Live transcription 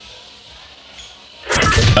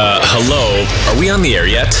Hello, are we on the air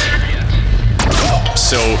yet?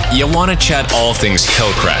 So, you want to chat all things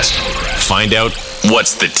Hillcrest, find out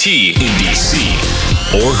what's the tea in DC,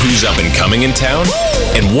 or who's up and coming in town,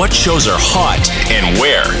 and what shows are hot and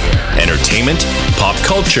where, entertainment, pop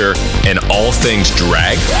culture, and all things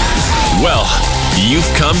drag? Well, you've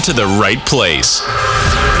come to the right place.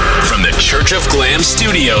 From the Church of Glam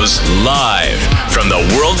Studios, live from the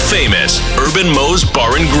world-famous Urban Moe's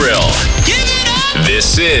Bar and Grill.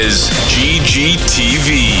 This is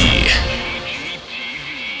GGTV.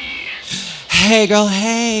 Hey girl,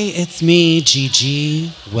 hey, it's me,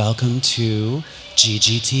 Gigi. Welcome to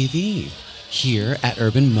GGTV. Here at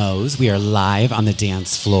Urban Moe's, we are live on the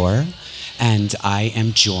dance floor, and I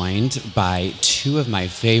am joined by two of my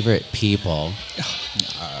favorite people.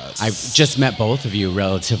 I've just met both of you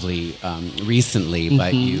relatively recently,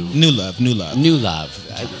 but you... New love.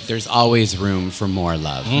 There's always room for more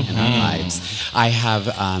love in our lives. I have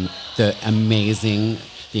the amazing,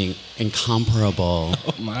 the incomparable...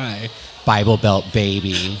 Oh my... Bible Belt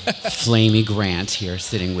baby, Flamy Grant here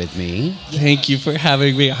sitting with me. Thank you for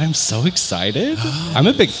having me. I'm so excited. I'm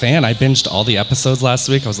a big fan. I binged all the episodes last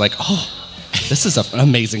week. I was like, oh, this is an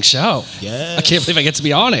amazing show. Yes. I can't believe I get to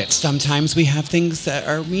be on it. Sometimes we have things that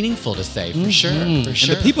are meaningful to say, for sure. And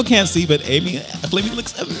the people can't see, but Flamy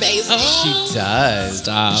looks amazing. She does.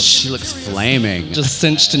 Stop. She looks flaming. Just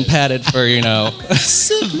cinched and padded for, the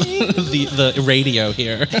radio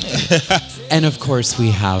here. And of course,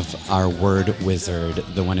 we have our word wizard,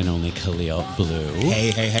 the one and only Khalil Blue.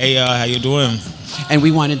 Hey, how you doing? And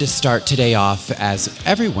we wanted to start today off as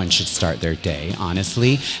everyone should start their day,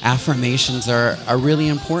 honestly. Affirmations are really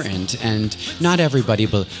important, and not everybody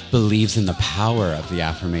believes in the power of the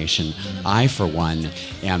affirmation. I, for one,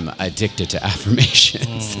 am addicted to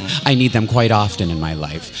affirmations. I need them quite often in my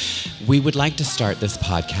life. We would like to start this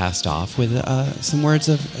podcast off with some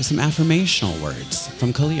affirmational words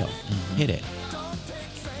from Khalil. Hit it.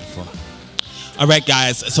 All right,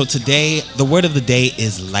 guys. So today, the word of the day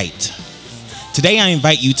is light. Today, I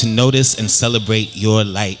invite you to notice and celebrate your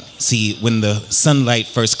light. See, when the sunlight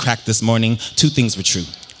first cracked this morning, two things were true.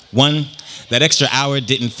 One, that extra hour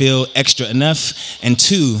didn't feel extra enough. And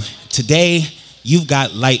two, today, you've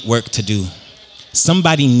got light work to do.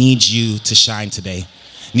 Somebody needs you to shine today.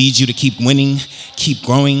 Needs you to keep winning, keep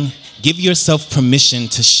growing. Give yourself permission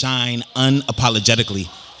to shine unapologetically.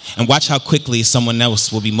 And watch how quickly someone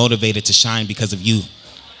else will be motivated to shine because of you.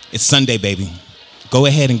 It's Sunday, baby. Go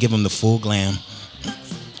ahead and give them the full glam.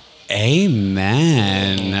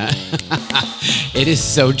 Amen. It is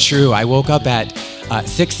so true. I woke up at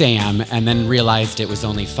 6 a.m. and then realized it was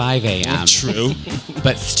only 5 a.m. True.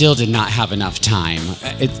 But still did not have enough time.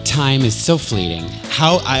 Time is so fleeting.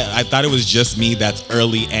 I thought it was just me that's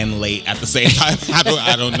early and late at the same time.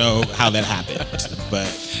 I don't know how that happened. But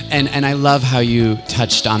And I love how you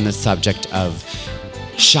touched on the subject of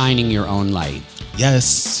shining your own light.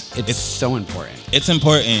 yes, It's so important. It's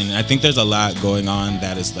important. I think there's a lot going on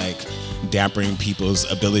that is like dampering people's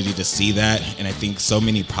ability to see that. And I think so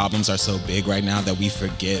many problems are so big right now that we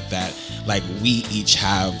forget that like we each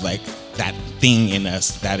have like that thing in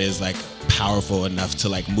us that is like powerful enough to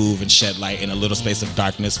like move and shed light in a little space of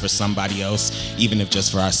darkness for somebody else, even if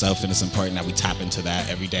just for ourselves. And it's important that we tap into that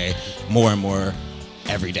every day, more and more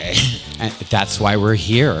every day. And that's why we're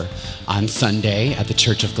here on Sunday at the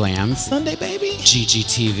Church of Glam. Sunday, baby.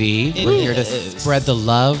 GGTV. We're here to spread the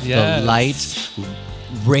love, the light,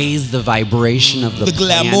 raise the vibration of the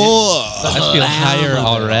glamour. planet. I feel higher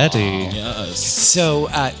already. Yes. So,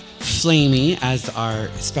 Flamy, as our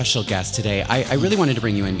special guest today, I really wanted to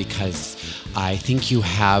bring you in because I think you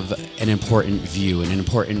have an important view and an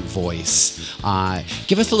important voice.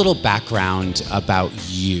 Give us a little background about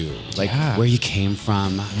you, like where you came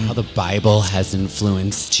from, how the Bible has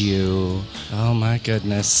influenced you. Oh my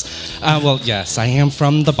goodness. Well, yes, I am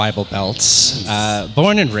from the Bible Belt.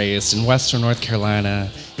 Born and raised in Western North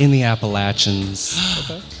Carolina in the Appalachians.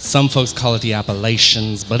 Okay. Some folks call it the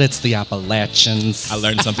Appalachians, but it's the Appalachians. I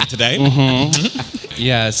learned something today.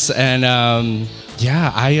 Yes, and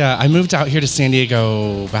I moved out here to San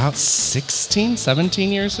Diego about 16,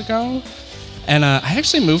 17 years ago. And I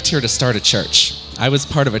actually moved here to start a church. I was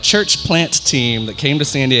part of a church plant team that came to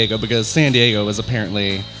San Diego because San Diego was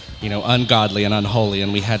apparently, ungodly and unholy,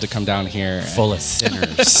 and we had to come down here. Full of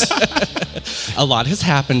sinners. A lot has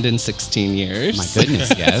happened in 16 years. My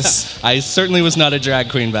goodness, yes. I certainly was not a drag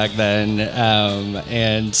queen back then.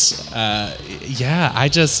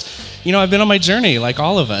 I've been on my journey like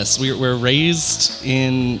all of us. We're raised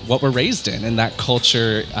in what we're raised in, and that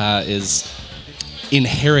culture is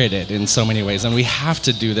inherited in so many ways, and we have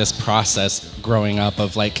to do this process growing up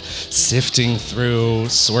of like sifting through,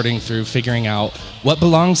 sorting through, figuring out what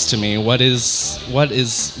belongs to me, what is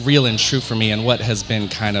real and true for me, and what has been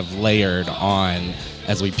kind of layered on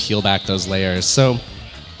as we peel back those layers. So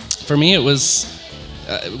for me, it was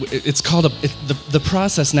it's called the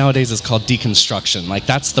process nowadays is called deconstruction. Like,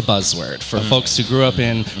 that's the buzzword for folks who grew up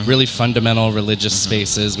in really fundamental religious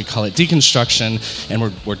spaces. We call it deconstruction, and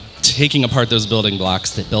we're taking apart those building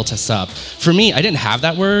blocks that built us up. For me, I didn't have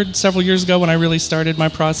that word several years ago when I really started my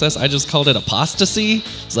process. I just called it apostasy.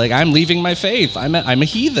 It's like, I'm leaving my faith. I'm a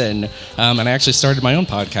heathen. And I actually started my own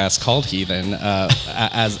podcast called Heathen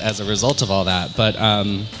as a result of all that. But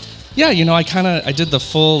yeah, I did the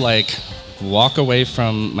full like walk away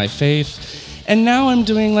from my faith, and now I'm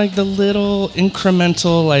doing like the little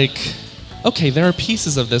incremental like, okay, there are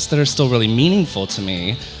pieces of this that are still really meaningful to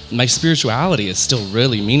me. My spirituality is still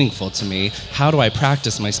really meaningful to me. How do I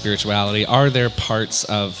practice my spirituality? Are there parts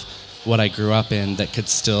of what I grew up in that could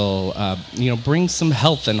still bring some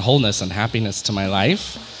health and wholeness and happiness to my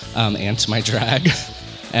life and to my drag?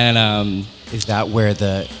 And is that where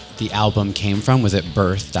the album came from? Was it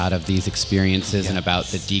birthed out of these experiences and about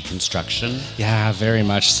the deconstruction? Yeah, very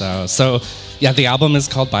much so. So, yeah, the album is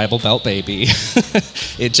called Bible Belt Baby.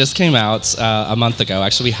 It just came out a month ago.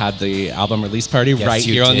 Actually, we had the album release party right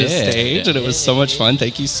here on this stage, and it was so much fun.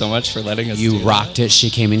 Thank you so much for letting us do that. You rocked it.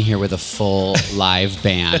 She came in here with a full live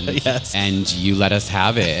band, yes. And you let us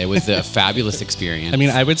have it. It was a fabulous experience. I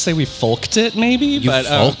mean, I would say we folked it, maybe. You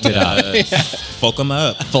folked it up. Yeah. Folk 'em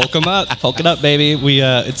up. Folk 'em up. Folk it up, baby. We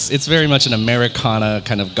it's very much an Americana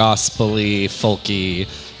kind of gospel-y, folky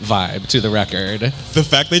vibe to the record. The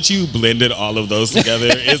fact that you blended all of those together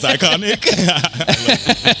is iconic.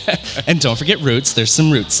 And don't forget roots. There's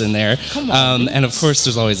some roots in there. Come on. And of course,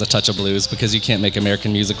 there's always a touch of blues, because you can't make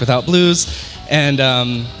American music without blues. And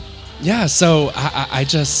yeah, so I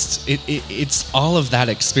just, it's all of that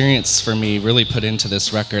experience for me really put into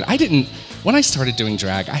this record. When I started doing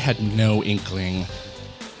drag, I had no inkling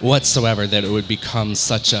whatsoever that it would become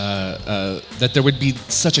that there would be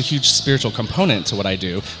such a huge spiritual component to what I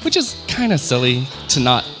do, which is kind of silly to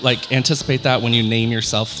not like anticipate that when you name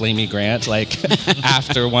yourself Flamy Grant, like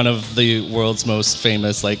after one of the world's most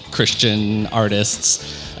famous like Christian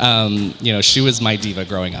artists. She was my diva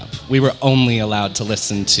growing up. We were only allowed to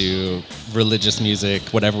listen to religious music,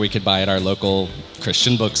 whatever we could buy at our local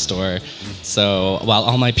Christian bookstore. So while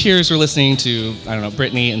all my peers were listening to,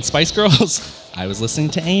 Britney and Spice Girls, I was listening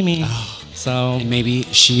to Amy. So, and maybe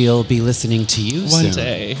she'll be listening to you one soon.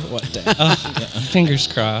 day. Fingers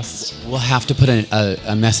crossed. We'll have to put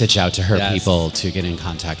a message out to her Yes. people to get in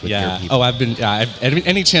contact with your people.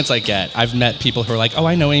 Any chance I get, I've met people who are like, oh,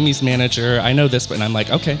 I know Amy's manager, I know this, and I'm like,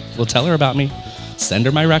 okay, well, tell her about me. Send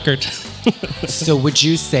her my record. So would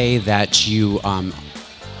you say that you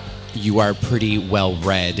are pretty well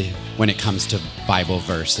read when it comes to Bible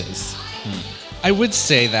verses? I would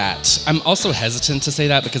say that. I'm also hesitant to say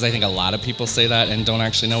that because I think a lot of people say that and don't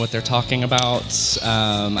actually know what they're talking about.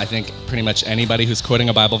 I think pretty much anybody who's quoting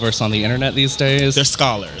a Bible verse on the internet these days, They're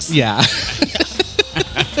scholars. yeah.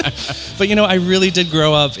 But I really did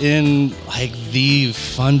grow up in like the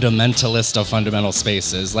fundamentalist of fundamental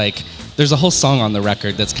spaces. Like, there's a whole song on the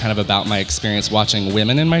record that's kind of about my experience watching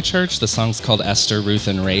women in my church. The song's called Esther, Ruth,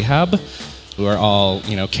 and Rahab, who are all,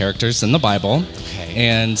 characters in the Bible. Okay.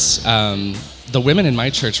 And the women in my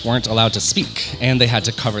church weren't allowed to speak, and they had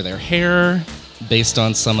to cover their hair based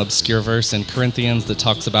on some obscure verse in Corinthians that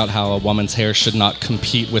talks about how a woman's hair should not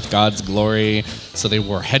compete with God's glory. So they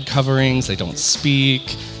wore head coverings, they don't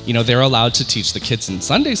speak. They're allowed to teach the kids in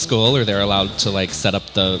Sunday school, or they're allowed to like set up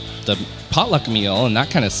the potluck meal and that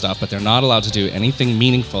kind of stuff, but they're not allowed to do anything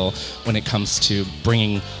meaningful when it comes to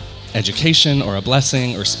bringing education or a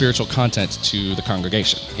blessing or spiritual content to the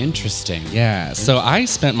congregation. Interesting. Yeah, so I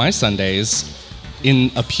spent my Sundays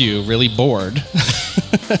in a pew really bored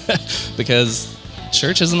because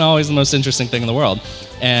church isn't always the most interesting thing in the world.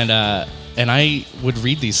 And I would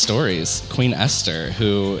read these stories. Queen Esther,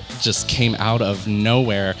 who just came out of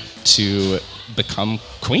nowhere to become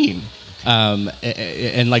queen,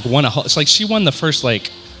 and like won she won the first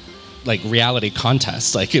like reality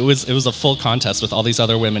contest. Like it was a full contest with all these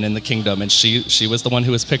other women in the kingdom, and she was the one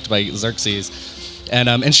who was picked by Xerxes,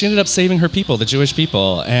 and she ended up saving her people, the Jewish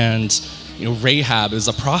people. And Rahab is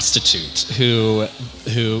a prostitute who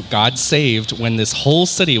God saved when this whole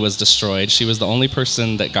city was destroyed. She was the only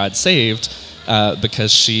person that God saved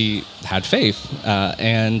because she had faith.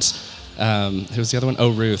 And who was the other one? Oh,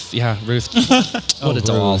 Ruth. Yeah, Ruth. What a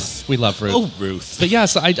doll. Ruth. We love Ruth. Oh, Ruth. But yeah,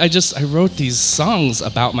 so I wrote these songs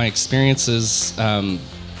about my experiences,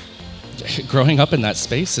 growing up in that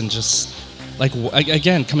space and just like,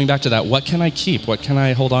 again, coming back to that, what can I keep? What can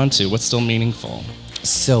I hold on to? What's still meaningful?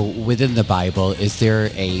 So within the Bible, is there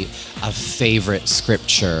a favorite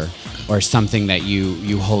scripture or something that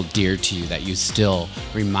you hold dear to you that you still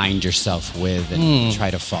remind yourself with and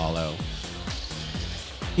try to follow?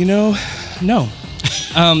 No.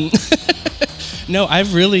 No,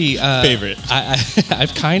 I've really... Favorite.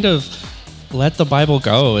 I've kind of let the Bible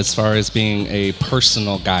go as far as being a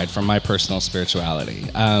personal guide for my personal spirituality.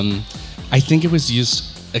 I think it was used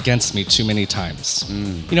against me too many times.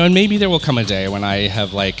 And maybe there will come a day when I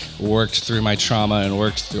have like worked through my trauma and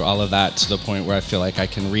worked through all of that to the point where I feel like I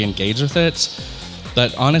can re-engage with it.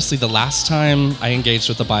 But honestly, the last time I engaged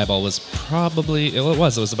with the Bible was probably, it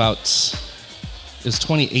was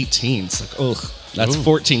 2018. It's like, that's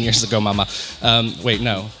 14 years ago, mama. Wait,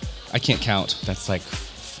 no, I can't count. That's like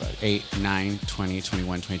 8, 9, 20,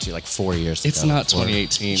 21, 22, like 4 years ago. It's not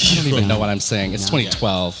 2018. I don't even know what I'm saying. It's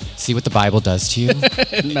 2012. See what the Bible does to you?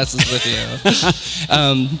 It messes with you.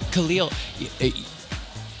 Khalil,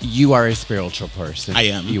 you are a spiritual person. I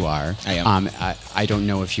am. You are. I am. I don't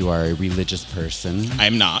know if you are a religious person. I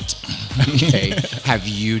am not. Okay. Have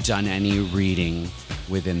you done any reading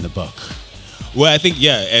within the book? Well, I think,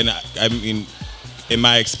 yeah. And I mean, in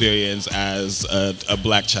my experience as a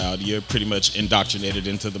black child, you're pretty much indoctrinated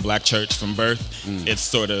into the black church from birth. It's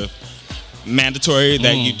sort of mandatory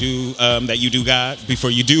that you do God before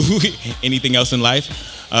you do anything else in life.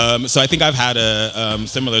 So I think I've had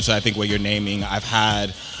similar to I think what you're naming. I've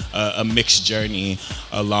had a mixed journey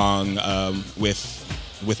along with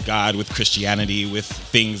God, with Christianity, with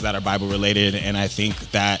things that are Bible related, and I think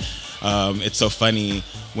that it's so funny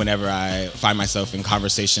whenever I find myself in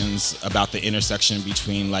conversations about the intersection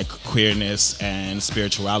between like queerness and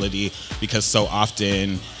spirituality, because so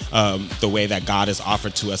often the way that God is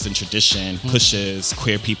offered to us in tradition pushes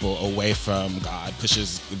queer people away from God,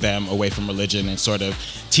 pushes them away from religion, and sort of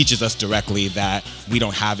teaches us directly that we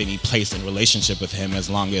don't have any place in relationship with Him as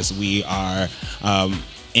long as we are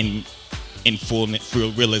in full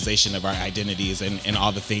realization of our identities and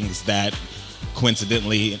all the things that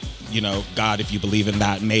coincidentally, God, if you believe in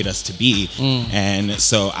that, made us to be. And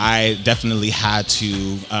so I definitely had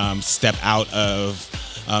to step out of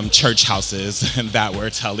church houses that were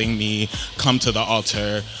telling me, come to the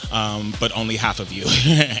altar, but only half of you.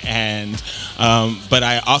 But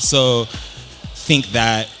I also think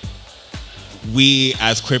that we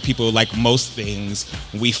as queer people, like most things,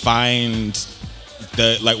 we find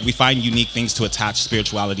unique things to attach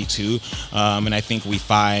spirituality to, and I think we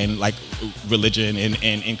find like religion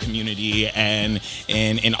in community and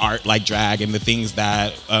in art like drag and the things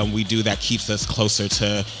that we do that keeps us closer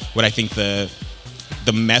to what I think the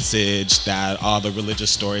message that all the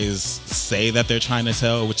religious stories say that they're trying to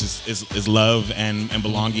tell, which is love and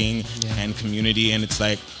belonging and community. And it's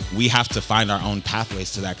like we have to find our own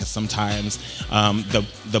pathways to that, because sometimes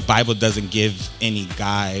the Bible doesn't give any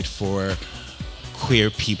guide for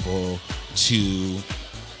queer people to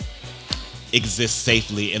exist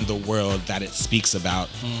safely in the world that it speaks about.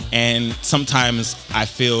 And sometimes I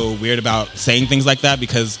feel weird about saying things like that,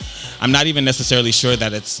 because I'm not even necessarily sure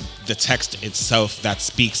that it's the text itself that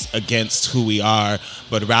speaks against who we are,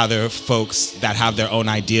 but rather folks that have their own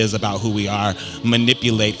ideas about who we are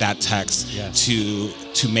manipulate that text to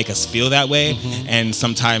make us feel that way. And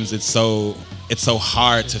sometimes it's so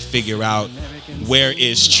hard to figure out where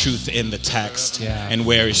is truth in the text and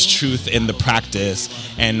where is truth in the practice,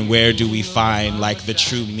 and where do we find like the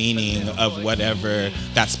true meaning of whatever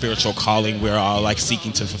that spiritual calling we're all like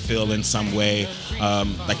seeking to fulfill in some way,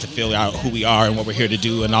 like to figure out who we are and what we're here to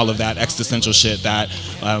do and all of that existential shit that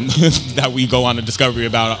that we go on a discovery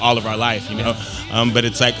about all of our life, but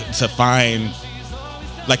it's like to find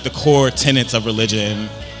like the core tenets of religion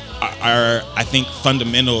are, I think,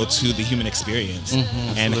 fundamental to the human experience,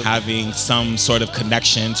 and having some sort of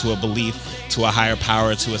connection to a belief, to a higher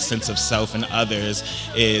power, to a sense of self and others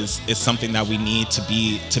is something that we need to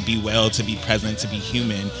be well, to be present, to be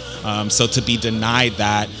human. So to be denied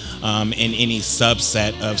that in any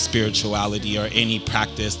subset of spirituality or any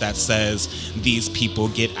practice that says these people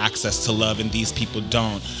get access to love and these people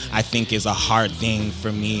don't, I think is a hard thing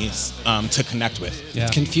for me to connect with.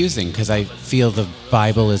 It's confusing, because I feel the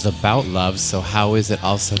Bible is about love, so how is it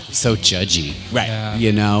also so judgy? Right.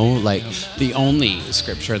 Like the only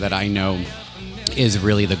scripture that I know is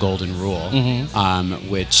really the golden rule,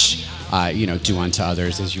 which do unto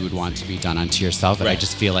others as you would want to be done unto yourself. And I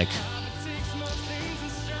just feel like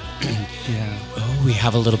we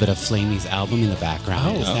have a little bit of Flamy's album in the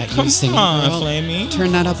background. Is that you singing? Come on, Flamy.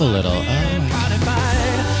 Turn that up a little. Oh my God.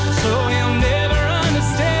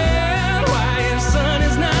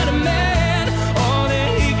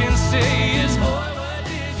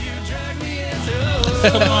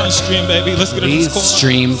 Come on, stream, baby. Let's get Please it. Please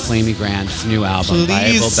stream Flamy Grant's new album,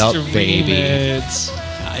 Bible Belt Baby.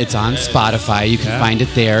 It's on Spotify. You can find it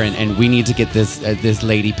there, and we need to get this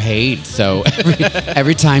lady paid. So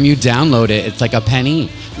every time you download it, it's like a penny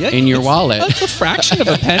in your wallet. It's a fraction of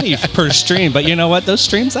a penny per stream, but you know what? Those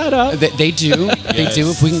streams add up. They do. They do.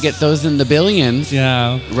 If we can get those in the billions.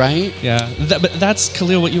 Yeah. Right? Yeah. But that's,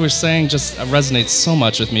 Khalil, what you were saying just resonates so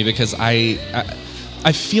much with me because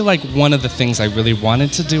I feel like one of the things I really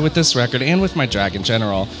wanted to do with this record and with my drag in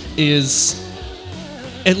general is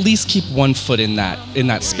at least keep one foot in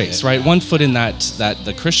that space, right? One foot in that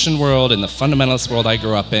the Christian world and the fundamentalist world I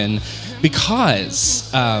grew up in,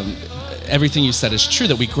 because everything you said is true,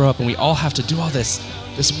 that we grow up and we all have to do all this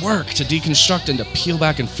work to deconstruct and to peel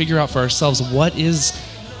back and figure out for ourselves what is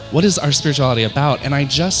our spirituality about. And I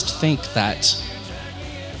just think that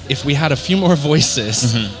if we had a few more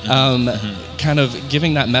voices kind of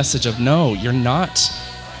giving that message of, no, you're not.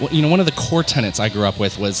 You know, one of the core tenets I grew up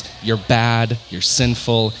with was you're bad, you're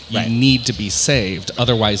sinful, you need to be saved,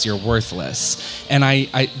 otherwise you're worthless. And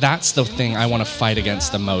I that's the thing I want to fight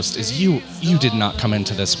against the most is you did not come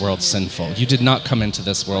into this world sinful. You did not come into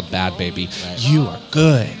this world bad, baby. You are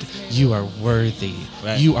good. You are worthy.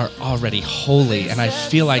 You are already holy. And I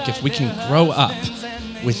feel like if we can grow up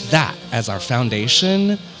with that as our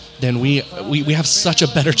foundation, then we have such a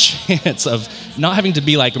better chance of not having to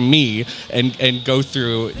be like me and go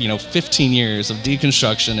through 15 years of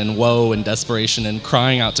deconstruction and woe and desperation and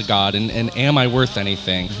crying out to God and am I worth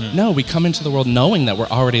anything? No, we come into the world knowing that we're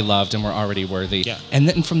already loved and we're already worthy. Yeah. And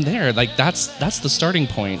then from there, like that's the starting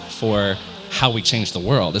point for how we change the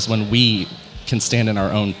world, is when we can stand in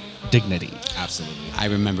our own dignity. Absolutely. I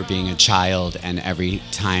remember being a child, and every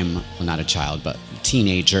time, well, not a child, but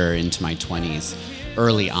teenager into my 20s,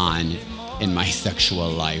 early on in my sexual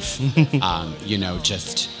life,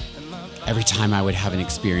 just every time I would have an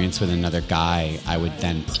experience with another guy, I would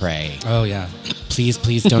then pray. Oh, yeah. Please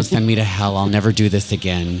don't send me to hell. I'll never do this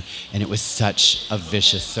again. And it was such a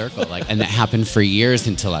vicious circle. And that happened for years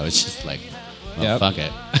until I was just like, well, fuck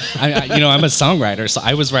it. I'm a songwriter, so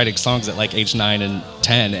I was writing songs at like age 9 and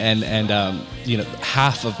 10, and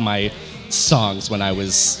half of my songs when I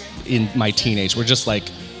was in my teenage were just like,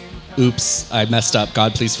 oops, I messed up,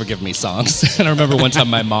 God, please forgive me songs. And I remember one time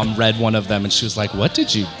my mom read one of them and she was like, what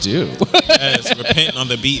did you do? Yes, repent on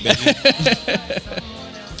the beat, baby.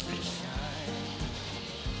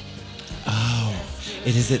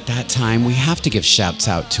 It is at that time we have to give shouts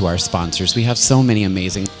out to our sponsors. We have so many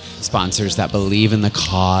amazing sponsors that believe in the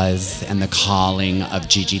cause and the calling of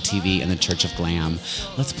GGTV and the Church of Glam.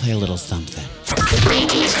 Let's play a little something.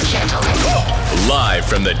 Ladies and gentlemen. Live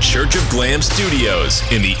from the Church of Glam studios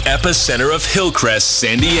in the epicenter of Hillcrest,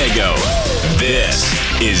 San Diego. This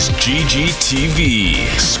is GGTV.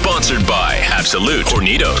 Sponsored by Absolute,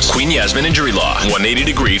 Hornitos, Queen Yasmin Injury Law, 180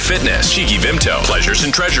 Degree Fitness, Cheeky Vimto, Pleasures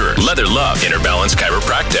and Treasure, Leather Love, Inner Balance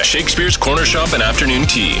Chiropractic, Shakespeare's Corner Shop and Afternoon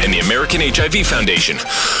Tea, and the American HIV Foundation.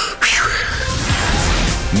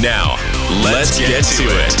 Now, let's get to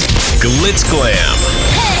it. Glitz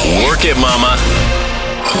Glam. Work it, mama.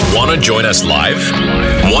 Want to join us live?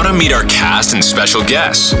 Want to meet our cast and special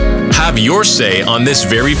guests? Have your say on this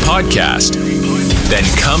very podcast? Then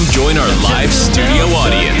come join our live studio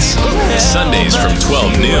audience. Sundays from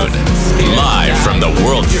 12 noon. Live from the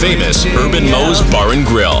world-famous Urban Moe's Bar and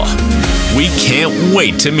Grill. We can't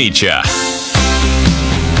wait to meet ya.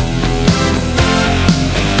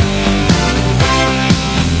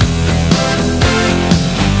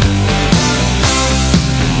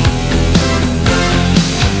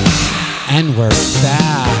 And we're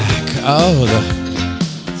back.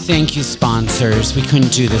 Thank you, sponsors. We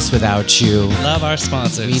couldn't do this without you. Love our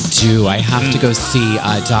sponsors. We do. I have to go see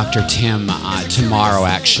Dr. Tim tomorrow,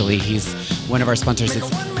 actually. He's one of our sponsors. It's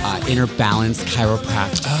Inner Balance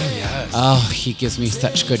Chiropractic. Oh, yes. Oh, he gives me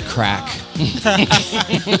such good crack.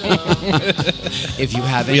 If you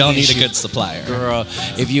have any we all issues, need a good supplier. Girl,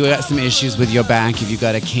 if you got some issues with your back, if you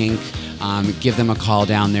got a kink, give them a call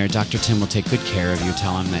down there. Dr. Tim will take good care of you.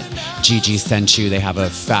 Tell him that Gigi sent you. They have a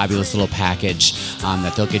fabulous little package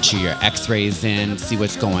that they'll get you your x-rays in, see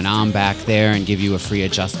what's going on back there, and give you a free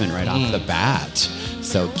adjustment right off the bat.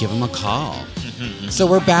 So give them a call. So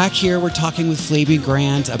we're back here. We're talking with Flamy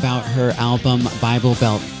Grant about her album, Bible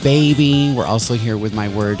Belt Baby. We're also here with my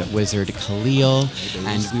word wizard, Khalil.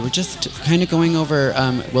 And we were just kind of going over,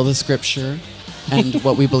 the scripture and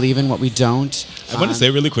what we believe in, what we don't. I want to say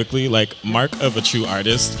really quickly, like, mark of a true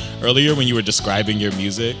artist. Earlier when you were describing your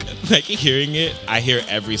music, like, hearing it, I hear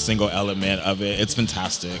every single element of it. It's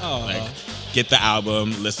fantastic. Aww. Like, Get the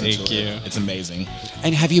album, listen Thank to you. it. It's amazing.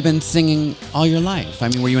 And have you been singing all your life? I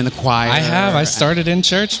mean, were you in the choir? I have. I started in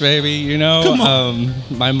church, baby. You know, Come on.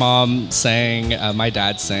 My mom sang, my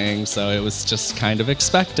dad sang, so it was just kind of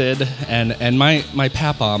expected. And my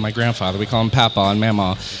papa, my grandfather, we call him Papa and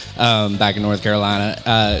Mama, back in North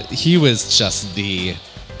Carolina, he was just the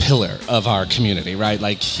pillar of our community, right?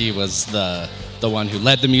 Like, he was the one who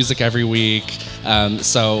led the music every week.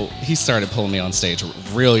 So he started pulling me on stage at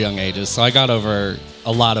real young ages. So I got over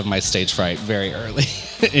a lot of my stage fright very early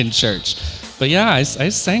in church. But yeah, I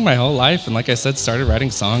sang my whole life. And like I said, started writing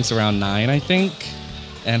songs around 9, I think,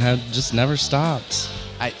 and have just never stopped.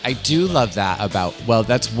 I do love that about, well,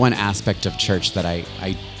 that's one aspect of church that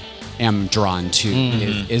I am drawn to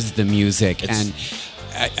is the music. And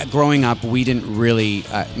growing up, we didn't really,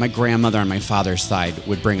 my grandmother on my father's side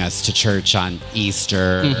would bring us to church on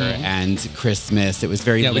Easter and Christmas. It was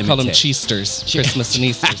very limited. We call them Cheesters, Christmas and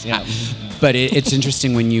Easters, yeah. But it's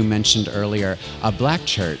interesting when you mentioned earlier a black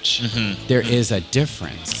church, there is a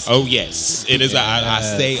difference. Oh, yes. It is. I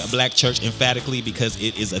say a black church emphatically because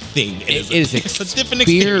it is a thing. It is it's a different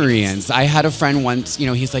experience. I had a friend once,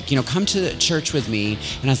 he's like, come to church with me.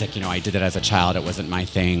 And I was like, I did it as a child. It wasn't my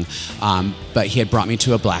thing. But he had brought me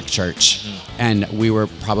to a black church. And we were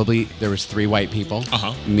there was 3 white people,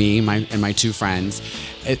 me, and my 2 friends.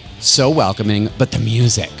 So welcoming, but the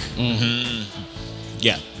music.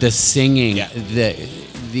 Yeah. The singing,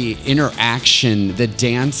 the interaction, the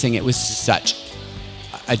dancing, it was such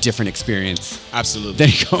a different experience. Absolutely.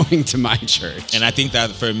 Than going to my church. And I think that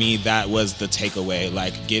for me, that was the takeaway,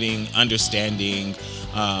 like understanding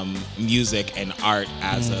music and art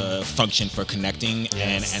as a function for connecting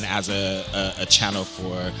and as a channel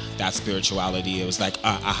for that spirituality. It was like,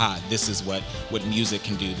 this is what music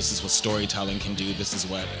can do. This is what storytelling can do. This is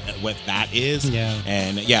what that is. Yeah.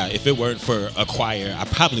 And yeah, if it weren't for a choir, I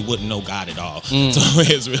probably wouldn't know God at all. So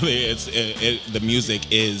it's really, the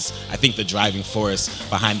music is, I think, the driving force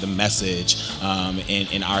behind the message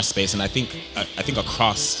in our space. And I think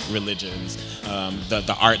across religions,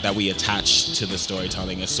 the art that we attach to the storytelling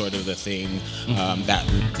is sort of the thing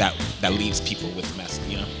that leaves people with mess,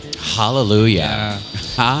 Hallelujah. Yeah.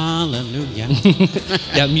 Hallelujah.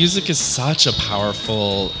 Yeah, music is such a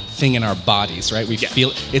powerful thing in our bodies, right? We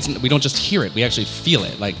feel we don't just hear it, we actually feel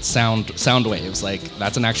it, like sound waves. Like,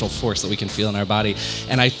 that's an actual force that we can feel in our body.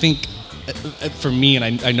 And I think for me,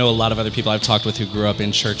 and I know a lot of other people I've talked with who grew up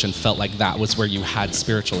in church and felt like that was where you had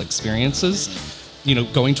spiritual experiences.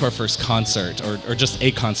 Going to our first concert or just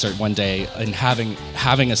a concert one day and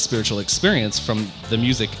having a spiritual experience from the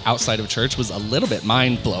music outside of church was a little bit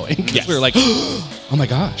mind-blowing. Yes. We were like, oh my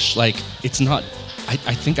gosh, like, it's not,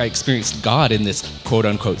 I think I experienced God in this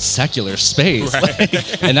quote-unquote secular space. Right.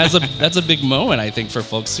 Like, and that's a big moment, I think, for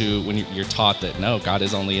folks who, when you're taught that, no, God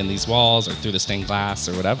is only in these walls or through the stained glass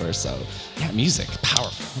or whatever. So, yeah, music,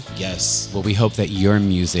 powerful. Yes. Well, we hope that your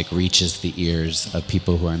music reaches the ears of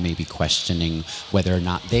people who are maybe questioning whether or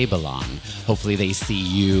not they belong. Hopefully they see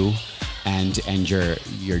you and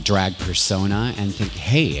your drag persona and think,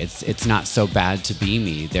 hey, it's not so bad to be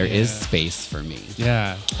me. There is space for me.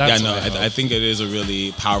 Yeah. I think it is a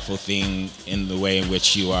really powerful thing in the way in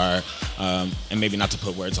which you are, and maybe not to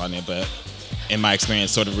put words on it, but in my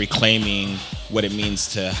experience, sort of reclaiming what it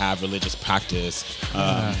means to have religious practice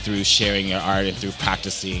through sharing your art and through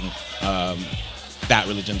practicing that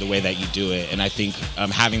religion the way that you do it. And I think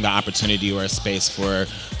having the opportunity or a space for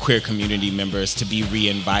queer community members to be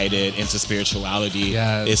re-invited into spirituality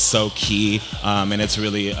is so key. And it's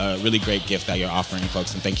really a really great gift that you're offering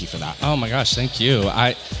folks. And thank you for that. Oh my gosh, thank you.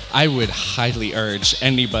 I would highly urge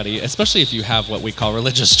anybody, especially if you have what we call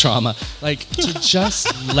religious trauma, like to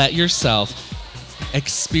just let yourself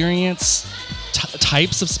experience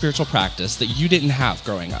types of spiritual practice that you didn't have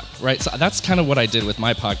growing up, right? So that's kind of what I did with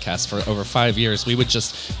my podcast for over 5 years. We would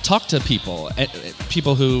just talk to people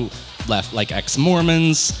who left, like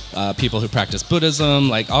ex-Mormons, people who practice Buddhism,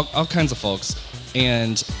 like all kinds of folks,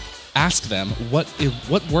 and ask them what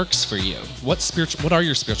works for you. What are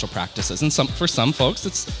your spiritual practices? And for some folks,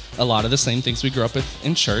 it's a lot of the same things we grew up with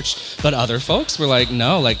in church. But other folks were like,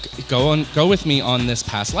 no, like go with me on this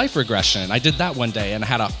past life regression. I did that one day and I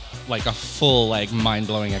had a full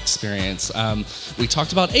mind-blowing experience. We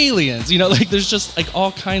talked about aliens. There's just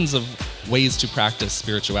all kinds of ways to practice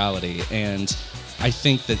spirituality, and I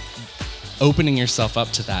think that opening yourself up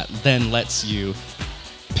to that then lets you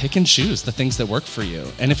pick and choose the things that work for you.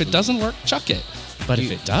 And if it doesn't work, chuck it. But if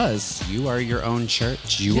it does, you are your own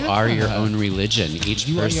church. You are your own religion. Each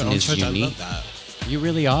person is unique. I love that. You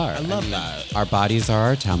really are. I love that. Our bodies are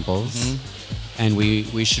our temples, and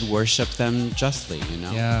we should worship them justly.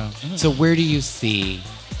 Yeah. So where do you see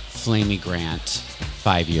Flamy Grant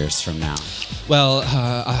 5 years from now? Well,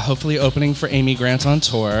 hopefully opening for Amy Grant on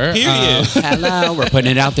tour. Period. Hello, we're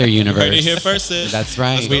putting it out there, universe. Heard it here first, sis. That's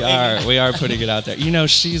right. We are putting it out there. You know,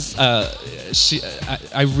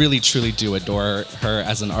 I really truly do adore her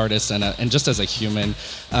as an artist and just as a human.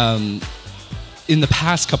 In the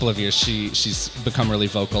past couple of years, she's become really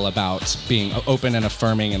vocal about being open and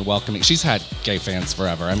affirming and welcoming. She's had gay fans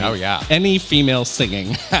forever. I mean, oh yeah, any female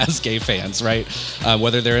singing has gay fans, right?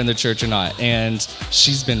 Whether they're in the church or not. And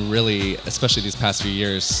she's been really, especially these past few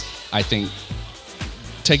years, I think,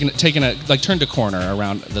 turned a corner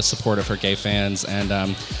around the support of her gay fans.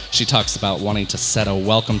 And she talks about wanting to set a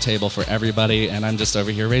welcome table for everybody. And I'm just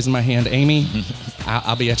over here raising my hand, Amy.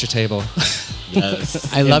 I'll be at your table.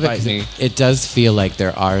 Yes. I love it. Me. It does feel like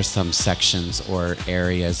there are some sections or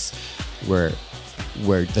areas where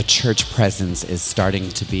the church presence is starting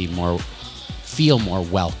to be feel more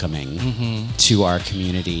welcoming to our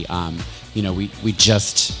community. You know, we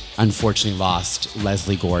just unfortunately lost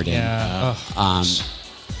Leslie Gordon. Yeah.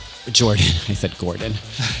 Jordan. I said Gordon.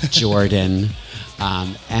 Jordan.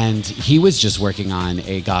 And he was just working on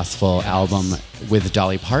a gospel album with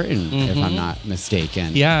Dolly Parton, if I'm not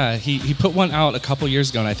mistaken. Yeah, he put one out a couple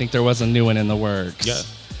years ago, and I think there was a new one in the works. Yeah.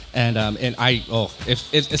 And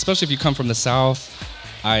especially if you come from the South,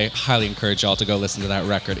 I highly encourage y'all to go listen to that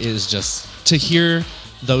record. It is just to hear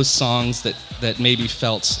those songs that maybe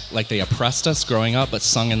felt like they oppressed us growing up, but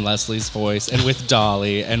sung in Leslie's voice and with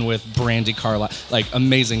Dolly and with Brandy Carlisle, like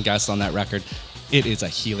amazing guests on that record. It is a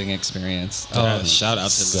healing experience. Shout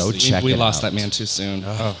out to we lost that man too soon.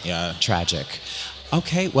 Yeah. Tragic.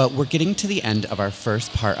 Okay, well, we're getting to the end of our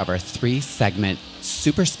first part of our 3-segment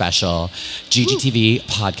super special GGTV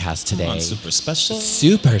podcast today. Super special.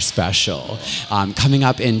 Super special. Coming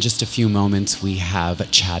up in just a few moments, we have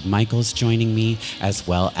Chad Michaels joining me, as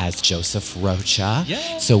well as Joseph Rocha.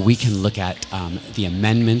 Yes. So we can look at the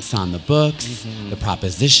amendments on the books, the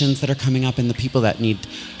propositions that are coming up, and the people that need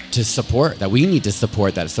to support, that we need to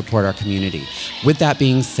support, that support our community. With that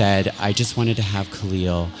being said, I just wanted to have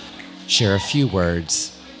Khalil share a few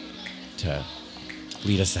words to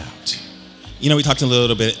lead us out. You know, we talked a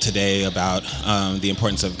little bit today about the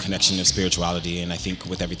importance of connection of spirituality, and I think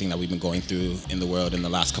with everything that we've been going through in the world in the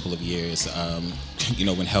last couple of years, you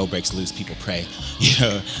know, when hell breaks loose, people pray. You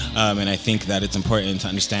know, and I think that it's important to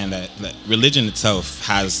understand that religion itself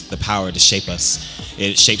has the power to shape us.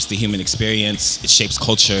 It shapes the human experience, it shapes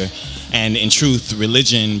culture, and in truth,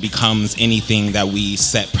 religion becomes anything that we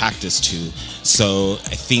set practice to. So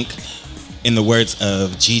I think, in the words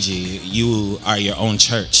of Gigi, you are your own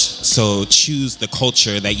church. So choose the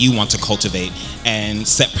culture that you want to cultivate and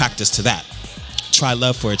set practice to that. Try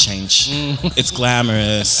love for a change. It's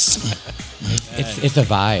glamorous. It's a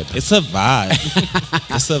vibe. It's a vibe.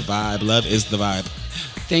 It's a vibe. Love is the vibe.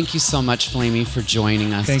 Thank you so much, Flamy, for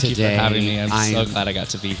joining us Thank today. you for having me. I'm so glad I got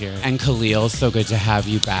to be here. And Khalil, so good to have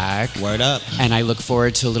you back. Word up. And I look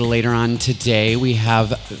forward to a little later on today. We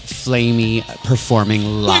have Flamy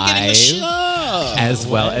performing live, as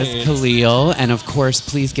well as Khalil. And of course,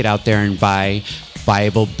 please get out there and buy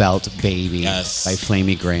Bible Belt Baby by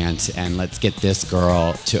Flamy Grant, and let's get this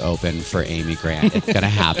girl to open for Amy Grant. It's gonna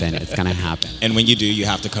happen. It's gonna happen. And when you do, you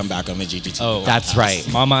have to come back on the GGTV. Oh, that's right,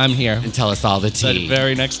 Mama. I'm here. And tell us all the tea. The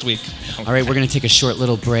very next week. All right, we're gonna take a short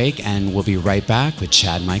little break, and we'll be right back with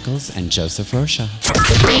Chad Michaels and Joseph Rocha.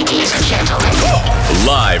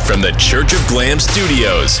 Live from the Church of Glam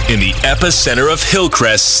Studios in the epicenter of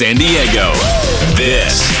Hillcrest, San Diego.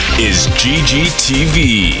 This is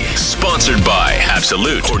GGTV, sponsored by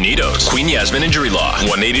Absolute, Cornitos, Queen Yasmin Injury Law,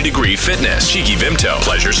 180 Degree Fitness, Cheeky Vimto,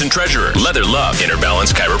 Pleasures and Treasure, Leather Love, Inner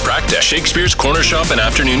Balance Chiropractic, Shakespeare's Corner Shop and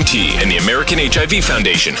Afternoon Tea, and the American HIV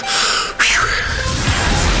Foundation.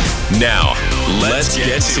 Now, let's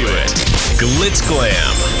get to it. Glitz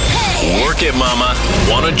Glam. Work it, mama.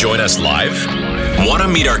 Want to join us live? Want to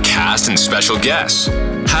meet our cast and special guests?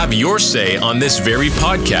 Have your say on this very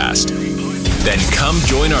podcast? Then come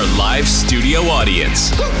join our live studio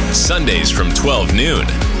audience. Sundays from 12 noon.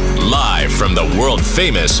 Live from the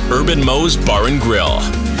world-famous Urban Moe's Bar and Grill.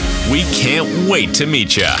 We can't wait to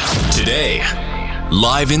meet ya. Today,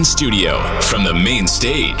 live in studio from the main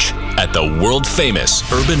stage at the world-famous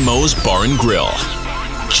Urban Moe's Bar and Grill.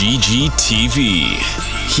 GGTV.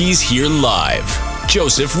 He's here live.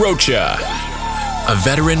 Joseph Rocha. A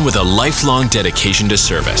veteran with a lifelong dedication to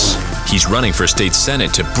service. He's running for state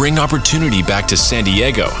senate to bring opportunity back to San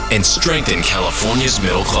Diego and strengthen California's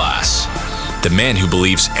middle class. The man who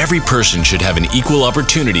believes every person should have an equal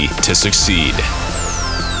opportunity to succeed.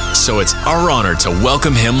 So it's our honor to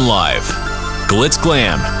welcome him live. Glitz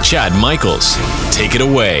Glam, Chad Michaels. Take it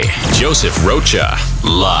away, Joseph Rocha.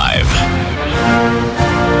 live.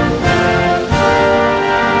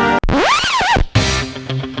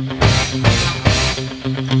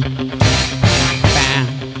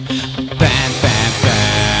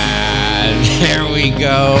 There we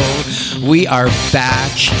go. We are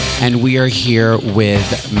back, and we are here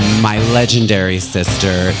with my legendary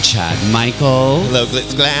sister, Chad Michael. Hello,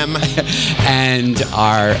 Glitz, Glam. And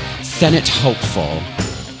our Senate hopeful,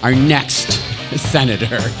 our next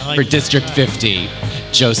senator for District 50,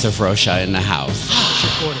 Joseph Rocha in the house.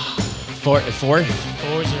 40.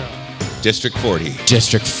 District 40.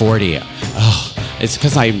 District 40. Oh, it's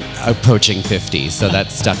because I'm approaching 50, so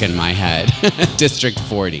that's stuck in my head. District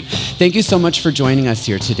 40. Thank you so much for joining us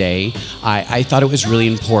here today. I thought it was really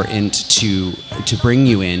important to bring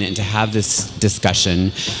you in and to have this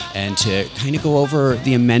discussion and to kind of go over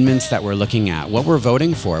the amendments that we're looking at, what we're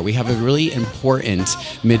voting for. We have a really important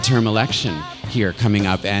midterm election here coming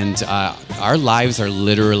up, and our lives are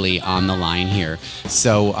literally on the line here.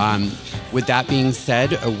 So with that being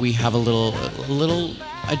said, we have a little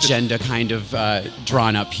agenda kind of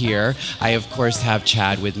drawn up here. I, of course, have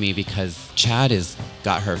Chad with me because Chad has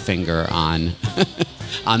got her finger on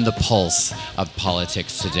on the pulse of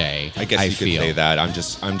politics today. I guess you could say that. I'm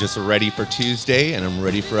just ready for Tuesday, and I'm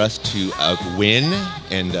ready for us to win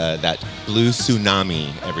and that blue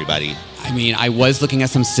tsunami, everybody. I mean, I was looking at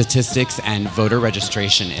some statistics, and voter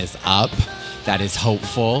registration is up. That is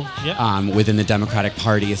hopeful, within the Democratic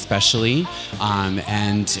Party especially,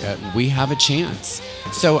 and we have a chance.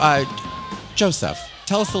 So, Joseph,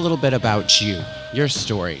 tell us a little bit about you, your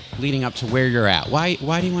story, leading up to where you're at. Why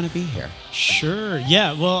do you want to be here? Sure,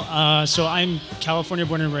 yeah. Well, so I'm California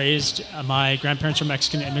born and raised. My grandparents are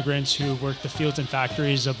Mexican immigrants who worked the fields and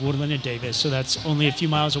factories of Woodland and Davis, so that's only a few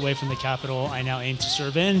miles away from the capital I now aim to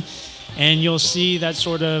serve in. And you'll see that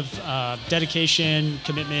sort of dedication,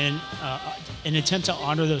 commitment, an attempt to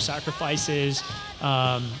honor those sacrifices,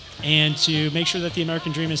 and to make sure that the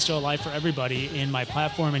American dream is still alive for everybody in my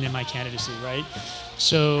platform and in my candidacy, right?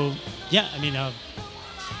 So, yeah, I mean, I'll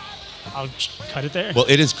cut it there. Well,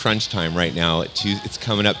 it is crunch time right now. It's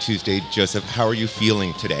coming up Tuesday. Joseph, how are you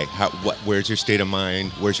feeling today? Where's your state of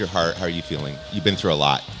mind? Where's your heart? How are you feeling? You've been through a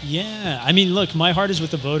lot. Yeah, I mean, look, my heart is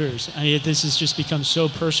with the voters. I mean, this has just become so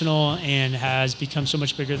personal and has become so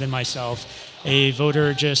much bigger than myself. A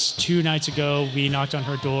voter just 2 nights ago, we knocked on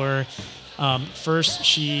her door. First,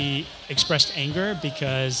 she expressed anger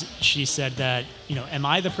because she said that, am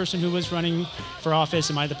I the person who was running for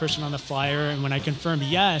office? Am I the person on the flyer? And when I confirmed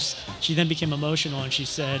yes, she then became emotional and she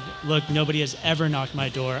said, look, nobody has ever knocked my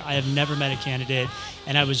door. I have never met a candidate.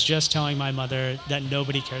 And I was just telling my mother that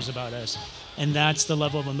nobody cares about us. And that's the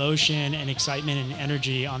level of emotion and excitement and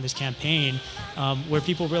energy on this campaign, where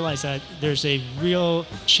people realize that there's a real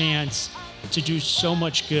chance to do so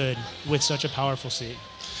much good with such a powerful seat.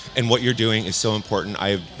 And what you're doing is so important.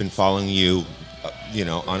 I've been following you,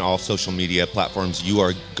 on all social media platforms. You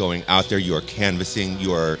are going out there, you are canvassing,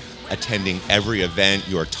 you are attending every event,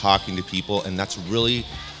 you are talking to people, and that's really,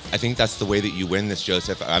 I think that's the way that you win this,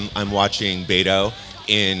 Joseph. I'm watching Beto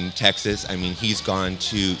in Texas. I mean, he's gone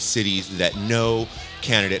to cities that no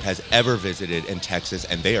candidate has ever visited in Texas,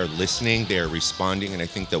 and they are listening, they are responding, and I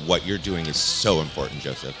think that what you're doing is so important,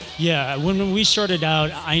 Joseph. Yeah, when we started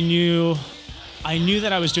out, I knew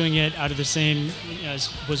that I was doing it out of the same,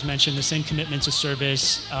 as was mentioned, the same commitment to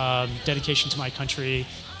service, dedication to my country,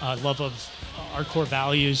 love of our core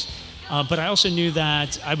values. But I also knew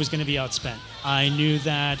that I was going to be outspent. I knew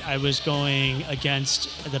that I was going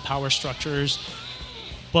against the power structures.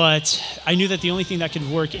 But I knew that the only thing that could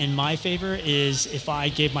work in my favor is if I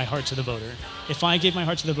gave my heart to the voter. If I gave my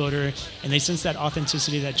heart to the voter and they sensed that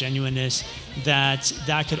authenticity, that genuineness, that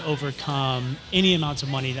could overcome any amount of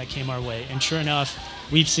money that came our way. And sure enough,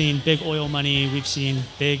 we've seen big oil money, we've seen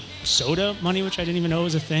big soda money, which I didn't even know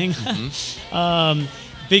was a thing,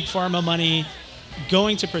 big pharma money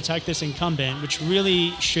going to protect this incumbent, which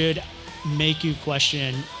really should make you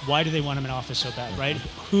question, why do they want him in office so bad, right?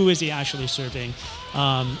 Who is he actually serving?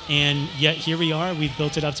 And yet here we are. We've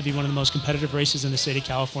built it up to be one of the most competitive races in the state of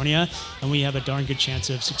California, and we have a darn good chance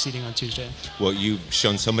of succeeding on Tuesday. Well, you've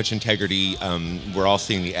shown so much integrity. We're all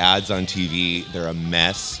seeing the ads on TV. They're a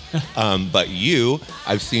mess. But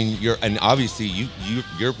I've seen and obviously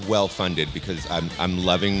you're well funded because I'm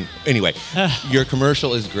loving. Anyway, your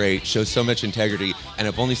commercial is great. Shows so much integrity, and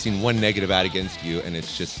I've only seen one negative ad against you, and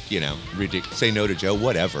it's just ridiculous. Say no to Joe,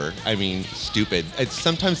 whatever. I mean, stupid.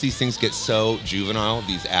 Sometimes these things get so juvenile.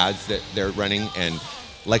 These ads that they're running, and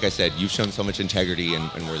like I said, you've shown so much integrity,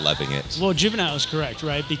 and we're loving it. Well, juvenile is correct,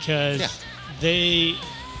 right? Because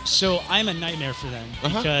so I'm a nightmare for them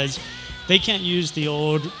because they can't use the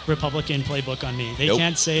old Republican playbook on me. They Nope.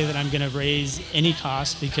 can't say that I'm going to raise any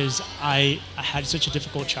costs because I had such a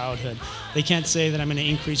difficult childhood. They can't say that I'm going to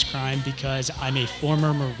increase crime because I'm a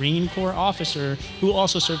former Marine Corps officer who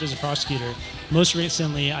also served as a prosecutor. Most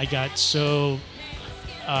recently, I got so...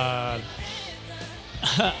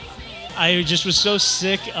 I just was so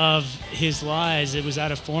sick of his lies. It was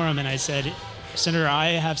at a forum, and I said, Senator,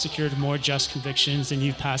 I have secured more just convictions than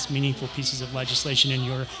you've passed meaningful pieces of legislation in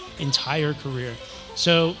your entire career.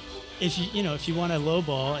 So, if you want to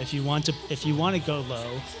lowball, if you want to go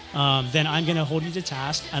low, then I'm going to hold you to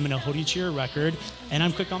task. I'm going to hold you to your record, and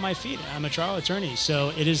I'm quick on my feet. I'm a trial attorney,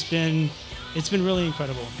 so it's been really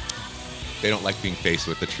incredible. They don't like being faced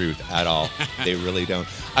with the truth at all. They really don't.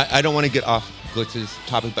 I don't want to get off Glitz's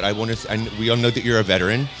topic, but we all know that you're a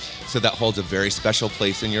veteran, so that holds a very special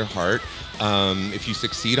place in your heart. If you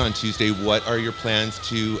succeed on Tuesday, what are your plans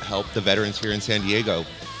to help the veterans here in San Diego?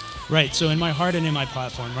 Right. So in my heart and in my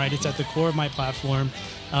platform, right? It's at the core of my platform.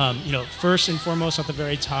 First and foremost at the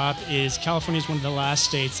very top is California is one of the last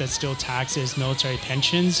states that still taxes military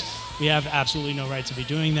pensions. We have absolutely no right to be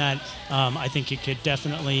doing that. I think it could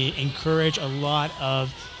definitely encourage a lot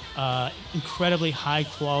of incredibly high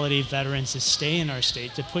quality veterans to stay in our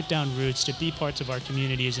state, to put down roots, to be parts of our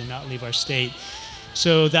communities and not leave our state.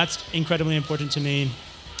 So that's incredibly important to me.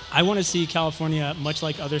 I want to see California, much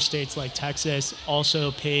like other states like Texas,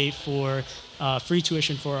 also pay for free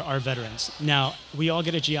tuition for our veterans. Now, we all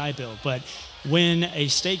get a GI Bill, but when a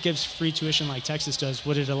state gives free tuition like Texas does,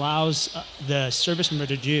 what it allows the service member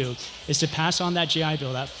to do is to pass on that GI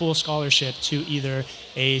Bill, that full scholarship, to either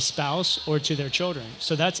a spouse or to their children.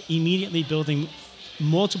 So that's immediately building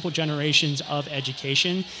multiple generations of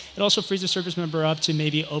education. It also frees the service member up to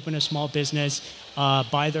maybe open a small business,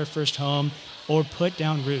 buy their first home, or put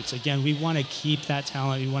down roots. Again, we want to keep that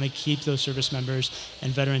talent. We want to keep those service members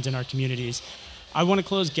and veterans in our communities. I want to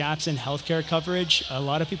close gaps in healthcare coverage. A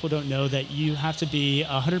lot of people don't know that you have to be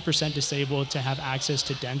 100% disabled to have access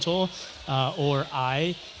to dental or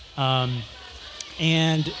eye.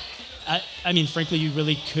 Frankly, you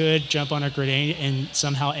really could jump on a grenade and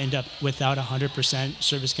somehow end up without 100%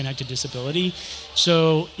 service-connected disability.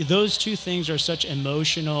 So those two things are such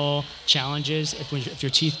emotional challenges if your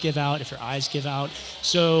teeth give out, if your eyes give out.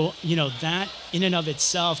 So, that in and of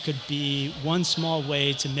itself could be one small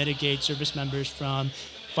way to mitigate service members from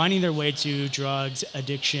finding their way to drugs,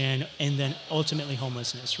 addiction, and then ultimately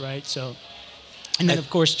homelessness, right? So. And then, of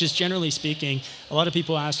course, just generally speaking, a lot of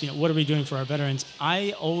people ask, what are we doing for our veterans?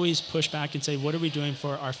 I always push back and say, what are we doing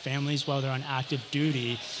for our families while they're on active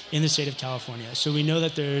duty in the state of California? So we know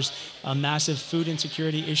that there's a massive food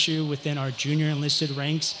insecurity issue within our junior enlisted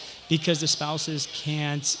ranks because the spouses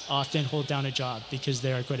can't often hold down a job because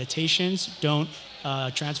their accreditations don't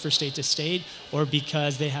transfer state to state, or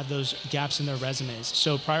because they have those gaps in their resumes.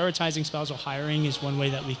 So prioritizing spousal hiring is one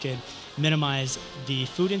way that we could minimize the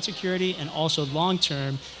food insecurity and also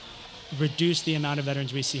long-term reduce the amount of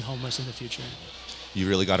veterans we see homeless in the future. You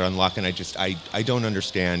really got to unlock, and I don't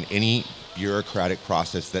understand any bureaucratic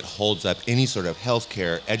process that holds up any sort of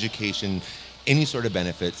healthcare, education, any sort of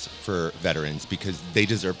benefits for veterans, because they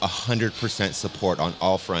deserve 100% support on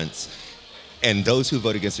all fronts. And those who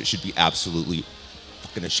vote against it should be absolutely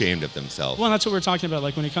fucking ashamed of themselves. Well, that's what we're talking about.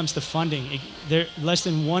 Like when it comes to funding, less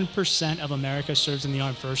than 1% of America serves in the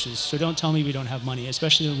armed forces. So don't tell me we don't have money,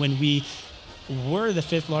 especially when we were the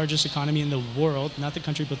 5th largest economy in the world, not the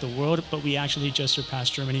country, but the world, but we actually just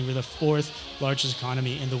surpassed Germany. We're the 4th largest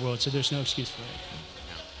economy in the world, so there's no excuse for it.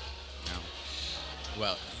 No.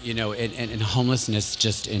 Well, and homelessness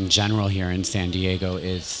just in general here in San Diego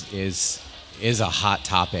is a hot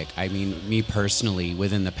topic. I mean, me personally,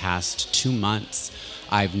 within the past 2 months,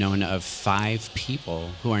 I've known of 5 people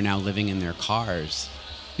who are now living in their cars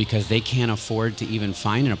because they can't afford to even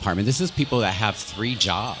find an apartment. This is people that have 3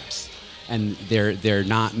 jobs, and they're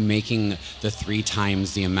not making the 3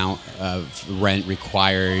 times the amount of rent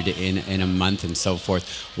required in a month and so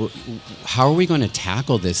forth. How are we going to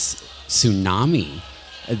tackle this tsunami?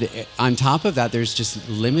 On top of that, there's just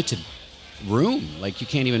limited room. Like, you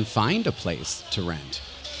can't even find a place to rent.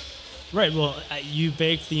 Right. Well, you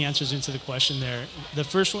baked the answers into the question there. The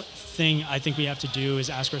first thing I think we have to do is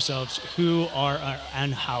ask ourselves, who are our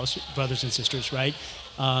in-house brothers and sisters, right?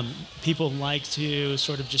 People like to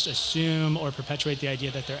sort of just assume or perpetuate the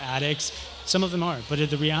idea that they're addicts. Some of them are, but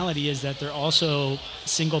the reality is that they're also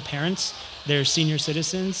single parents, they're senior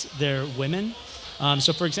citizens, they're women.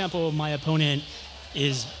 So, for example, my opponent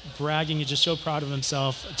is bragging and just so proud of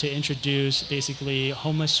himself to introduce basically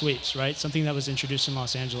homeless sweeps, right? Something that was introduced in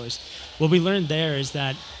Los Angeles. What we learned there is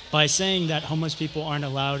that by saying that homeless people aren't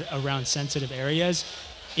allowed around sensitive areas,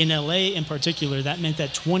 in LA in particular, that meant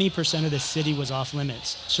that 20% of the city was off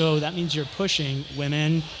limits. So that means you're pushing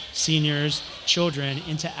women, seniors, children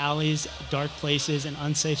into alleys, dark places, and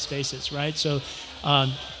unsafe spaces, right? So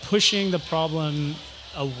pushing the problem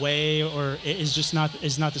away or is not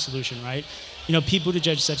the solution, right? You know, Pete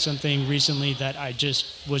Buttigieg said something recently that I just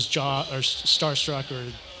was starstruck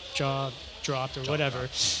or jaw dropped or whatever.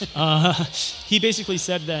 He basically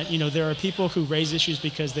said that, you know, there are people who raise issues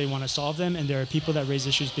because they want to solve them, and there are people that raise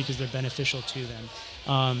issues because they're beneficial to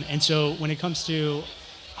them. And so when it comes to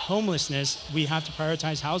homelessness, we have to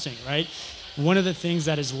prioritize housing, right? One of the things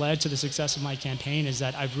that has led to the success of my campaign is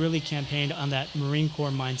that I've really campaigned on that Marine Corps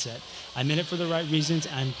mindset. I'm in it for the right reasons.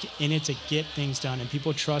 I'm in it to get things done, and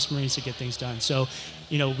people trust Marines to get things done. So,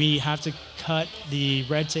 you know, we have to cut the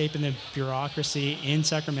red tape and the bureaucracy in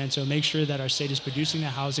Sacramento, make sure that our state is producing the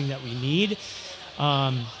housing that we need.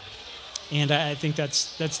 And I think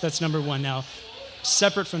that's number one. Now,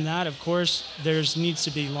 separate from that, of course, there needs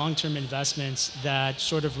to be long-term investments that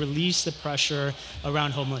sort of release the pressure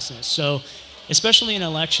around homelessness. So, especially in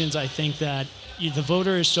elections, I think that the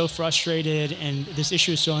voter is so frustrated and this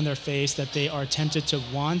issue is so in their face that they are tempted to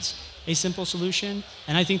want a simple solution.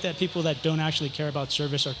 And I think that people that don't actually care about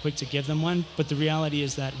service are quick to give them one. But the reality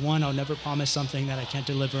is that, one, I'll never promise something that I can't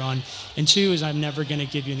deliver on. And two, is I'm never going to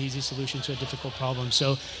give you an easy solution to a difficult problem.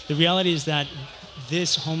 So the reality is that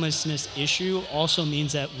this homelessness issue also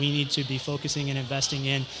means that we need to be focusing and investing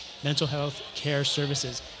in mental health care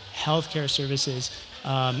services, healthcare services,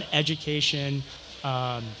 education,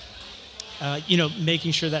 you know,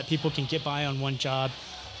 making sure that people can get by on one job.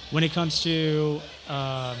 When it comes to,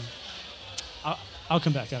 I'll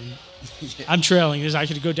come back. I'm trailing this. I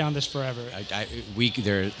could go down this forever.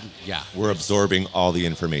 We're absorbing all the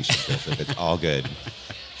information, Joseph. It's all good.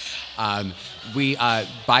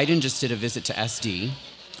 Biden just did a visit to SD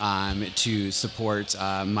to support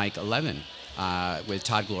Mike Levin with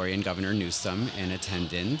Todd Gloria and Governor Newsom in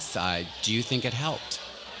attendance. Do you think it helped?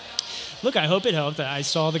 Look, I hope it helped. I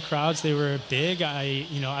saw the crowds; they were big. I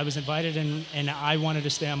was invited, and I wanted to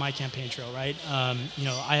stay on my campaign trail, right? You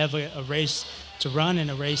know, I have a race to run and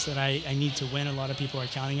a race that I need to win. A lot of people are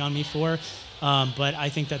counting on me for. But I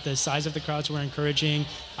think that the size of the crowds were encouraging.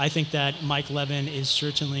 I think that Mike Levin is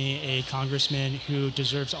certainly a congressman who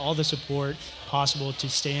deserves all the support possible to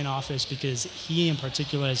stay in office, because he in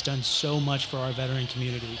particular has done so much for our veteran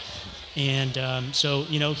community. And so,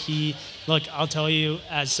 you know, I'll tell you,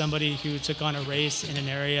 as somebody who took on a race in an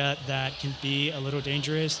area that can be a little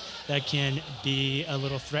dangerous, that can be a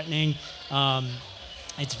little threatening,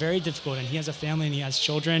 it's very difficult. And he has a family and he has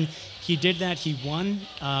children. He did that. He won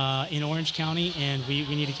in Orange County, and we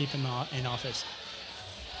need to keep him in office.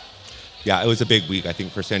 Yeah, it was a big week, I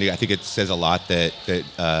think, for San Diego. I think it says a lot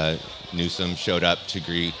that Newsom showed up to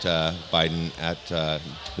greet Biden at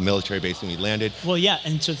the military base when he landed. Well, yeah,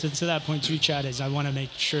 and so to that point too, Chad, is I want to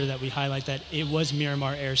make sure that we highlight that it was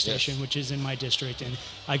Miramar Air Station, yes, which is in my district, and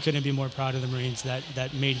I couldn't be more proud of the Marines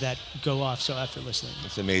that made that go off so effortlessly.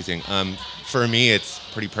 It's amazing. For me, it's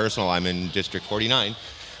pretty personal. I'm in District 49.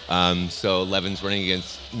 So Levin's running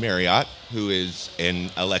against Marriott, who is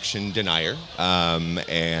an election denier,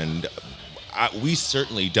 and we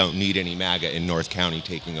certainly don't need any MAGA in North County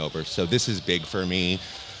taking over. So this is big for me.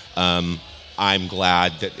 I'm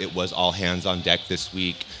glad that it was all hands on deck this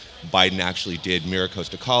week. Biden actually did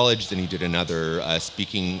Miracosta College, then he did another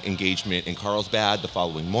speaking engagement in Carlsbad the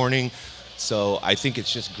following morning. So I think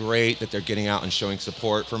it's just great that they're getting out and showing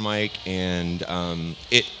support for Mike, and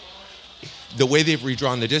the way they've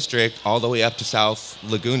redrawn the district all the way up to South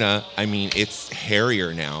Laguna, I mean, it's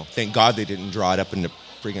hairier now. Thank God they didn't draw it up into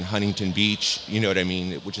friggin' Huntington Beach, you know what I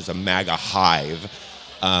mean, which is a MAGA hive.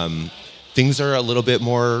 Things are a little bit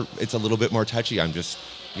more touchy. I'm just,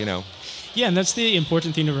 you know. Yeah, and that's the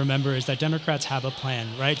important thing to remember, is that Democrats have a plan,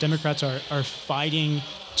 right? Democrats are fighting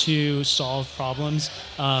to solve problems.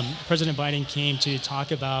 President Biden came to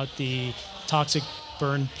talk about the toxic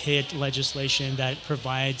burn pit legislation that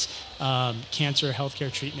provides cancer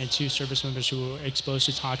healthcare treatment to service members who are exposed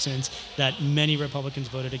to toxins that many Republicans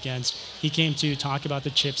voted against. He came to talk about the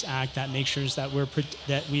CHIPS Act that makes sure that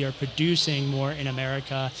we are producing more in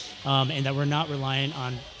America, and that we're not reliant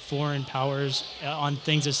on foreign powers on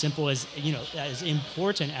things as simple as, you know, as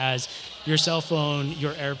important as your cell phone,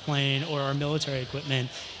 your airplane, or our military equipment,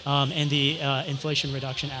 and the Inflation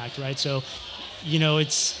Reduction Act, right? So, you know,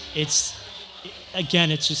 it's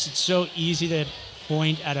so easy to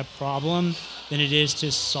point at a problem than it is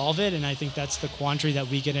to solve it. And I think that's the quandary that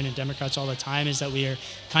we get in Democrats all the time, is that we are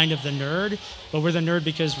kind of the nerd, but we're the nerd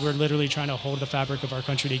because we're literally trying to hold the fabric of our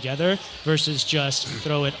country together versus just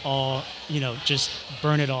throw it all, just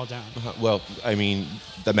burn it all down. Well, I mean,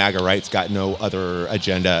 the MAGA right's got no other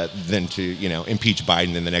agenda than to, impeach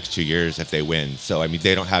Biden in the next 2 years if they win. So, I mean,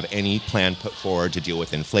 they don't have any plan put forward to deal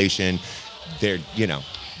with inflation. They're,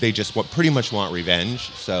 they just pretty much want revenge.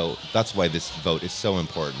 So that's why this vote is so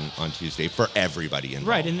important on Tuesday for everybody involved.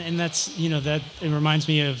 Right, and that's, that it reminds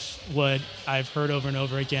me of what I've heard over and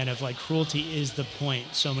over again of like cruelty is the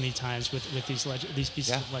point so many times with these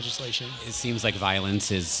pieces of legislation. It seems like violence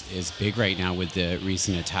is big right now with the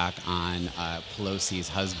recent attack on Pelosi's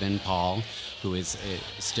husband, Paul, who is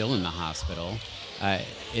still in the hospital.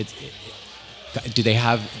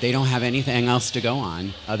 They don't have anything else to go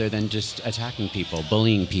on other than just attacking people,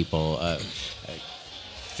 bullying people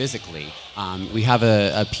physically. We have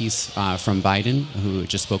a piece from Biden, who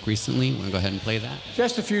just spoke recently. Want to go ahead and play that?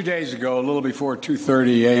 Just a few days ago, a little before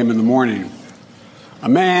 2:30 a.m. in the morning, a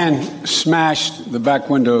man smashed the back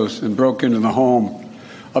windows and broke into the home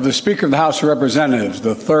of the Speaker of the House of Representatives,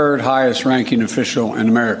 the third highest ranking official in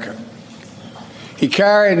America. He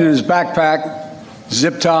carried in his backpack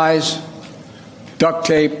zip ties, duct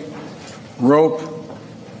tape, rope,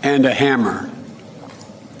 and a hammer.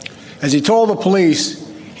 As he told the police,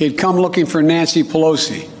 he had come looking for Nancy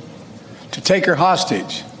Pelosi, to take her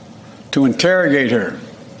hostage, to interrogate her,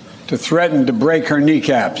 to threaten to break her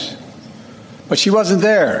kneecaps. But she wasn't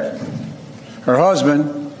there. Her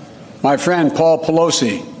husband, my friend Paul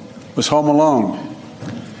Pelosi, was home alone.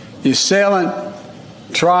 The assailant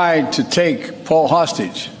tried to take Paul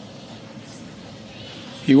hostage.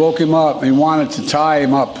 He woke him up. He wanted to tie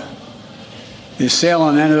him up. The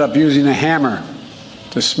assailant ended up using a hammer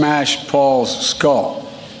to smash Paul's skull.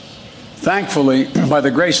 Thankfully, by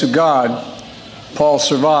the grace of God, Paul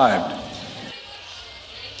survived.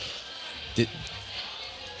 It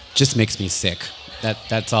just makes me sick.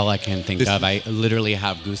 That's all I can think of. I literally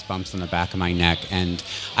have goosebumps on the back of my neck, and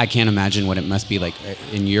I can't imagine what it must be like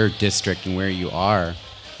in your district and where you are,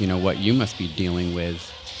 what you must be dealing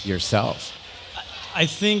with yourself. I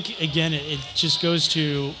think, again, it just goes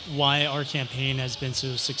to why our campaign has been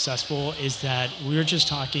so successful, is that we're just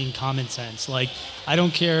talking common sense. Like, I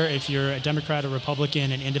don't care if you're a Democrat, a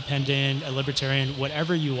Republican, an independent, a libertarian,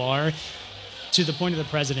 whatever you are, to the point of the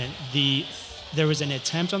president, there was an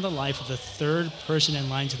attempt on the life of the third person in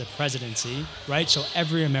line to the presidency, right? So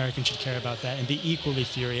every American should care about that and be equally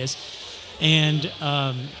furious. And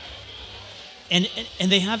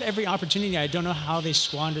they have every opportunity. I don't know how they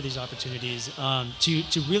squander these opportunities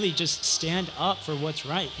to really just stand up for what's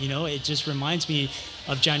right. It just reminds me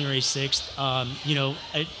of January 6th.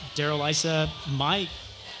 Darrell Issa, my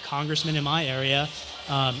congressman in my area,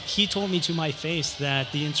 he told me to my face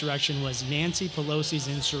that the insurrection was Nancy Pelosi's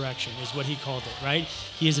insurrection, is what he called it, right?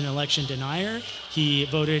 He is an election denier. He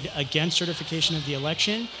voted against certification of the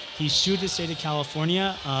election. He sued the state of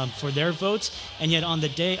California for their votes. And yet on the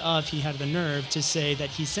day of, he had the nerve to say that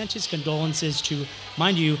he sent his condolences to,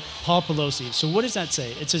 mind you, Paul Pelosi. So what does that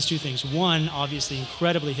say? It says two things. One, obviously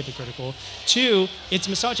incredibly hypocritical. Two, it's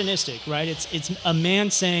misogynistic, right? It's a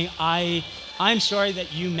man saying, I'm sorry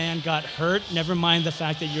that you, man, got hurt. Never mind the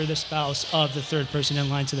fact that you're the spouse of the third person in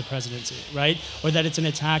line to the presidency, right? Or that it's an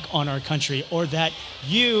attack on our country, or that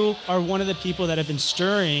you are one of the people that have been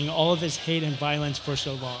stirring all of this hate and violence for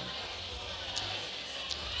so long.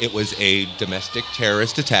 It was a domestic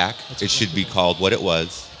terrorist attack. It should be called what it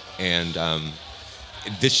was. And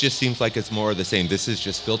this just seems like it's more of the same. This is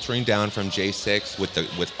just filtering down from J6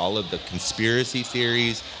 with all of the conspiracy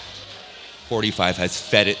theories. 45 has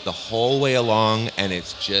fed it the whole way along, and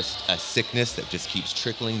it's just a sickness that just keeps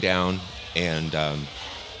trickling down. And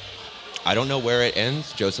I don't know where it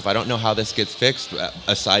ends, Joseph. I don't know how this gets fixed,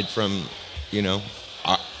 aside from,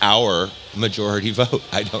 our majority vote.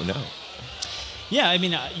 I don't know. Yeah, I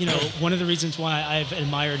mean, one of the reasons why I've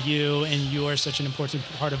admired you and you are such an important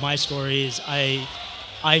part of my story is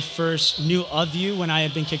I first knew of you when I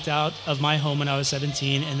had been kicked out of my home when I was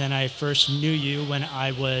 17, and then I first knew you when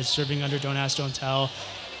I was serving under Don't Ask, Don't Tell,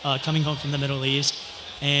 coming home from the Middle East.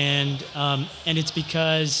 And it's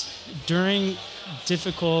because during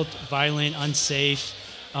difficult, violent, unsafe,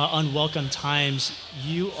 unwelcome times,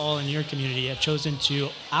 you all in your community have chosen to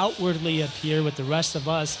outwardly appear with the rest of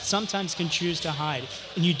us, sometimes can choose to hide.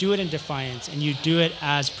 And you do it in defiance, and you do it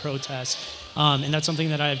as protest. And that's something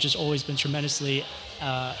that I've just always been tremendously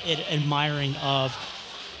admiring of.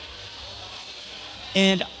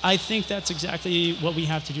 And I think that's exactly what we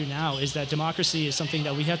have to do now, is that democracy is something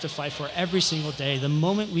that we have to fight for every single day. The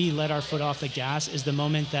moment we let our foot off the gas is the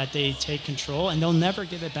moment that they take control, and they'll never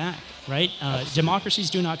give it back, right? Democracies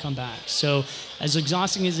do not come back. So as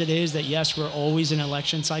exhausting as it is that, yes, we're always in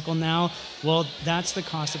election cycle now, well, that's the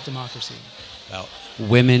cost of democracy. Well,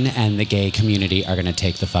 women and the gay community are going to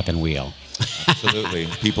take the fucking wheel. Absolutely.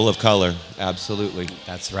 People of color. Absolutely.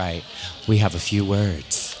 That's right. We have a few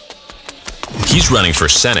words. He's running for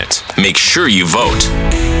Senate. Make sure you vote.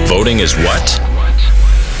 Voting is what?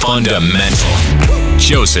 Fundamental.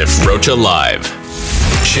 Joseph Rocha Live.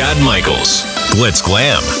 Chad Michaels, Glitz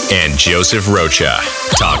Glam, and Joseph Rocha.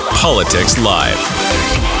 Talk Politics Live.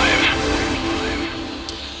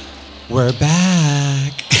 We're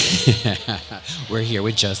back. We're here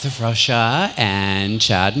with Joseph Rocha and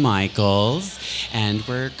Chad Michaels, and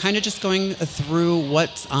we're kind of just going through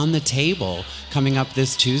what's on the table coming up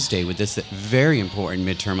this Tuesday with this very important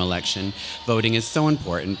midterm election. Voting is so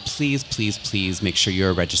important. Please, please, please make sure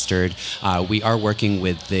you're registered. We are working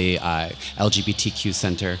with the LGBTQ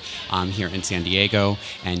Center here in San Diego,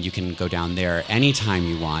 and you can go down there anytime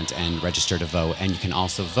you want and register to vote, and you can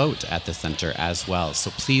also vote at the center as well.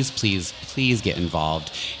 So please, please, please get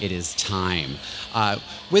involved. It is time.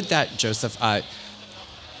 With that, Joseph,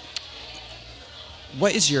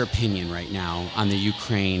 what is your opinion right now on the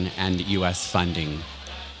Ukraine and U.S. funding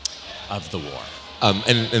of the war?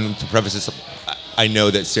 And to preface this, I know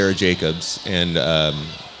that Sarah Jacobs and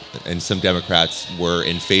some Democrats were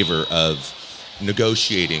in favor of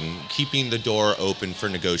negotiating, keeping the door open for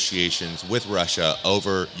negotiations with Russia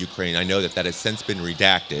over Ukraine. I know that has since been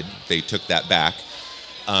redacted. They took that back.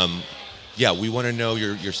 Yeah, we want to know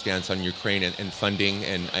your stance on Ukraine and funding.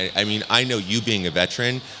 And I mean, I know you being a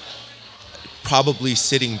veteran, probably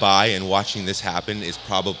sitting by and watching this happen is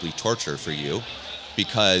probably torture for you,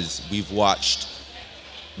 because we've watched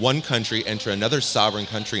one country enter another sovereign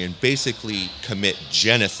country and basically commit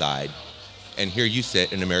genocide. And here you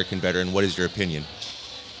sit, an American veteran. What is your opinion?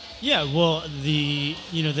 Yeah, well, the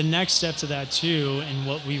next step to that too, and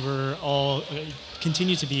what we were all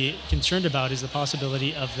continue to be concerned about, is the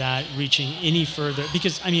possibility of that reaching any further.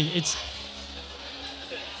 Because I mean,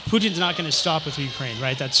 Putin's not going to stop with Ukraine,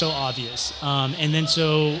 right? That's so obvious. And then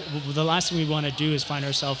so the last thing we want to do is find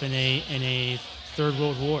ourselves in a third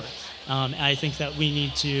world war. I think that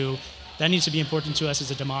that needs to be important to us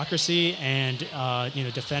as a democracy, and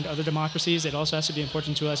defend other democracies. It also has to be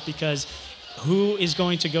important to us because who is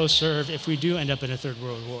going to go serve if we do end up in a third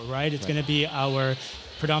world war, right? It's going to be our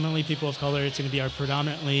predominantly people of color. It's going to be our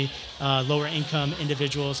predominantly lower income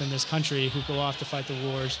individuals in this country who go off to fight the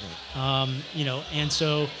wars. And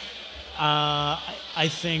so I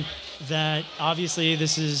think that obviously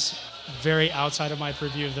this is very outside of my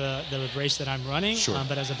purview of the race that I'm running. Sure.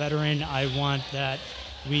 But as a veteran, I want that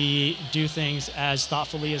we do things as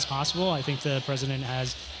thoughtfully as possible. I think the president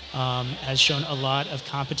has shown a lot of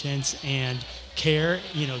competence and care.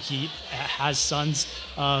 He has sons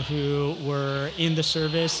who were in the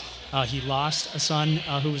service. He lost a son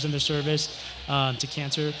who was in the service to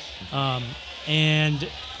cancer. And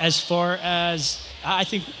as far as I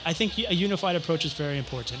think a unified approach is very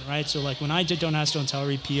important, right? So like when I did Don't Ask, Don't Tell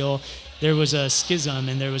repeal, there was a schism,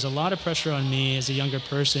 and there was a lot of pressure on me as a younger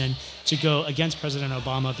person to go against President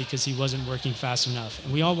Obama because he wasn't working fast enough.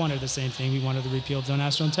 And we all wanted the same thing. We wanted the repeal of Don't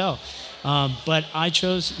Ask, Don't Tell. But I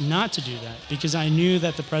chose not to do that because I knew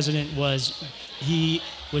that the president was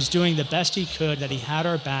doing the best he could, that he had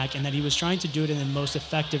our back, and that he was trying to do it in the most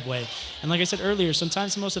effective way. And like I said earlier,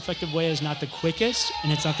 sometimes the most effective way is not the quickest,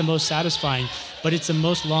 and it's not the most satisfying, but it's the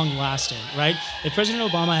most long-lasting, right? If President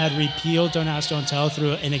Obama had repealed Don't Ask, Don't Tell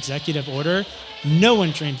through an executive order, no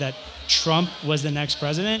one dreamed that Trump was the next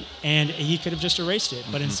president, and he could have just erased it.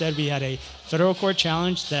 But instead, we had a federal court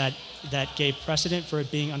challenge that gave precedent for it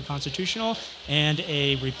being unconstitutional, and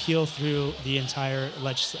a repeal through the entire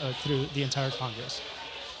Congress.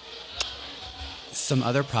 Some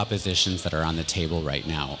other propositions that are on the table right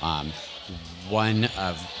now, one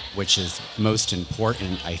of which is most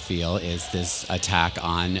important, I feel, is this attack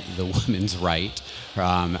on the woman's right,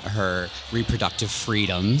 her reproductive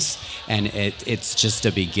freedoms, and it's just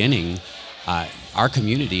a beginning. Our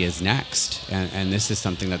community is next, and this is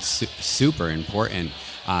something that's super important.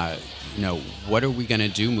 What are we going to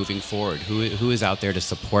do moving forward? Who is out there to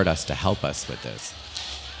support us, to help us with this?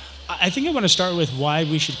 I think I want to start with why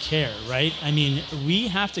we should care, right? I mean, we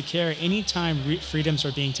have to care anytime freedoms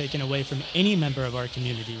are being taken away from any member of our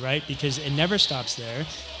community, right? Because it never stops there.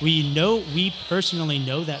 We personally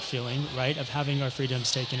know that feeling, right, of having our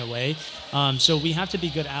freedoms taken away. So we have to be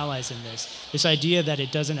good allies in this. This idea that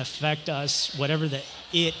it doesn't affect us, whatever the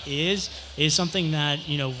it is something that,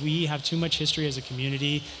 we have too much history as a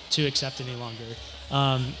community to accept any longer.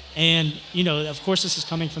 And, of course, this is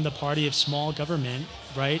coming from the party of small government,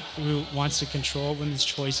 right, who wants to control women's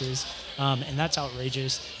choices, and that's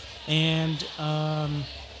outrageous. And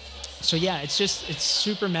so, yeah, it's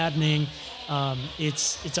super maddening.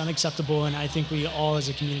 It's unacceptable, and I think we all as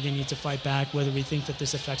a community need to fight back, whether we think that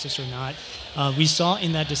this affects us or not. We saw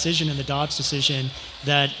in that decision, in the Dobbs decision,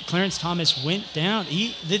 that Clarence Thomas went down.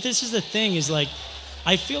 This is the thing, is like,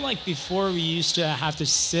 I feel like before we used to have to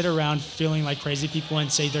sit around feeling like crazy people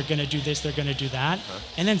and say they're going to do this, they're going to do that.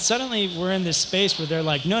 And then suddenly we're in this space where they're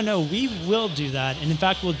like, no, we will do that. And in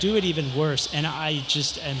fact, we'll do it even worse. And I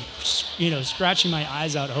just am, scratching my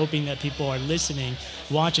eyes out, hoping that people are listening,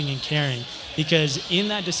 watching, and caring. Because in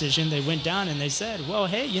that decision, they went down and they said, well,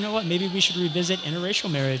 hey, you know what? Maybe we should revisit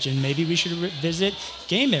interracial marriage, and maybe we should revisit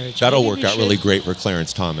gay marriage. That'll work out really great for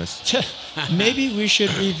Clarence Thomas. Maybe we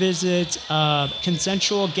should revisit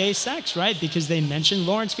consensual gay sex, right? Because they mentioned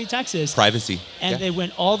Lawrence v. Texas. Privacy. And they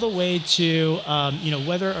went all the way to,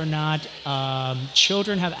 whether or not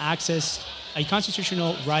children have access, a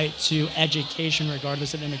constitutional right to education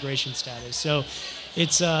regardless of immigration status. So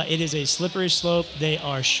it is a slippery slope. They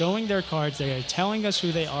are showing their cards. They are telling us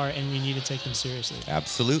who they are, and we need to take them seriously.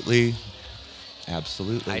 Absolutely.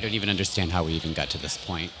 I don't even understand how we even got to this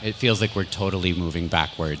point. It feels like we're totally moving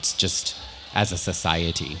backwards just as a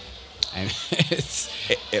society.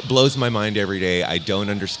 It blows my mind every day. I don't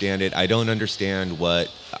understand it. I don't understand what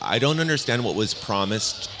was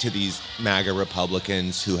promised to these MAGA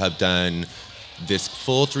Republicans who have done this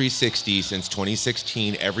full 360 since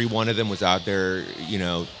 2016. Every one of them was out there,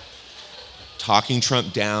 talking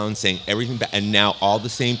Trump down, saying everything bad, and now all the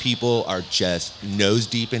same people are just nose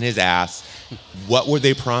deep in his ass. What were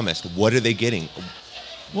they promised? What are they getting?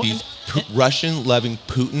 These Russian-loving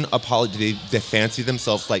Putin apologists, they fancy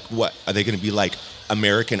themselves like what? Are they going to be like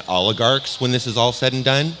American oligarchs when this is all said and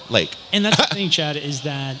done? And that's the thing, Chad, is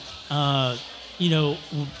that,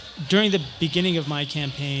 during the beginning of my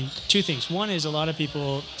campaign, two things. One is a lot of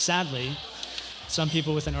people, sadly, some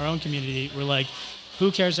people within our own community were like,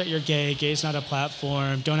 who cares that you're gay? Gay's not a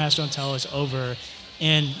platform. Don't ask, don't tell, it's over.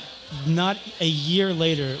 And not a year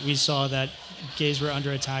later, we saw that gays were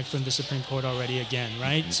under attack from the Supreme Court already again,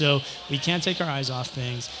 right? Mm-hmm. So we can't take our eyes off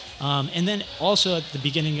things. And then also at the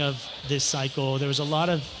beginning of this cycle, there was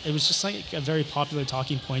it was just like a very popular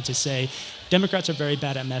talking point to say, Democrats are very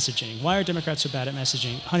bad at messaging. Why are Democrats so bad at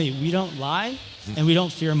messaging? Honey, we don't lie and we don't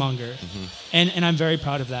fearmonger. Mm-hmm. And I'm very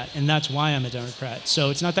proud of that. And that's why I'm a Democrat. So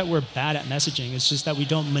it's not that we're bad at messaging. It's just that we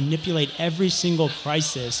don't manipulate every single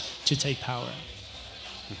crisis to take power.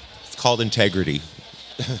 It's called integrity.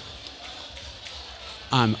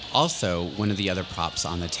 Also, one of the other props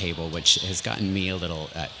on the table, which has gotten me a little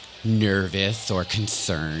nervous or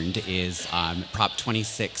concerned, is Prop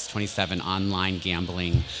 26, 27, online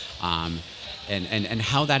gambling, and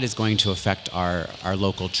how that is going to affect our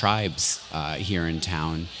local tribes here in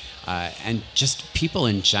town, and just people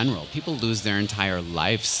in general. People lose their entire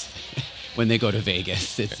lives when they go to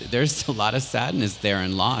Vegas. There's a lot of sadness there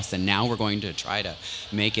and loss, and now we're going to try to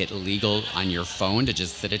make it legal on your phone to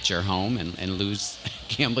just sit at your home and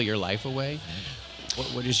gamble your life away.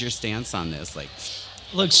 What is your stance on this?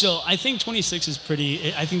 Look, so I think 26 is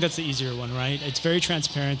I think that's the easier one, right? It's very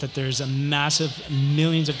transparent that there's a massive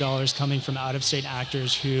millions of dollars coming from out-of-state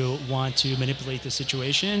actors who want to manipulate the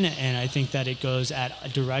situation, and I think that it goes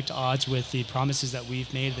at direct odds with the promises that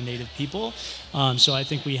we've made the Native people. So I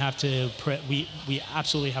think we have to, we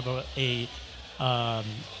absolutely have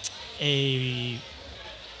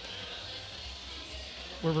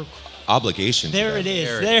obligation. There it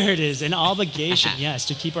is. An obligation, yes,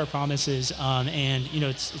 to keep our promises. And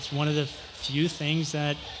it's one of the few things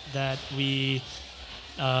that we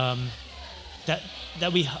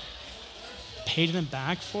paid them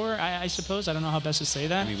back for, I suppose. I don't know how best to say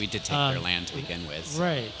that. I mean, we did take their land to begin with.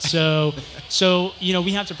 Right. So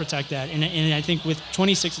we have to protect that. And I think with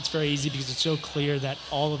 26, it's very easy because it's so clear that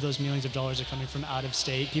all of those millions of dollars are coming from out of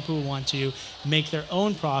state. People who want to make their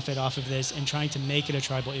own profit off of this and trying to make it a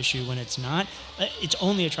tribal issue when it's not. It's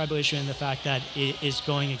only a tribal issue in the fact that it is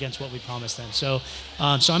going against what we promised them. So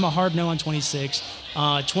I'm a hard no on 26.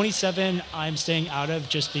 27, I'm staying out of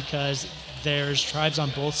just because there's tribes on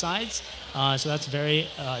both sides. So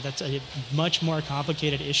that's a much more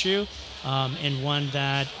complicated issue, and one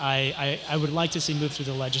that I would like to see move through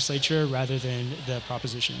the legislature rather than the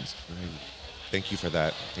propositions. Right. Thank you for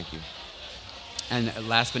that. Thank you. And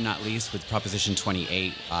last but not least, with Proposition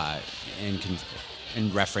 28,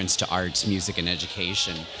 in reference to arts, music, and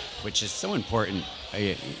education, which is so important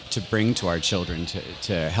to bring to our children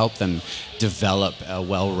to help them develop a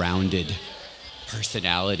well-rounded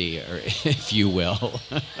personality, or if you will.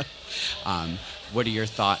 What are your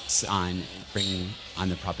thoughts on bringing on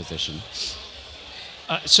the proposition?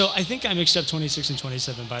 So I think I mixed up 26 and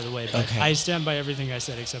 27, by the way. But okay. I stand by everything I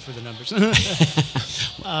said except for the numbers.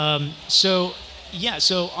 So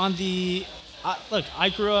on the look, I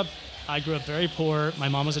grew up very poor. My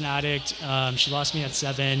mom was an addict. She lost me at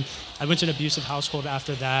 7. I went to an abusive household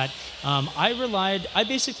after that. I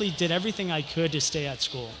basically did everything I could to stay at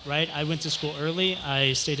school, right? I went to school early.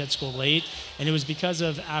 I stayed at school late. And it was because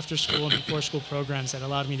of after school and before school programs that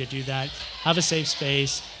allowed me to do that, have a safe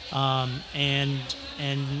space, and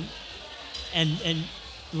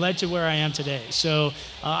led to where I am today. So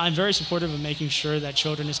I'm very supportive of making sure that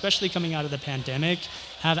children, especially coming out of the pandemic,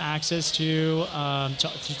 have access to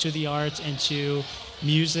the arts and to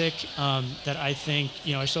music that I think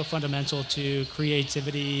are so fundamental to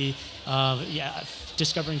creativity,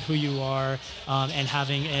 discovering who you are, and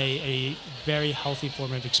having a very healthy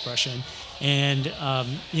form of expression. And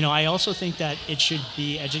I also think that it should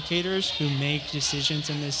be educators who make decisions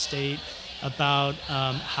in this state about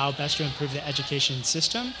how best to improve the education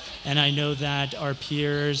system. And I know that our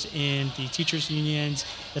peers in the teachers' unions,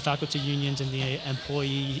 the faculty unions, and the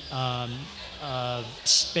employee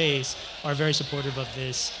space are very supportive of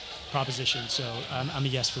this proposition. So I'm a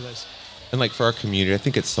yes for this. And like for our community, I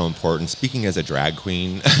think it's so important. Speaking as a drag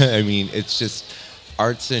queen, I mean, it's just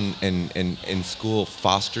arts in school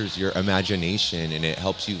fosters your imagination, and it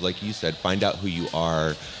helps you, like you said, find out who you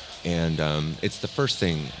are. And it's the first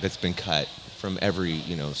thing that's been cut from every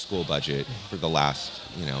school budget for the last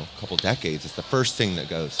couple decades. It's the first thing that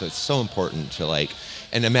goes. So it's so important to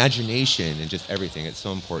an imagination and just everything. It's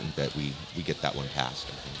so important that we get that one passed,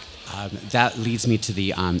 I think. That leads me to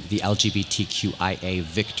the LGBTQIA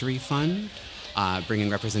Victory Fund,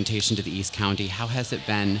 bringing representation to the East County. How has it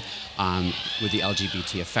been with the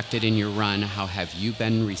LGBT affected in your run? How have you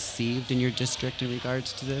been received in your district in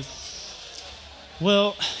regards to this?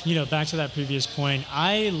 Well, back to that previous point,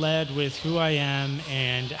 I led with who I am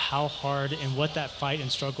and how hard and what that fight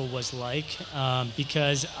and struggle was like,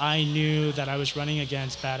 because I knew that I was running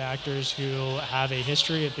against bad actors who have a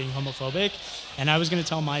history of being homophobic, and I was going to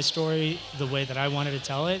tell my story the way that I wanted to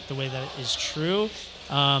tell it, the way that it is true,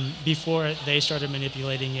 before they started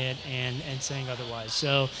manipulating it and saying otherwise.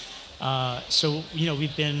 So I've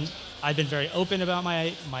been very open about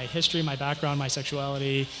my history, my background, my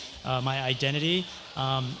sexuality, my identity,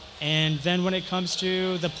 and then when it comes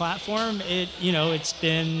to the platform, it's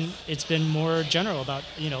been more general about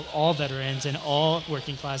all veterans and all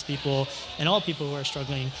working class people and all people who are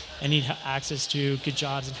struggling and need access to good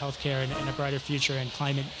jobs and healthcare and a brighter future and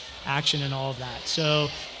climate action and all of that. So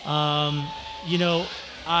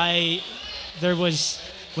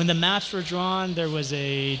when the maps were drawn, there was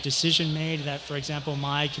a decision made that, for example,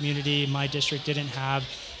 my community, my district didn't have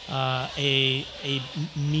a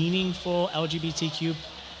meaningful LGBTQ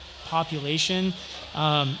population.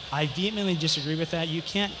 I vehemently disagree with that. You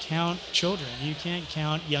can't count children. You can't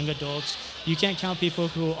count young adults. You can't count people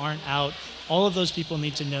who aren't out. All of those people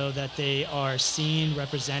need to know that they are seen,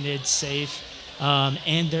 represented, safe,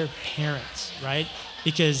 and their parents, right?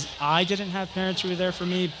 Because I didn't have parents who were there for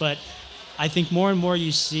me, but I think more and more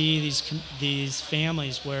you see these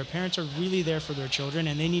families where parents are really there for their children,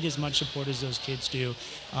 and they need as much support as those kids do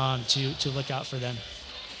to look out for them.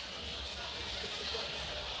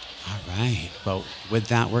 All right. Well, with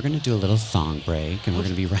that, we're going to do a little song break, and we're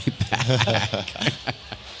going to be right back.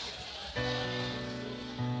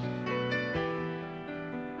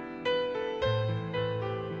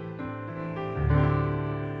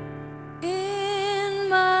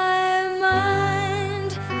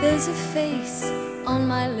 There's a face on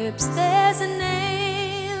my lips, there's a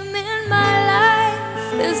name in my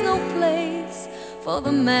life. There's no place for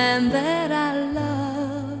the man that I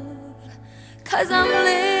love, 'cause I'm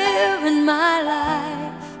living my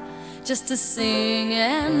life just to sing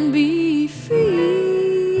and be free.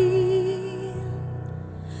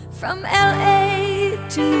 From LA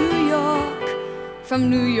to New York, from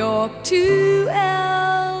New York to LA.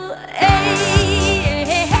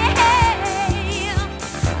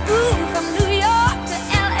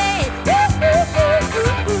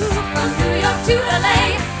 To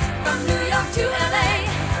LA, from New York to LA,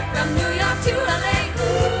 from New York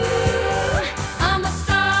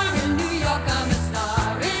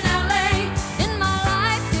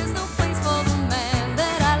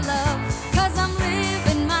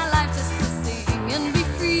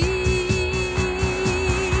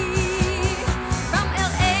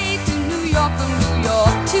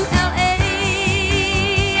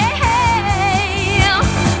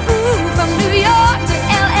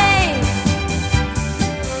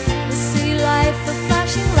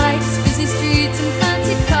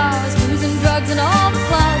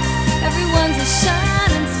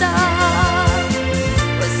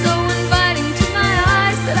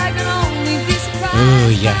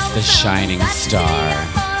Yes, the shining star.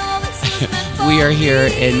 We are here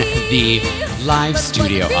in the live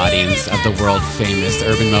studio audience of the world famous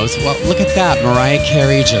Urban Mo's. Well, look at that. Mariah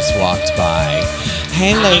Carey just walked by.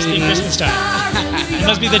 Hey, ladies. It must be Christmas time. It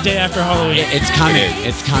must be the day after Halloween. It's coming.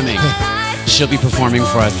 It's coming. She'll be performing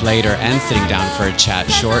for us later and sitting down for a chat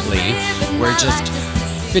shortly. We're just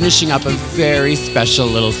finishing up a very special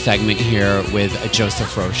little segment here with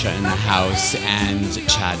Joseph Rocha in the house and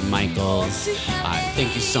Chad Michaels.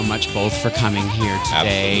 Thank you so much both for coming here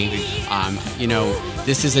today. You know,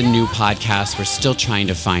 this is a new podcast. We're still trying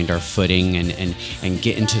to find our footing and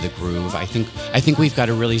get into the groove. I think we've got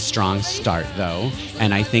a really strong start though,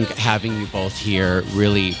 and I think having you both here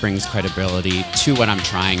really brings credibility to what I'm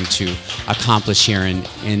trying to accomplish here in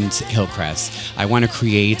Hillcrest. I want to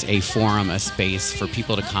create a forum, a space for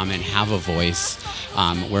people to come and have a voice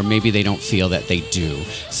where maybe they don't feel that they do.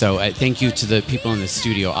 So thank you to the people in the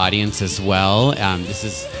studio audience as well. This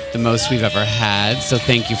is the most we've ever had, so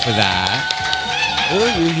thank you for that. Oh,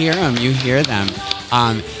 you hear them, you hear them.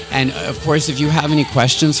 And of course, if you have any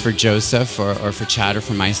questions for Joseph or for Chad or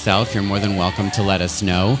for myself, you're more than welcome to let us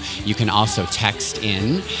know. You can also text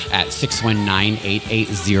in at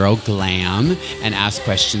 619-880-GLAM and ask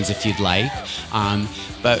questions if you'd like.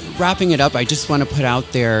 But wrapping it up, I just want to put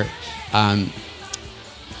out there,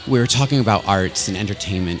 we were talking about arts and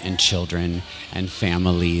entertainment and children and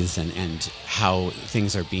families and how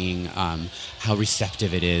things are being, how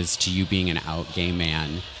receptive it is to you being an out gay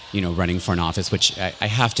man, you know, running for an office, which I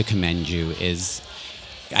have to commend you.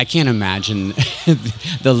 I can't imagine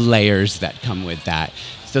the layers that come with that.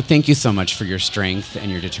 So thank you so much for your strength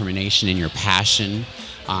and your determination and your passion.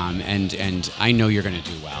 And I know you're going to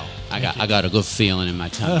do well. I got a good feeling in my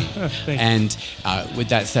tummy. And with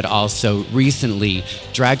that said, also recently,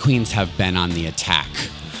 drag queens have been on the attack.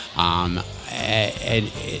 And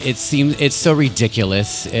it seems it's so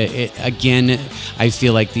ridiculous. Again, I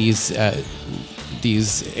feel like these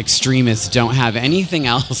extremists don't have anything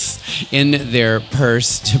else in their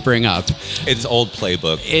purse to bring up. It's old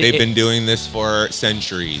playbook. They've been doing this for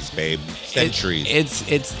centuries, babe. Centuries.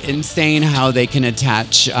 It's insane how they can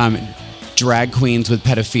attach drag queens with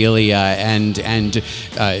pedophilia and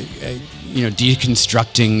you know,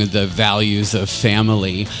 deconstructing the values of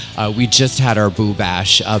family. We just had our boo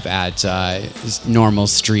bash up at Normal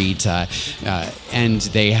Street, and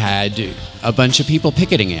they had a bunch of people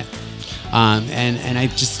picketing it. And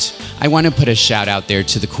I want to put a shout out there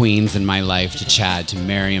to the queens in my life, to Chad, to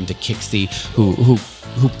Miriam, to Kixie, who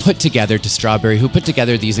put together, to Strawberry, who put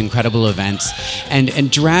together these incredible events.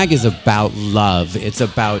 And drag is about love. It's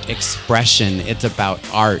about expression. It's about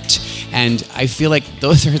art. And I feel like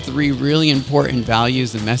those are three really important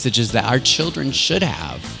values and messages that our children should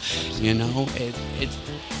have. You know,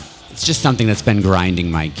 it's just something that's been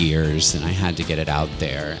grinding my gears, and I had to get it out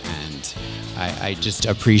there. And I just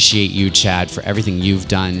appreciate you, Chad, for everything you've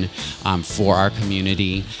done for our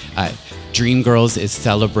community. Dreamgirls is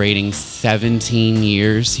celebrating 17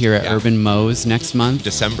 years here at Urban Mo's next month.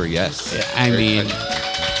 December, yes. I mean,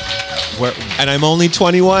 and I'm only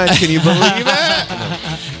 21. Can you believe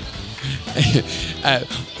it?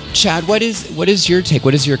 Chad, what is your take?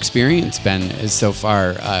 What has your experience been so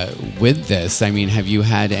far with this? I mean, have you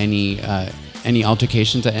had any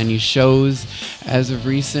altercations at any shows as of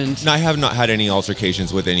recent? No, I have not had any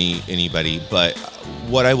altercations with anybody, but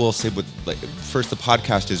what I will say first, the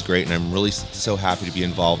podcast is great, and I'm really so happy to be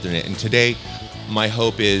involved in it. And today, my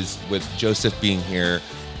hope is, with Joseph being here,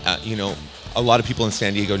 you know, a lot of people in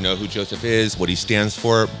San Diego know who Joseph is, what he stands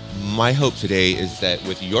for. My hope today is that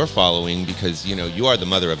with your following, because, you know, you are the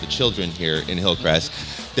mother of the children here in Hillcrest,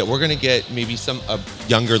 that we're going to get maybe some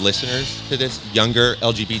younger listeners to this, younger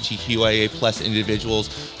LGBTQAI plus individuals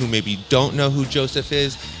who maybe don't know who Joseph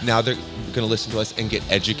is. Now they're going to listen to us and get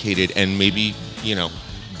educated and maybe, you know,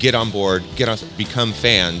 get on board, become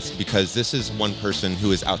fans, because this is one person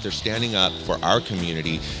who is out there standing up for our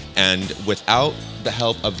community. And without the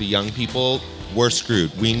help of the young people, we're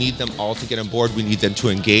screwed. We need them all to get on board. We need them to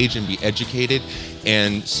engage and be educated.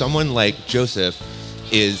 And someone like Joseph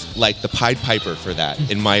is like the Pied Piper for that,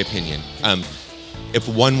 in my opinion. If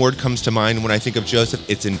one word comes to mind when I think of Joseph,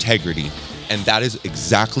 it's integrity. And that is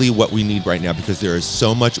exactly what we need right now, because there is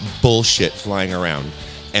so much bullshit flying around.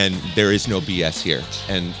 And there is no BS here.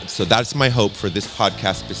 And so that's my hope for this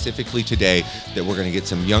podcast specifically today, that we're going to get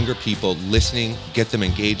some younger people listening, get them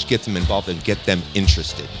engaged, get them involved, and get them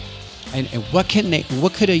interested. And what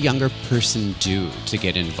could a younger person do to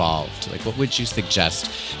get involved? Like, what would you suggest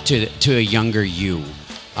to a younger you?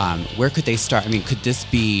 Where could they start? I mean, could this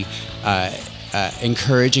be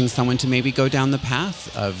encouraging someone to maybe go down the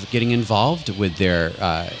path of getting involved with their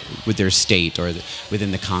state or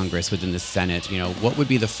within the Congress, within the Senate? What would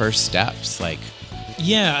be the first steps?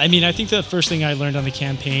 Yeah, I think the first thing I learned on the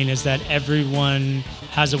campaign is that everyone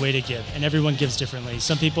has a way to give, and everyone gives differently.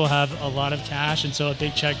 Some people have a lot of cash, and so a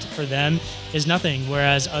big check for them is nothing,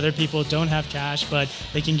 whereas other people don't have cash, but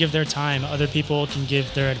they can give their time. Other people can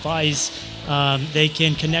give their advice. They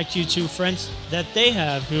can connect you to friends that they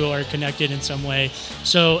have who are connected in some way.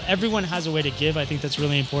 So everyone has a way to give. I think that's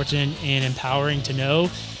really important and empowering to know.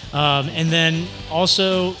 And then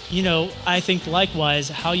also, I think likewise,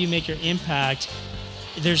 how you make your impact,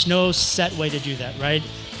 there's no set way to do that, right?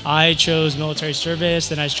 I chose military service,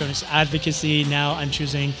 then I chose advocacy, now I'm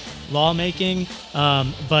choosing lawmaking.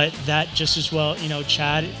 But that just as well,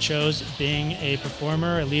 Chad chose being a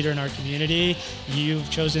performer, a leader in our community. You've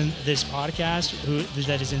chosen this podcast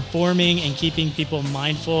that is informing and keeping people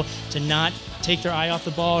mindful to not take their eye off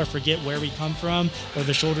the ball or forget where we come from or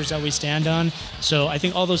the shoulders that we stand on. So I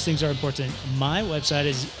think all those things are important. My website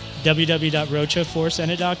is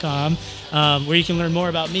www.rochaforsenate.com, where you can learn more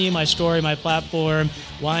about me, my story, my platform,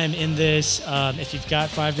 why I'm in this. If you've got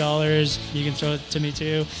 $5, you can throw it to me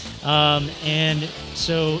too. And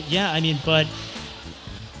so, but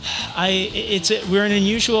we're in an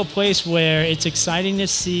unusual place where it's exciting to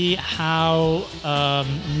see how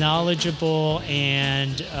knowledgeable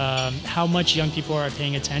and how much young people are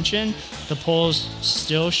paying attention. The polls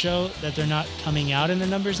still show that they're not coming out in the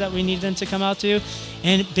numbers that we need them to come out to.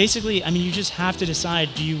 And basically, you just have to decide,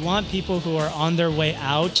 do you want people who are on their way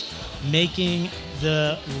out making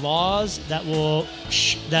the laws that will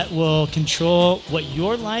control what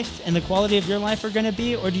your life and the quality of your life are going to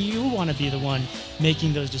be, or do you want to be the one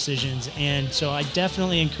making those decisions? And so I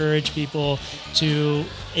definitely encourage people to,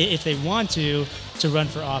 if they want to run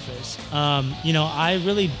for office. I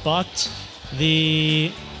really bucked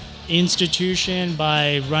the institution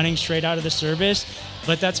by running straight out of the service,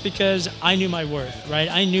 but that's because I knew my worth, right?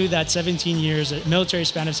 I knew that 17 years, a military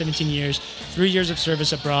span of 17 years, 3 years of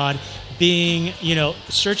service abroad, being,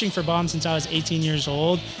 searching for bombs since I was 18 years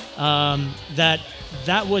old, that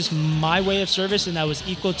was my way of service, and that was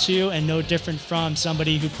equal to and no different from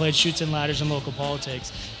somebody who played Chutes and Ladders in local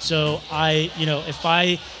politics. So if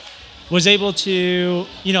I was able to,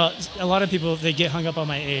 a lot of people, they get hung up on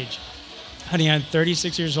my age. Honey, I'm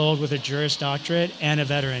 36 years old with a Juris Doctorate and a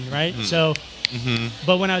veteran, right? Mm-hmm. So,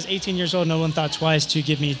 but when I was 18 years old, no one thought twice to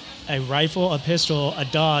give me a rifle, a pistol, a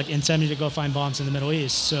dog, and send me to go find bombs in the Middle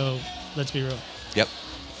East. So let's be real. Yep.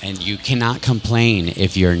 And you cannot complain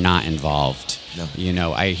if you're not involved.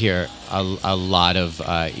 No. I hear a lot of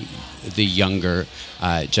the younger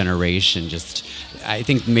generation just, I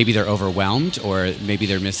think maybe they're overwhelmed, or maybe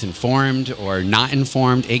they're misinformed or not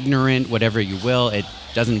informed, ignorant, whatever you will. It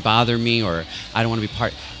doesn't bother me, or I don't want to be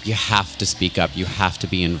part. You have to speak up. You have to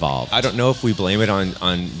be involved. I don't know if we blame it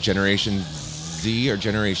on Generation Z or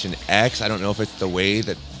Generation X. I don't know if it's the way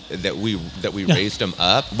that we raised them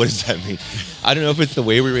up. What does that mean? I don't know if it's the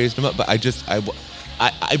way we raised them up, but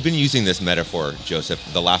I've been using this metaphor, Joseph,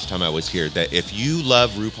 the last time I was here, that if you love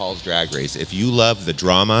RuPaul's Drag Race, if you love the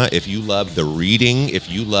drama, if you love the reading, if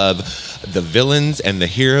you love the villains and the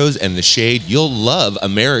heroes and the shade, you'll love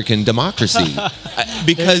American democracy.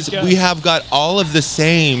 Because we have got all of the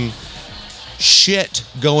same shit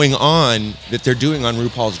going on that they're doing on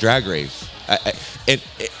RuPaul's Drag Race.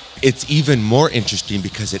 It's even more interesting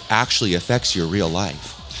because it actually affects your real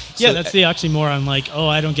life. Yeah, that's the oxymoron,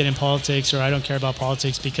 I don't get in politics, or I don't care about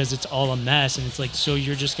politics because it's all a mess. And it's so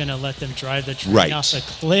you're just going to let them drive the train off the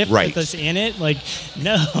cliff with us in it?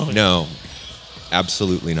 No. No,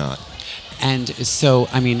 absolutely not. And so,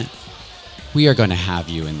 we are going to have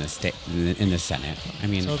you in the Senate.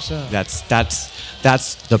 Hope so. That's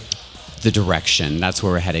the direction. That's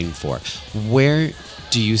where we're heading for. Where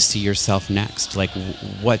do you see yourself next?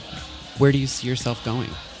 Where do you see yourself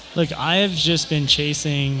going? Look, I have just been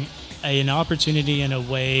chasing an opportunity and a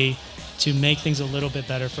way to make things a little bit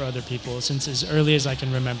better for other people since as early as I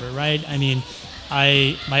can remember, right?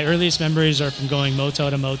 My earliest memories are from going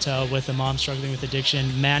motel to motel with a mom struggling with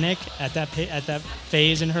addiction, manic at that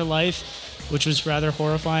phase in her life, which was rather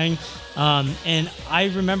horrifying. And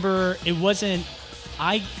I remember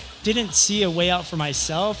I didn't see a way out for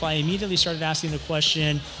myself. I immediately started asking the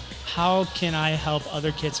question, how can I help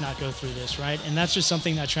other kids not go through this, right? And that's just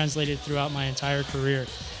something that translated throughout my entire career.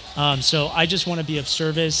 So I just want to be of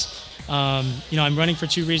service. I'm running for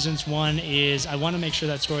two reasons. One is I want to make sure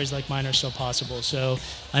that stories like mine are still possible. So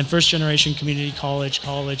I'm first generation community college,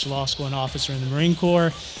 law school, and officer in the Marine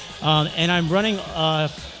Corps. And I'm running,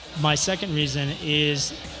 my second reason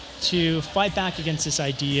is to fight back against this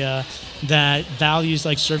idea that values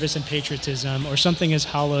like service and patriotism, or something as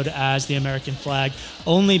hallowed as the American flag,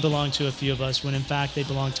 only belong to a few of us, when in fact they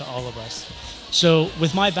belong to all of us. So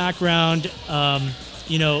with my background,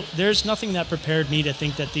 there's nothing that prepared me to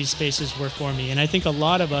think that these spaces were for me. And I think a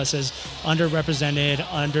lot of us as underrepresented,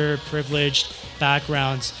 underprivileged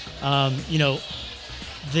backgrounds,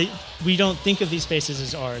 we don't think of these spaces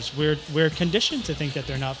as ours. We're conditioned to think that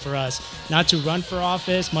they're not for us, not to run for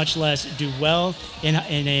office, much less do well in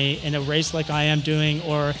a race like I am doing,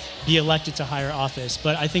 or be elected to higher office.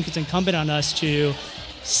 But I think it's incumbent on us to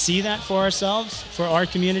see that for ourselves, for our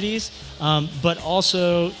communities, but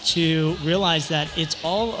also to realize that it's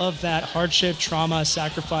all of that hardship, trauma,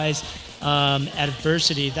 sacrifice,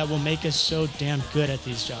 adversity that will make us so damn good at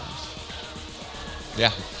these jobs.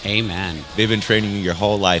 Yeah. Amen. They've been training you your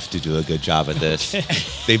whole life to do a good job at this.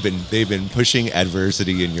 Okay. They've been pushing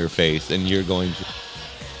adversity in your face, and you're going to.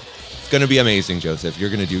 It's going to be amazing, Joseph. You're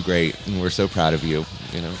going to do great, and we're so proud of you.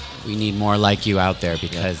 We need more like you out there,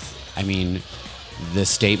 because the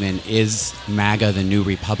statement, is MAGA the new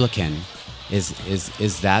Republican?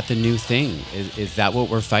 Is that the new thing? Is that what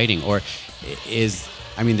we're fighting? Or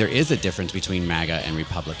there is a difference between MAGA and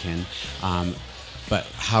Republican, but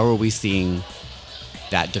how are we seeing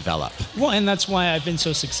that develop? Well, and that's why I've been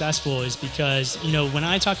so successful, is because, when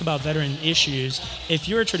I talk about veteran issues, if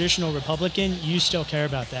you're a traditional Republican, you still care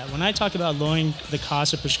about that. When I talk about lowering the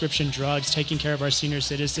cost of prescription drugs, taking care of our senior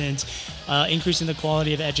citizens, increasing the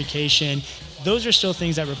quality of education, those are still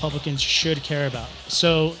things that Republicans should care about.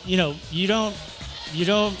 So,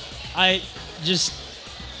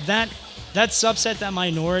 that subset, that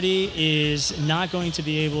minority, is not going to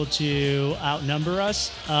be able to outnumber us,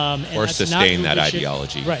 or sustain that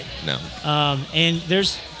ideology. Right. No. And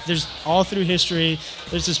there's all through history.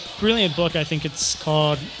 There's this brilliant book. I think it's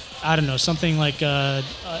called, something like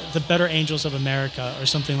The Better Angels of America, or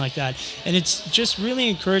something like that. And it's just really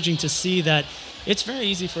encouraging to see that it's very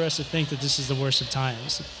easy for us to think that this is the worst of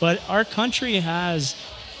times, but our country has,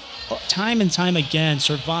 time and time again,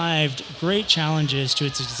 survived great challenges to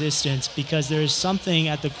its existence, because there is something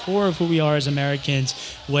at the core of who we are as Americans,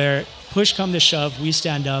 where push come to shove, we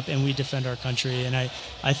stand up and we defend our country. And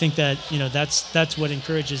I think that that's what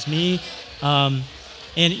encourages me, and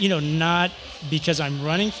not because I'm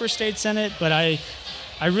running for state senate, but I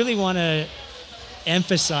really want to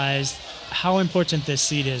emphasize how important this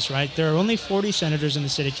seat is. Right, there are only 40 senators in the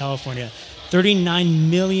state of California. 39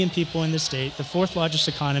 million people in the state, the fourth largest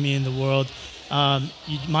economy in the world.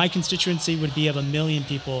 My constituency would be of 1 million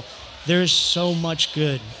people. There is so much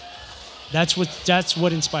good. That's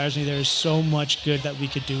what inspires me. There is so much good that we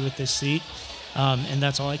could do with this seat, and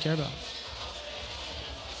that's all I care about.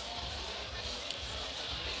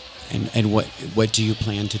 And what do you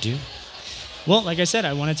plan to do? Well, like I said,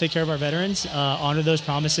 I want to take care of our veterans, honor those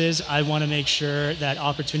promises. I want to make sure that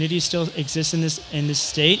opportunity still exists in this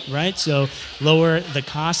state, right? So lower the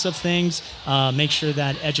costs of things, make sure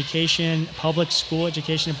that education, public school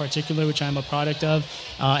education in particular, which I'm a product of,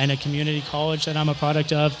 and a community college that I'm a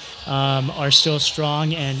product of, are still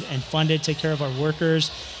strong and funded, take care of our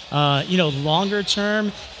workers. Longer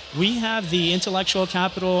term, we have the intellectual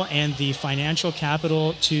capital and the financial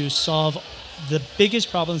capital to solve the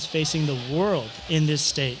biggest problems facing the world in this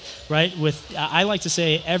state, right? I like to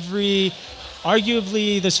say,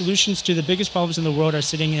 arguably the solutions to the biggest problems in the world are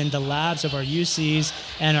sitting in the labs of our UCs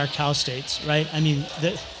and our Cal States, right?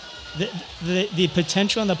 The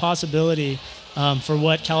potential and the possibility for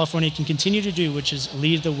what California can continue to do, which is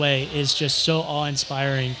lead the way, is just so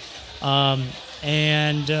awe-inspiring. I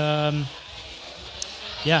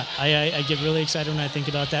get really excited when I think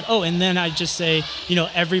about that. Oh, and then I just say,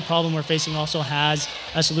 every problem we're facing also has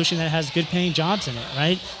a solution that has good paying jobs in it,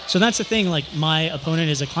 right? So that's the thing, like, my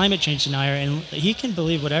opponent is a climate change denier, and he can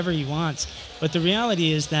believe whatever he wants. But the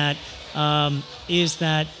reality is that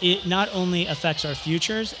it not only affects our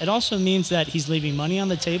futures, it also means that he's leaving money on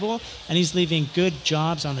the table, and he's leaving good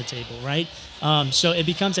jobs on the table, right? So it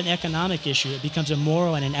becomes an economic issue. It becomes a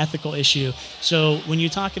moral and an ethical issue. So when you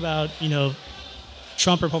talk about,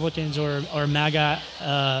 Trump Republicans or MAGA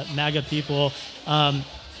people,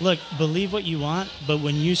 look, believe what you want, but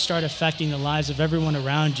when you start affecting the lives of everyone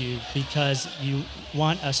around you because you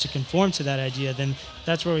want us to conform to that idea, then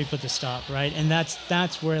that's where we put the stop, right? And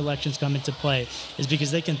that's where elections come into play, is because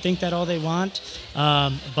they can think that all they want,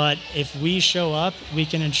 but if we show up, we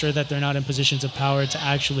can ensure that they're not in positions of power to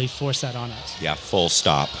actually force that on us. Yeah, full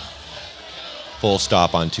stop. Full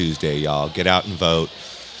stop on Tuesday, y'all. Get out and vote.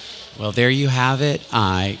 Well, there you have it.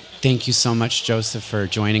 Thank you so much, Joseph, for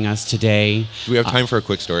joining us today. Do we have time for a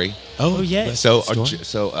quick story? Oh, yes. So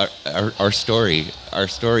our story,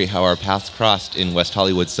 how our paths crossed in West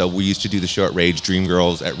Hollywood. So we used to do the show at Rage,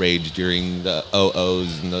 Dreamgirls at Rage during the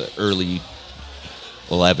 00s and the early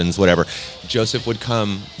 11s, whatever. Joseph would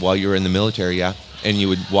come while you were in the military, yeah, and you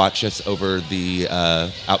would watch us over the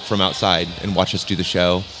out from outside and watch us do the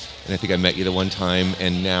show. And I think I met you the one time,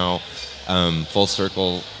 and now full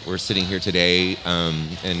circle, we're sitting here today,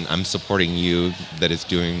 and I'm supporting you that is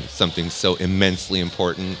doing something so immensely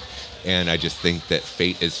important. And I just think that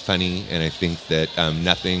fate is funny, and I think that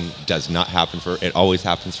nothing does not happen it always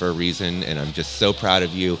happens for a reason, and I'm just so proud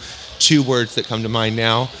of you. 2 words that come to mind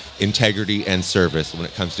now: integrity and service when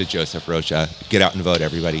it comes to Joseph Rocha. Get out and vote,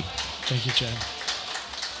 everybody. Thank you, Chad.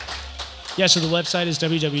 Yeah, so the website is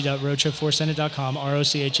www.rocha4senate.com,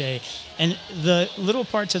 R-O-C-H-A. And the little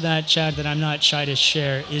part to that, Chad, that I'm not shy to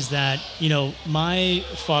share is that, my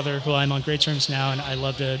father, who I'm on great terms now and I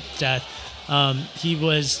love to death, he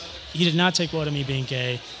did not take well to me being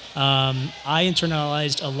gay. I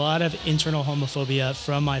internalized a lot of internal homophobia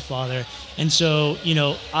from my father. And so,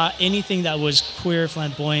 anything that was queer,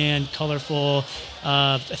 flamboyant, colorful,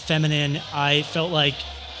 feminine, I felt like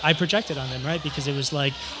I projected on them, right? Because it was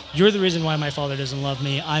like, you're the reason why my father doesn't love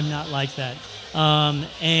me. I'm not like that.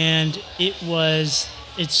 And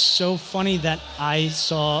it's so funny that I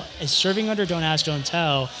saw serving under Don't Ask, Don't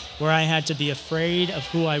Tell, where I had to be afraid of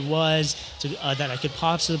who I was, that I could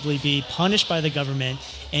possibly be punished by the government,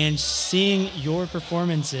 and seeing your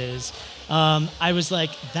performances, I was like,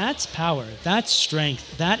 that's power, that's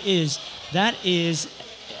strength, that is,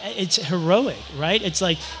 it's heroic, right? It's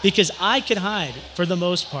like, because I could hide for the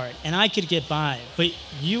most part and I could get by, but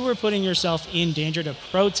you were putting yourself in danger to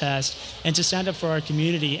protest and to stand up for our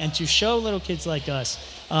community and to show little kids like us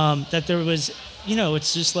that there was,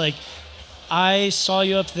 it's just like, I saw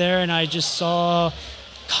you up there and I just saw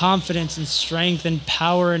confidence and strength and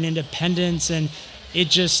power and independence, and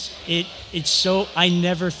it's so, I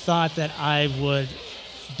never thought that I would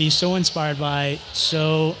be so inspired by,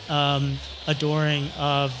 so adoring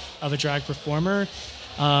of a drag performer,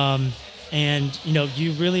 and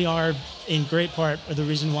you really are in great part of the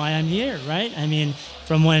reason why I'm here, right? I mean,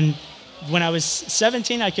 from when I was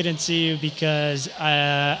 17, I couldn't see you because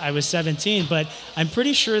I was 17, but I'm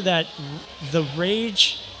pretty sure that the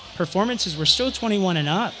Rage performances were still 21 and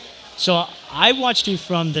up. So I watched you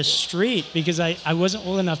from the street because I wasn't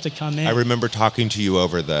old enough to come in. I remember talking to you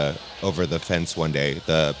over the fence one day,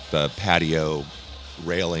 the patio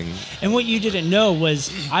railing. And what you didn't know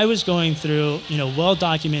was I was going through,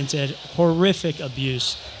 well-documented, horrific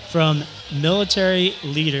abuse from military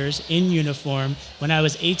leaders in uniform when I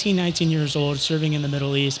was 18, 19 years old, serving in the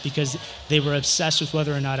Middle East, because they were obsessed with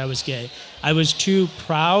whether or not I was gay. I was too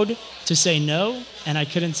proud to say no, and I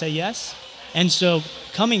couldn't say yes. And so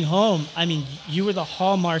coming home, I mean, you were the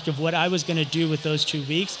hallmark of what I was going to do with those 2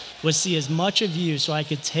 weeks, was see as much of you so I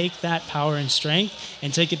could take that power and strength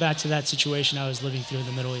and take it back to that situation I was living through in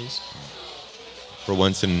the Middle East. For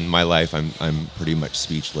once in my life, I'm pretty much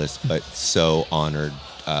speechless, but so honored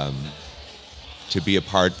to be a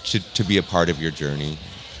part of your journey.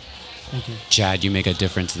 Thank you. Chad, you make a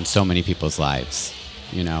difference in so many people's lives,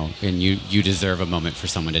 and you deserve a moment for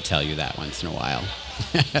someone to tell you that once in a while.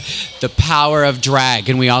 The power of drag.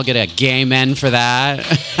 Can we all get a gay men for that?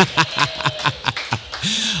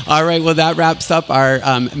 All right, well, that wraps up our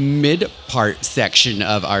mid-part section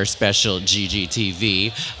of our special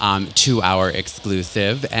GGTV 2-hour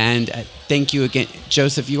exclusive. And thank you again,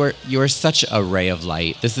 Joseph. You are such a ray of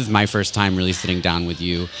light. This is my first time really sitting down with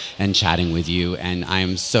you and chatting with you, and I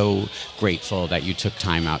am so grateful that you took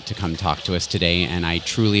time out to come talk to us today. And I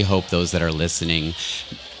truly hope those that are listening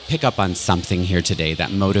pick up on something here today that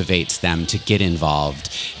motivates them to get involved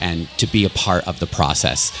and to be a part of the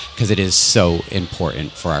process, because it is so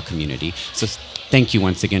important for our community. So thank you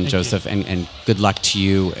once again, Joseph, and good luck to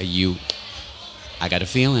you. I got a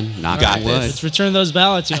feeling. Knock on wood. Let's return those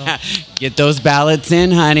ballots, y'all. Get those ballots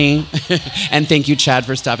in, honey. And thank you, Chad,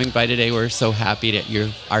 for stopping by today. We're so happy that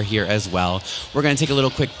you are here as well. We're going to take a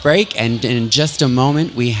little quick break, and in just a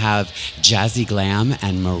moment, we have Jazzy Glam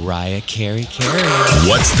and Mariah Carey Carrie.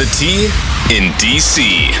 What's the tea in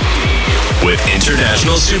DC? With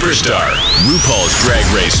international superstar, RuPaul's Drag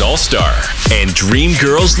Race All-Star, and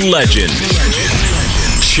Dreamgirls legend,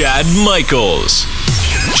 Chad Michaels.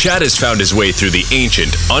 Chad has found his way through the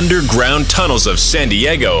ancient underground tunnels of San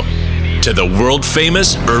Diego to the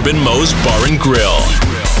world-famous Urban Moe's Bar and Grill.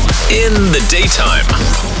 In the daytime,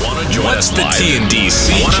 want to join us live? What's the tea in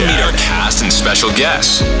DC? Want to meet our cast and special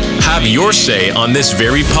guests? Have your say on this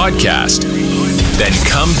very podcast. Then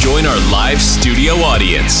come join our live studio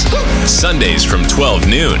audience. Sundays from 12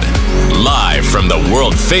 noon. Live from the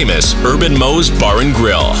world-famous Urban Moe's Bar and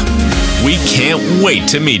Grill. We can't wait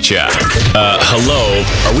to meet ya. Hello,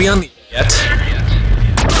 are we on the yet?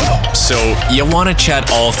 So, you want to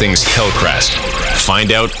chat all things Hillcrest.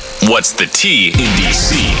 Find out what's the tea in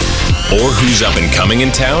DC, or who's up and coming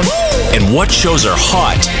in town, and what shows are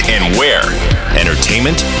hot and where.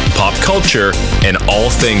 Entertainment, pop culture, and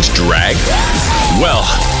all things drag? Well,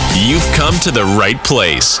 you've come to the right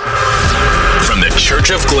place. From the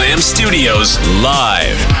Church of Glam Studios,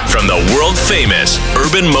 live from the world-famous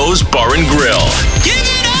Urban Moe's Bar and Grill.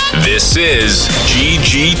 This is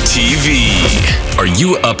GGTV. Are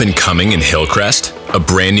you up and coming in Hillcrest? A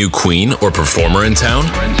brand new queen or performer in town?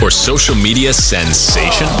 Or social media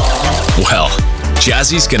sensation? Well,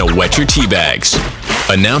 Jazzy's gonna wet your tea bags.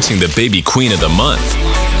 Announcing the baby queen of the month,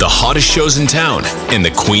 the hottest shows in town, and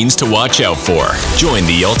the queens to watch out for. Join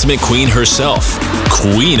the ultimate queen herself,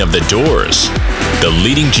 Queen of the Doors, the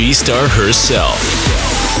leading G-star herself,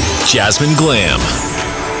 Jasmine Glam.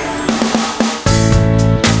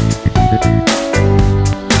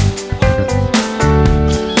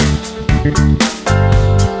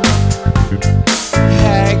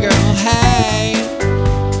 Hey, girl, hey.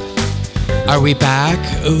 Are we back?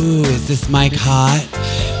 Ooh, is this mic hot?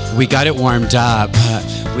 We got it warmed up.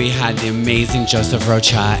 We had the amazing Joseph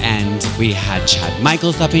Rocha, and we had Chad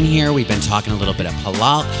Michaels up in here. We've been talking a little bit of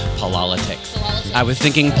politics. I was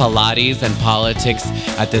thinking Pilates and politics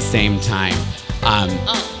at the same time.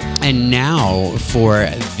 And now for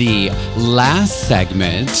the last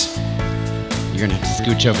segment, you're gonna have to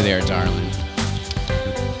scooch over there, darling.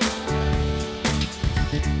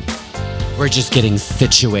 We're just getting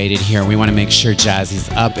situated here. We want to make sure Jazzy's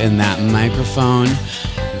up in that microphone.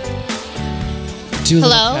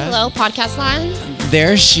 Hello, podcast line.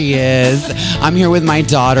 There she is. I'm here with my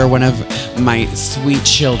daughter, one of my sweet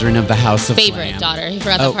children of the House of Favorite Glam. daughter. You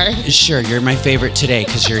forgot that part. Sure, you're my favorite today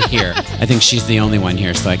because you're here. I think she's the only one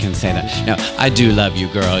here, so I can say that. No, I do love you,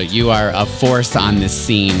 girl. You are a force on this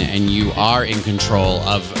scene, and you are in control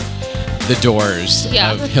of the doors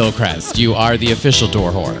of Hillcrest. You are the official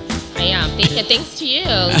door whore. I am. Thanks to you.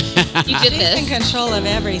 You did this. She's in control of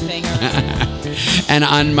everything. And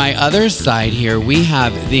on my other side here, we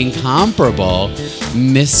have the incomparable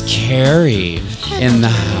Miss Carrie in the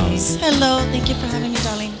house. Hello. Thank you for having me,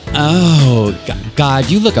 darling. Oh, God,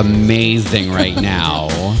 you look amazing right now.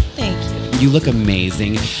 Thank you. You look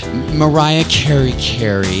amazing. Mariah Carey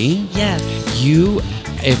Carrie. Yes.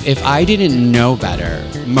 If I didn't know better,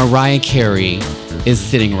 Mariah Carey is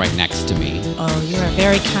sitting right next to me. Oh, you are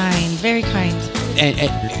very kind. Very kind. And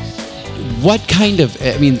what kind of,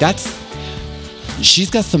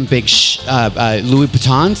 she's got some big Louis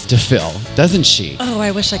Vuittons to fill, doesn't she? Oh,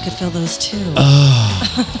 I wish I could fill those too. Oh.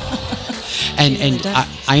 and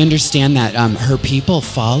I understand that her people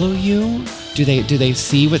follow you. Do they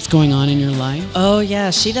see what's going on in your life? Oh,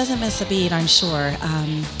 yeah. She doesn't miss a beat, I'm sure.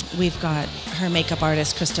 We've got her makeup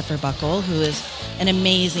artist, Christopher Buckle, who is an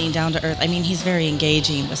amazing, down-to-earth. I mean, he's very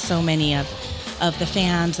engaging with so many of the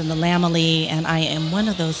fans and the Lamely, and I am one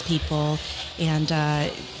of those people. And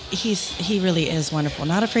he really is wonderful.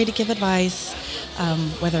 Not afraid to give advice,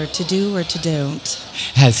 whether to do or to don't.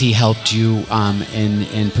 Has he helped you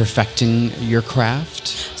in perfecting your craft?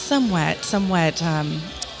 Somewhat.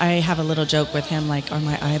 I have a little joke with him, like, are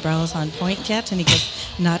my eyebrows on point yet? And he goes,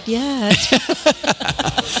 not yet.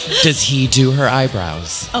 Does he do her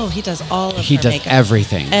eyebrows? Oh, he does all of He her does makeup.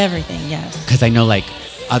 everything. Everything, yes. Because I know, like,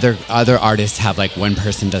 other artists have, like, one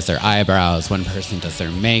person does their eyebrows, one person does their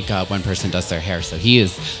makeup, one person does their hair. So he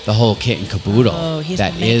is the whole kit and caboodle. Oh, he's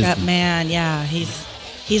the makeup man. Yeah, he's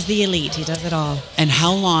the elite. He does it all. And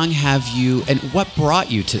how long have you? And what brought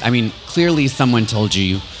you to? I mean, clearly someone told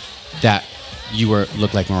you that you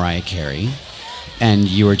looked like Mariah Carey, and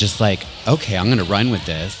you were just like, okay, I'm going to run with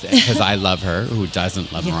this because I love her. Who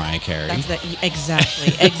doesn't love Mariah Carey?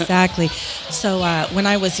 Exactly. So when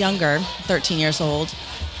I was younger, 13 years old,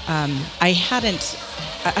 I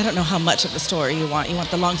don't know how much of the story you want. You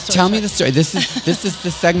want the long story? Tell me the story. This is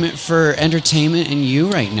the segment for entertainment and you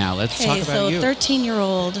right now. Let's talk about you. So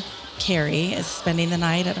 13-year-old Carrie is spending the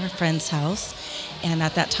night at her friend's house. And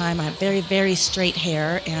at that time, I have very, very straight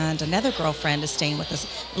hair, and another girlfriend is staying with us,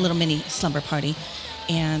 a little mini slumber party.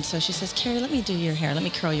 And so she says, Carrie, let me do your hair. Let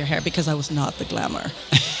me curl your hair, because I was not the glamour.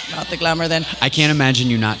 Not the glamour then. I can't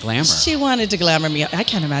imagine you not glamour. She wanted to glamour me. I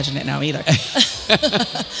can't imagine it now either.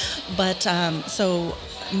 But so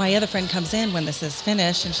my other friend comes in when this is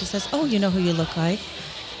finished, and she says, oh, you know who you look like?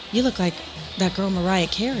 You look like that girl Mariah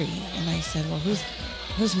Carey. And I said, well,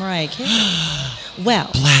 who's Mariah Carey? Well,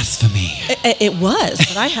 Blasphemy. it was,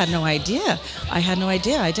 but I had no idea.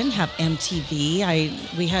 I didn't have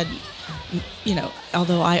MTV. We had,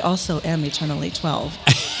 although I also am eternally 12,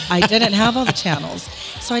 I didn't have all the channels,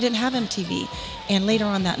 so I didn't have MTV. And later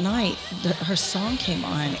on that night, her song came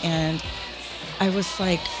on, and I was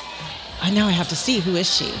like, I have to see, who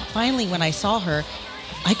is she? Finally, when I saw her,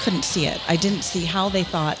 I couldn't see it. I didn't see how they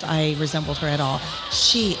thought I resembled her at all.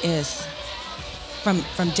 She is, from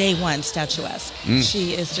day one, statuesque.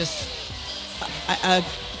 She is just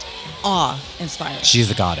awe-inspiring.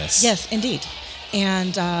 She's a goddess. Yes, indeed.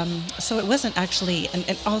 And so it wasn't actually,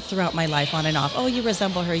 and all throughout my life, on and off, oh, you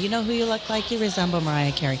resemble her. You know who you look like? You resemble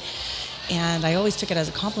Mariah Carey. And I always took it as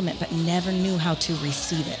a compliment, but never knew how to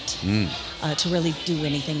receive it, to really do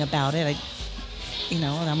anything about it. And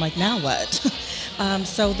I'm like, now what?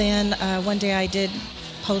 So then one day I did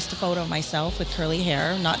post a photo of myself with curly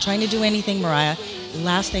hair, not trying to do anything Mariah,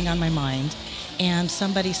 last thing on my mind. And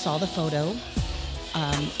somebody saw the photo,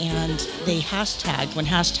 and they hashtagged, when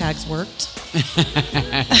hashtags worked,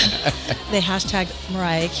 they hashtagged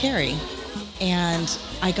Mariah Carey. And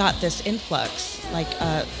I got this influx, like,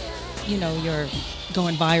 you're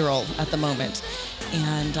going viral at the moment.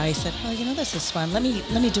 And I said, this is fun. Let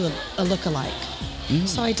me do a look-alike.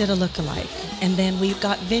 So I did a look-alike. And then we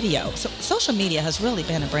got video. So social media has really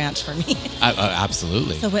been a branch for me.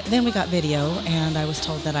 Absolutely. So then we got video, and I was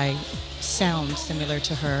told that I sound similar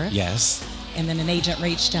to her. Yes. And then an agent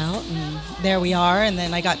reached out, and there we are. And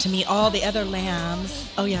then I got to meet all the other lambs.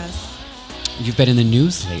 Oh, yes. You've been in the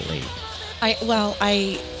news lately.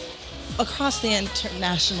 Across the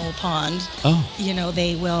international pond,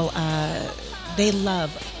 they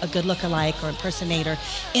love a good look-alike or impersonator.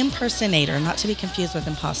 Impersonator, not to be confused with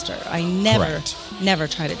imposter. I never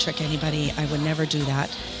try to trick anybody. I would never do that.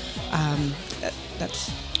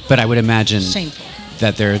 That's But I would imagine shameful.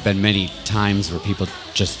 That there have been many times where people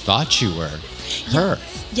just thought you were her.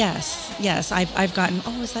 Yes. I've gotten,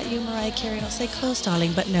 oh, is that you, Mariah Carey? And I'll say, close,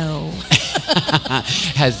 darling, but no.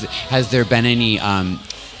 Has there been any...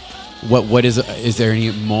 is there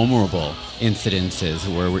any memorable incidences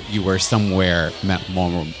where you were somewhere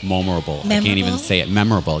memorable? I can't even say it.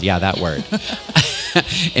 Memorable, yeah, that word.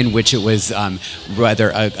 In which it was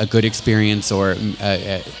rather a good experience or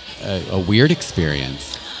a weird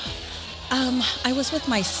experience. I was with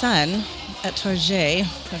my son at Target,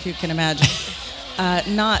 if you can imagine,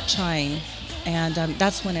 not trying, and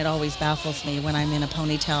that's when it always baffles me, when I'm in a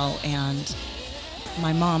ponytail and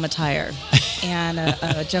my mom attire, and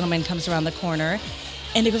a gentleman comes around the corner,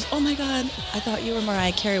 and he goes, oh my God, I thought you were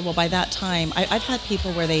Mariah Carey. Well, by that time, I've had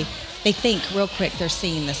people where they think real quick they're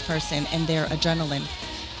seeing this person, and their adrenaline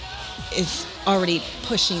is already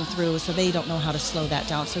pushing through, so they don't know how to slow that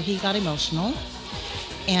down. So he got emotional,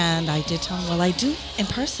 and I did tell him, well, I do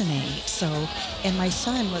impersonate. So, and my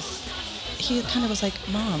son he kind of was like,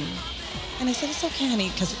 Mom. And I said, it's okay, honey,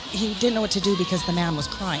 because he didn't know what to do because the man was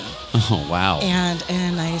crying. Oh, wow.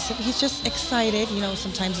 And I said, he's just excited.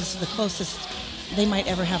 Sometimes this is the closest they might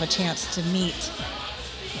ever have a chance to meet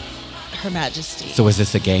Her Majesty. So was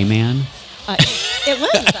this a gay man? It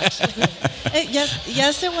was, actually.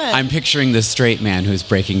 Yes, it was. I'm picturing the straight man who's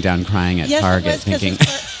breaking down crying at Target, thinking...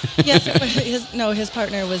 His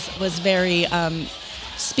partner was very...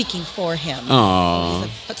 speaking for him. Aww.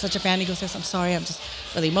 He's such a fan. He goes, I'm sorry, I'm just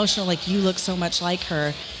really emotional. Like, you look so much like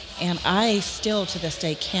her. And I still, to this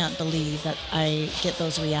day, can't believe that I get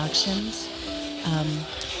those reactions.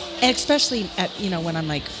 And especially at, when I'm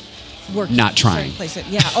like working. Not trying.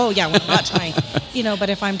 Yeah. Oh, yeah, when I'm not trying. But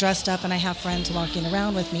if I'm dressed up and I have friends walking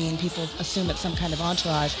around with me and people assume it's some kind of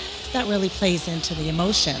entourage, that really plays into the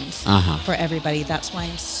emotions for everybody. That's why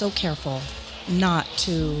I'm so careful not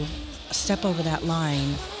to step over that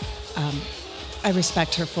line. I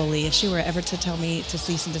respect her fully. If she were ever to tell me to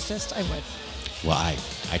cease and desist, I would. Well,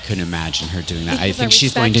 I couldn't imagine her doing that. Because I think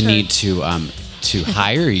she's going to need to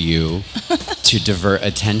hire you to divert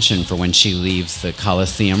attention for when she leaves the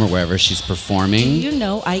Coliseum or wherever she's performing. Do you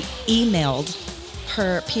know, I emailed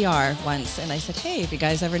her PR once, and I said, hey, if you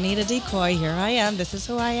guys ever need a decoy, here I am. This is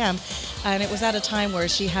who I am. And it was at a time where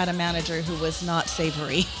she had a manager who was not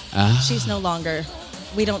savory. She's no longer...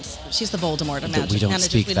 she's the Voldemort of magic. We don't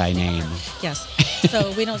speak thy name. Yes.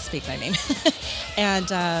 So we don't speak thy name. And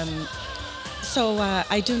so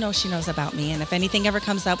I do know she knows about me. And if anything ever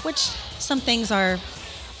comes up, which some things are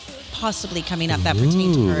possibly coming up that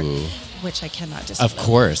pertain to her, which I cannot disclose. Of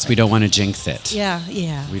course. We don't want to jinx it. Yeah.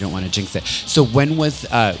 We don't want to jinx it. So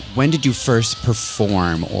when did you first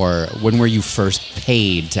perform, or when were you first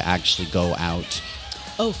paid to actually go out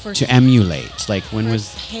first to emulate? Like when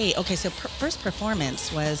was? Hey, okay, so first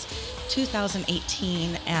performance was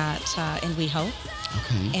 2018 at in WeHo.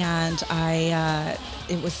 Okay. And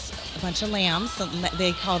it was a bunch of lambs. So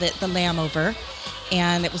they called it the Lamb Over.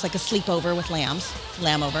 And it was like a sleepover with lambs,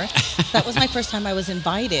 Lamb Over. That was my first time I was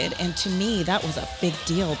invited. And to me, that was a big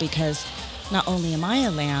deal because not only am I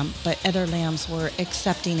a lamb, but other lambs were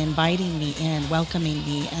accepting, inviting me in, welcoming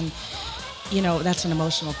me. And, you know, that's an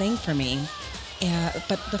emotional thing for me.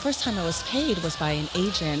 But the first time I was paid was by an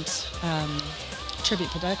agent, Tribute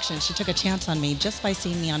Productions. She took a chance on me just by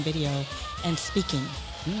seeing me on video and speaking.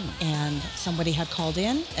 And somebody had called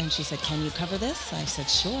in and she said, "Can you cover this?" I said,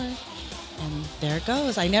 "Sure." And there it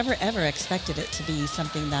goes. I never ever expected it to be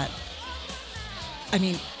something that, I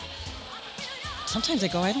mean, sometimes I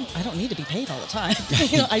go, I don't need to be paid all the time.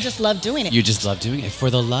 You know, I just love doing it. You just love doing it for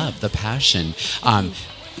the love, the passion.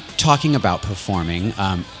 Talking about performing,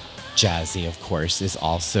 Jazzy, of course, is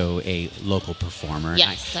also a local performer.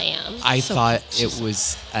 Yes, I am. I thought it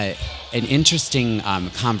was an interesting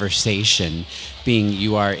conversation, being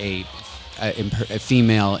you are a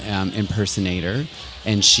female impersonator,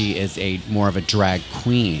 and she is more of a drag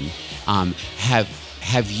queen.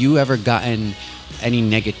 Have you ever gotten any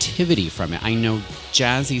negativity from it? I know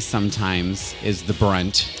Jazzy sometimes is the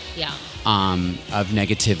brunt of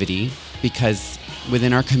negativity because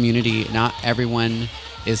within our community, not everyone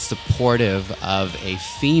is supportive of a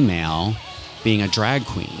female being a drag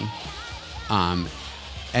queen.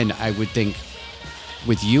 And I would think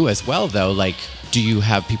with you as well, though, like, do you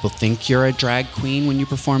have people think you're a drag queen when you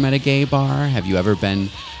perform at a gay bar? Have you ever been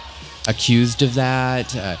accused of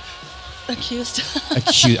that? Accused?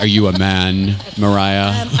 Are you a man,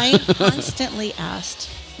 Mariah? I am constantly asked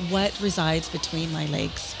what resides between my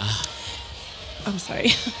legs. I'm sorry.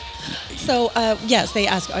 So, yes, they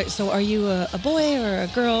ask, so are you a boy or a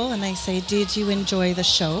girl? And I say, did you enjoy the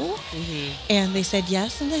show? Mm-hmm. And they said,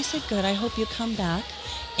 yes. And I said, good, I hope you come back.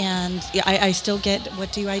 And I still get,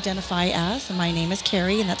 what do you identify as? And my name is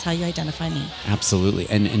Carrie, and that's how you identify me. Absolutely.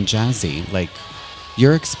 And Jazzy, like,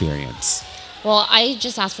 your experience. Well, I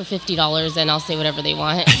just ask for $50 and I'll say whatever they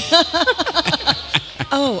want.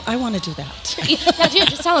 Oh, I want to do that. Yeah, dude,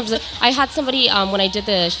 just tell them. I had somebody, when I did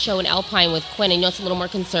the show in Alpine with Quinn, I know it's a little more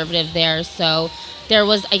conservative there, so there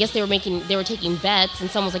was, I guess they were taking bets, and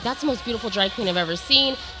someone was like, that's the most beautiful drag queen I've ever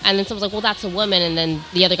seen, and then someone was like, well, that's a woman, and then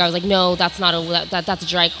the other guy was like, no, that's not that's a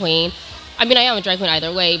drag queen. I mean, I am a drag queen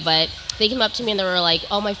either way, but they came up to me and they were like,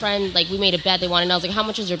 oh, my friend, like, we made a bet, they wanted to know. I was like, how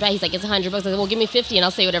much is your bet? He's like, it's $100. I was like, well, give me 50 and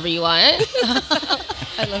I'll say whatever you want.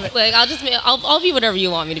 I love it. Like, I'll be whatever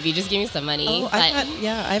you want me to be. Just give me some money. Oh,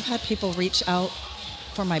 I've had people reach out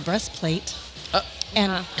for my breastplate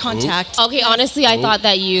and contact. Okay, honestly, I thought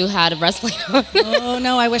that you had a breastplate on. Oh,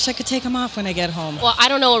 no, I wish I could take them off when I get home. Well, I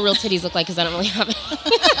don't know what real titties look like because I don't really have it.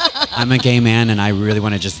 I'm a gay man and I really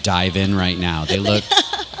want to just dive in right now. They look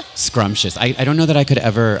scrumptious. I don't know that I could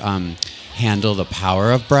ever handle the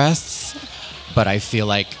power of breasts, but I feel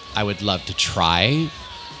like I would love to try,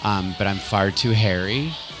 but I'm far too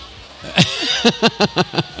hairy.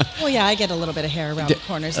 Well, yeah, I get a little bit of hair around the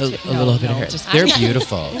corners. A little bit of hair. They're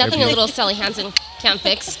beautiful. Nothing a little Sally Hansen can't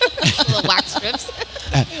fix. Little wax strips.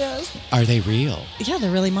 Yes. Are they real? Yeah,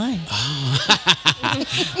 they're really mine.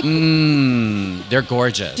 They're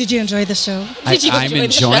gorgeous. Did you enjoy the show? I'm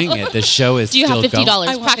enjoying it. The show is still going. Do you have $50?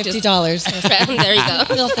 I want $50. There you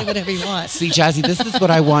go. You'll say whatever you want. See, Jazzy, this is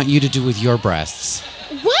what I want you to do with your breasts.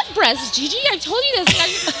 What breasts, Gigi? I told you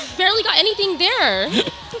this. I barely got anything there.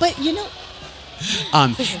 But, you know...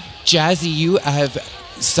 Jazzy, you have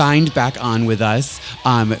signed back on with us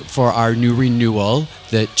for our new renewal.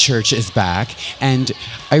 The church is back. And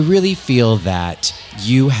I really feel that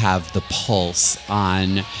you have the pulse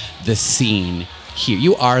on the scene here.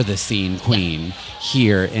 You are the scene queen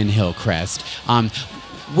here in Hillcrest.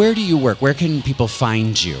 Where do you work? Where can people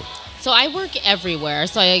find you? So I work everywhere.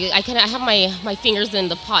 So I have my fingers in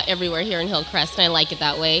the pot everywhere here in Hillcrest, and I like it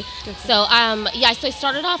that way. So so I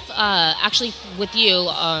started off actually with you,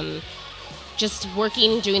 just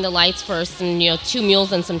working, doing the lights first, and 2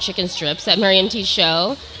 mules and some chicken strips at Mary MT's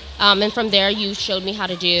show. And from there, you showed me how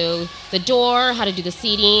to do the door, how to do the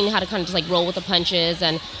seating, how to kind of just like roll with the punches.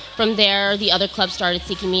 And from there, the other clubs started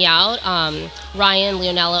seeking me out. Ryan,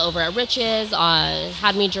 Leonella over at Riches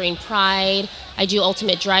had me during Pride. I do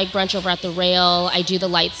Ultimate Drag Brunch over at The Rail. I do the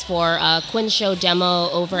lights for Quinn's show demo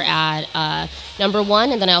over at Number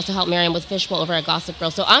One. And then I also help Miriam with Fishbowl over at Gossip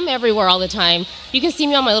Girl. So I'm everywhere all the time. You can see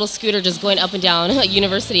me on my little scooter just going up and down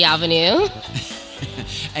University Avenue.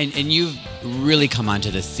 and you've really come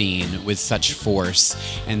onto the scene with such force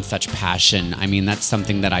and such passion. I mean, that's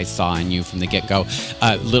something that I saw in you from the get-go.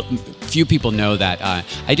 Few people know that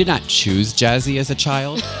I did not choose Jazzy as a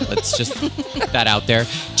child. Let's just put that out there.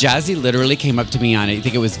 Jazzy literally came up to me on, I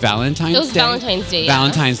think it was Valentine's Day. It was Valentine's Day, yeah.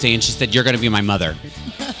 Valentine's Day, and she said, "You're going to be my mother."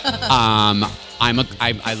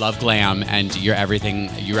 I love Glam, and you're everything.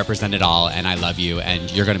 You represent it all, and I love you,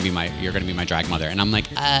 and you're gonna be my drag mother. And I'm like,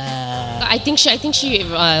 I think she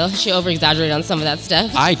over exaggerated on some of that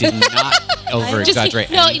stuff. I did not over exaggerate.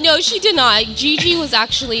 No, she did not. Gigi was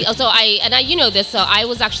actually you know this. So I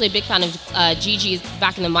was actually a big fan of Gigi's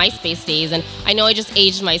back in the MySpace days, and I know I just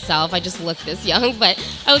aged myself. I just look this young, but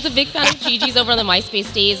I was a big fan of Gigi's over on the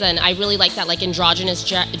MySpace days, and I really liked that like androgynous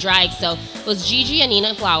drag. So it was Gigi and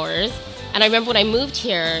Nina Flowers. And I remember when I moved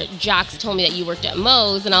here, Jax told me that you worked at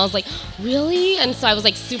Moe's, and I was like, really? And so I was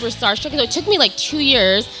like super starstruck. So it took me like 2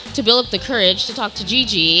 years to build up the courage to talk to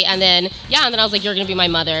Gigi, and then I was like, "You're gonna be my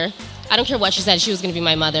mother." I don't care what she said, she was gonna be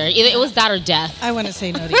my mother. Either it was that or death. I wouldn't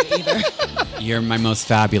say no to you either. You're my most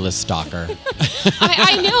fabulous stalker.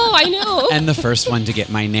 I know. And the first one to get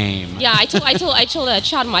my name. Yeah, I told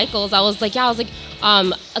Chad Michaels, I was like,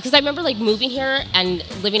 because I remember like moving here and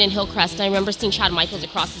living in Hillcrest, and I remember seeing Chad Michaels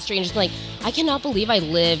across the street and just being like, I cannot believe I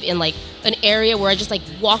live in like an area where I just like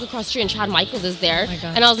walk across the street and Chad Michaels is there. Oh my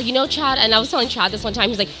God. And I was like, Chad, and I was telling Chad this one time,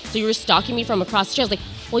 he's like, so you were stalking me from across the street? I was like,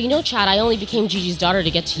 well, Chad, I only became Gigi's daughter to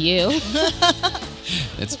get to you.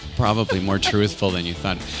 It's probably more truthful than you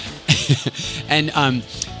thought. And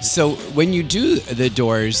so when you do the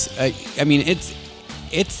doors, I mean, it's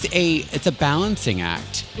a balancing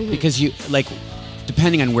act, because you like,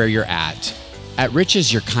 depending on where you're at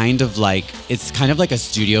Rich's, you're kind of like, it's kind of like a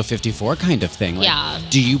Studio 54 kind of thing. Like, yeah.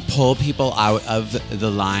 Do you pull people out of the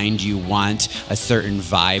line? Do you want a certain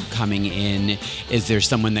vibe coming in? Is there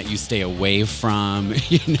someone that you stay away from?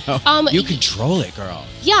 You control it, girl.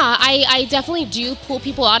 Yeah, I definitely do pull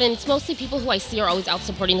people out, and it's mostly people who I see are always out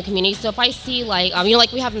supporting the community. So if I see like,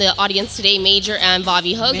 like we have in the audience today, Major and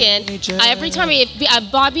Bobby Hogan. Every time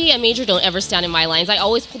Bobby and Major don't ever stand in my lines, I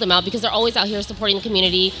always pull them out because they're always out here supporting the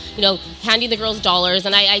community, handing the girls dollars,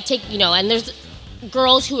 and I take, and there's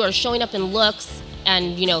girls who are showing up in looks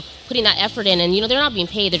and, putting that effort in, and, they're not being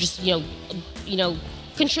paid. They're just,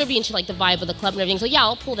 contributing to like the vibe of the club and everything. So yeah,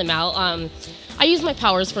 I'll pull them out. I use my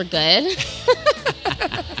powers for good.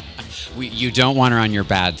 You don't want her on your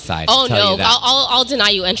bad side. Oh no, I'll deny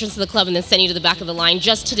you entrance to the club and then send you to the back of the line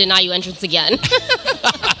just to deny you entrance again.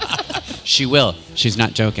 She will. She's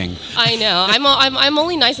not joking. I know. I'm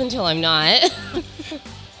only nice until I'm not.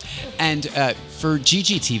 And for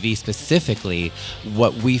GGTV specifically,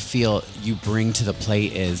 what we feel you bring to the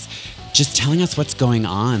plate is just telling us what's going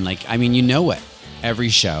on. Like, I mean, what? Every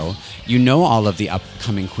show, all of the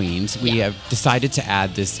upcoming queens. We have decided to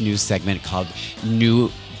add this new segment called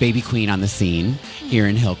New Baby Queen on the Scene here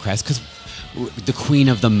in Hillcrest, because the Queen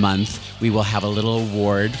of the Month, we will have a little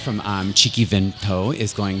award from Chiqui Vinto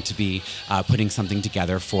is going to be putting something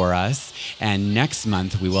together for us. And next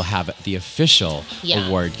month, we will have the official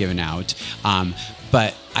award given out.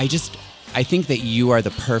 But I think that you are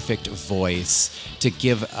the perfect voice to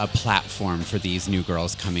give a platform for these new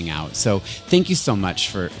girls coming out. So thank you so much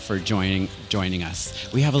for joining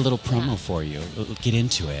us. We have a little promo for you. We'll get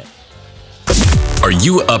into it. Are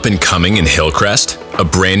you up and coming in Hillcrest? A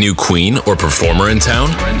brand new queen or performer in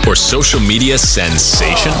town? Or social media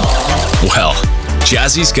sensation? Well,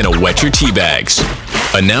 Jazzy's gonna wet your tea bags.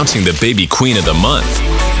 Announcing the baby queen of the month,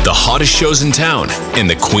 the hottest shows in town, and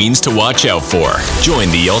the queens to watch out for.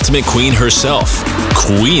 Join the ultimate queen herself,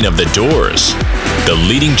 Queen of the Doors, the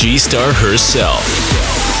leading G-star herself,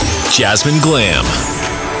 Jasmine Glam.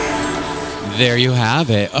 There you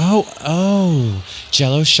have it. Oh,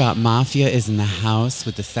 Jello Shot Mafia is in the house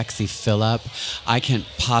with the sexy Phillip. I can't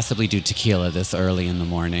possibly do tequila this early in the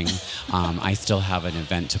morning. I still have an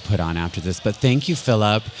event to put on after this, but thank you,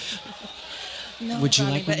 Phillip. No, would you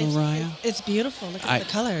like one, Mariah? It's beautiful. Look at the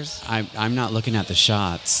colors. I'm not looking at the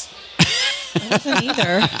shots. I wasn't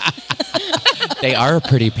either. They are a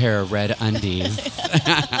pretty pair of red undies.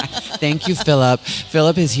 Thank you, Phillip.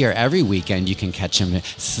 Phillip is here every weekend. You can catch him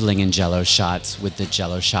slinging Jello shots with the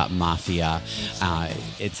Jello Shot Mafia.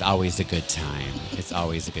 It's always a good time.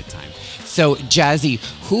 So, Jazzy,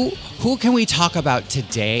 who can we talk about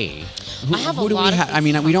today? Who, I have who a do lot we of have? things I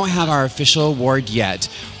mean, to we talk don't have about. our official award yet.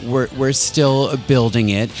 We're still building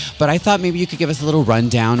it. But I thought maybe you could give us a little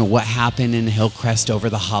rundown of what happened in Hillcrest over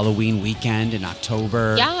the Halloween weekend in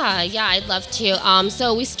October. Yeah, I'd love to.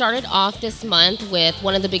 So we started off this month with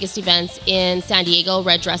one of the biggest events in San Diego,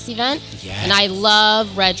 Red Dress event. Yes. And I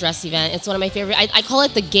love Red Dress event. It's one of my favorite. I call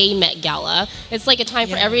it the gay Met Gala. It's like a time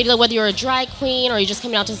for everybody, whether you're a drag queen or you're just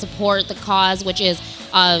coming out to support the cause, which is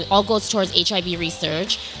all goes towards HIV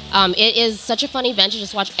research. It is such a fun event to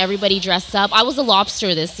just watch everybody dress up. I was a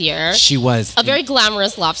lobster this year. She was. A very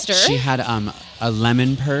glamorous lobster. She had a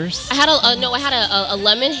lemon purse. I had a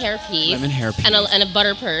lemon hairpiece. Lemon hairpiece. And a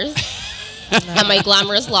butter purse. And my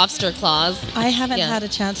glamorous lobster claws. I haven't had a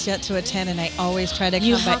chance yet to attend, and I always try to come.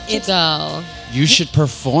 You have to go. You should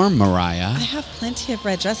perform, Mariah. I have plenty of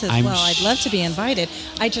red dresses. I'm I'd love to be invited.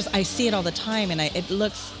 I see it all the time, and it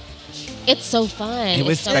looks. It's so fun. It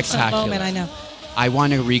was It's a spectacular. moment, I know. I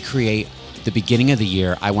want to recreate the beginning of the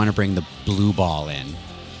year. I want to bring the blue ball in.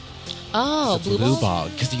 Oh, The blue ball.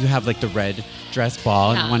 Because you have like the red dress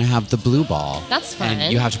ball, and Yeah. you want to have the blue ball. That's fun.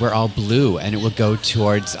 And you have to wear all blue, and it will go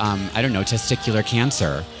towards, testicular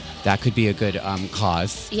cancer. That could be a good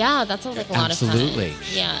cause. Yeah, that sounds like a lot of fun. Absolutely.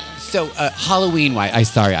 Yeah. So Halloween,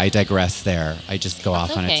 I digress there. I just go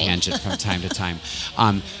off on a okay. tangent from time to time.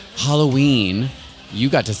 Halloween, you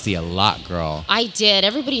got to see a lot, girl. I did.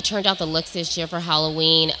 Everybody turned out the looks this year for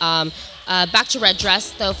Halloween. Back to Red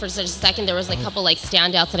Dress, though, for just a second, there was like a couple like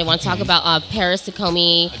standouts that I want to talk about. Paris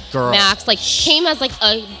Sukomi, Girl. Max, came as like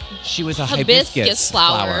a She was a hibiscus hibiscus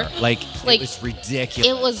flower. Like, it was ridiculous.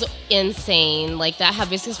 It was insane. Like that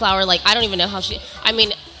hibiscus flower. Like I don't even know how she. I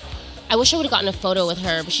mean, I wish I would have gotten a photo with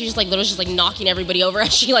her, but she just literally just knocking everybody over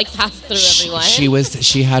as she passed through everyone.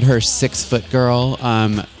 She had her 6-foot girl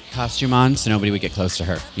costume on, so nobody would get close to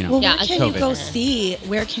her. Well, Yeah, where can COVID. you go see?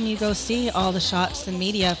 Where can you go see all the shots and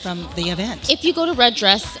media from the event? If you go to Red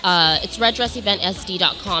Dress, it's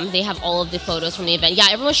reddresseventsd.com. They have all of the photos from the event. Yeah,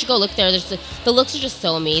 everyone should go look there. The looks are just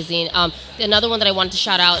so amazing. Another one that I wanted to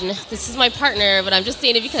shout out, and this is my partner, but I'm just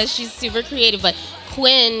saying it because she's super creative, but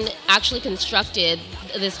Quinn actually constructed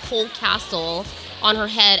this whole castle on her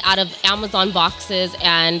head out of Amazon boxes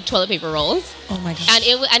and toilet paper rolls. Oh my gosh.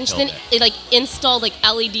 And then it installed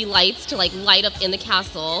LED lights to light up in the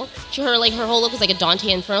castle. Her whole look was like a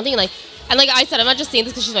Dante Inferno thing. And like I said, I'm not just saying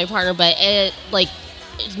this because she's my partner, but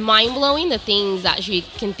it's mind blowing the things that she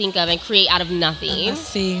can think of and create out of nothing. Let's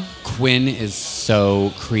see. Quinn is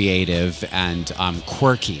so creative and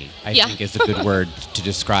quirky, I think is a good word to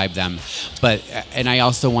describe them. And I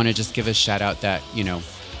also want to just give a shout out that,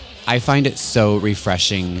 I find it so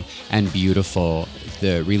refreshing and beautiful,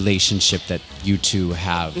 the relationship that you two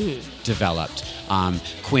have developed.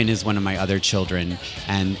 Quinn is one of my other children,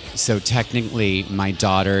 and so technically my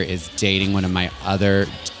daughter is dating one of my other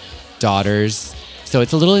daughters. So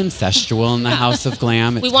it's a little incestual in the House of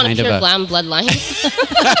Glam. It's We want a kind of pure Glam bloodline.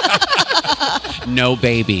 no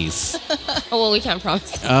babies. Oh, well, we can't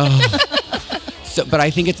promise. But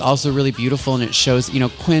I think it's also really beautiful, and it shows,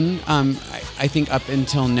 Quinn, I think up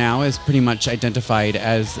until now is pretty much identified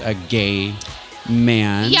as a gay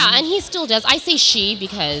man. Yeah, and he still does. I say she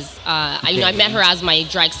because I met her as my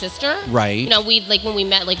drag sister. Right. When we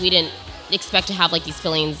met, we didn't expect to have these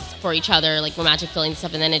feelings for each other, romantic feelings and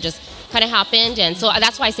stuff, and then it just kind of happened, and so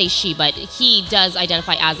that's why I say she. But he does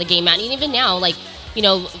identify as a gay man, and even now,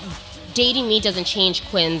 dating me doesn't change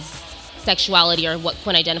Quinn's sexuality or what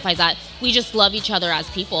Quinn identifies as. We just love each other as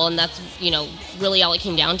people, and that's really all it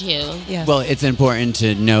came down to. Yeah. Well, it's important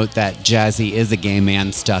to note that Jazzy is a gay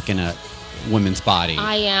man stuck in a woman's body.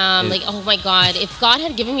 I am oh my God! If God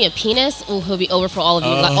had given me a penis, he'll be over for all of you,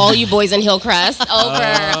 all you boys in Hillcrest. Over.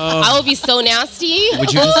 I would be so nasty.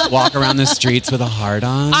 Would you just walk around the streets with a heart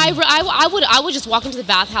on? I would just walk into the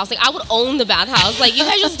bathhouse. I would own the bathhouse. You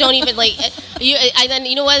guys just don't even you. And then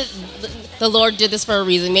you know what? The Lord did this for a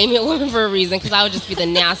reason. Made me a woman for a reason, because I would just be the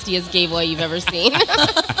nastiest gay boy you've ever seen.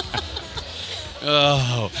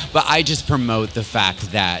 But I just promote the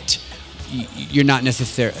fact that you're not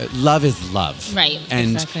necessarily, love is love. Right.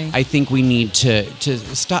 And Exactly. I think we need to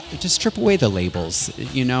stop, to strip away the labels,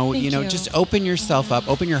 Thank you. Just open yourself up,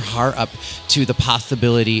 open your heart up to the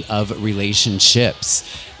possibility of relationships.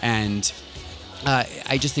 And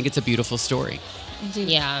I just think it's a beautiful story.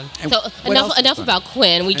 Yeah. And So what else is enough fun? about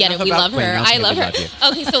Quinn. We get Enough it. We about love Quinn. her. Okay, I love we her.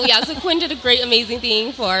 love you. Okay. So Quinn did a great, amazing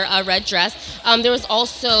thing for Red Dress. There was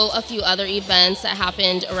also a few other events that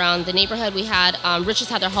happened around the neighborhood. We had Riches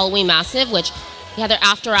had their Halloween Massive, which we had their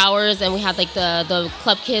after hours, and we had the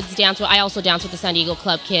club kids dance. I also danced with the San Diego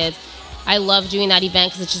club kids. I love doing that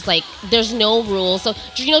event because it's just there's no rules. So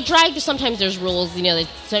drag, sometimes there's rules. There's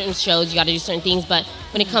certain shows you got to do certain things, but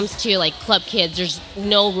when it comes to like club kids, there's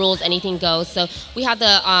no rules, anything goes. So we had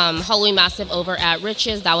the Halloween Massive over at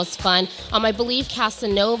Rich's. That was fun. I believe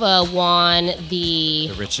Casanova won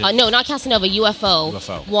the Rich's? No, not Casanova,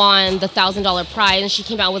 UFO won the $1,000 prize, and she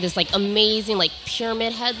came out with this like amazing like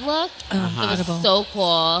pyramid head look. It was so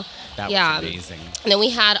cool. That was amazing. And then we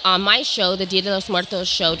had my show, the Dia de los Muertos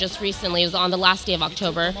show, just recently. It was on the last day of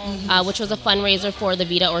October, which was a fundraiser for the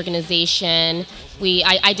Vida organization.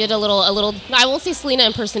 I did a little. I won't say Selena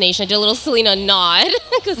impersonation. I did a little Selena nod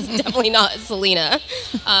because it's definitely not Selena.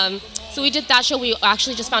 So we did that show. We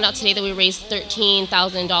actually just found out today that we raised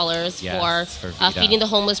 $13,000 for Feeding the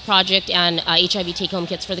Homeless Project and HIV take-home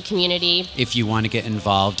kits for the community. If you want to get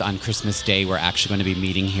involved on Christmas Day, we're actually going to be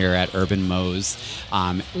meeting here at Urban Moe's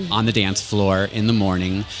on the dance floor in the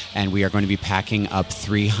morning, and we are going to be packing up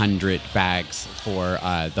 300 bags for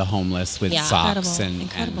the homeless with socks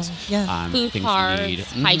and food things cards, you need.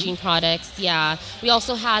 hygiene products. Yeah, we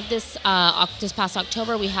also had this past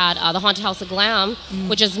October. We had the Haunted House of Glam,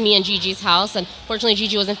 which is me and Gigi's house. And fortunately,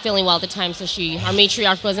 Gigi wasn't feeling well at the time, so our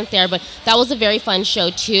matriarch wasn't there. But that was a very fun show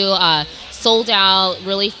too. Sold out,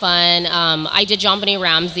 really fun. I did John Benet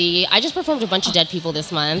Ramsey. I just performed a bunch of dead people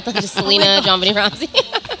this month. Just Selena, John Benet Ramsey.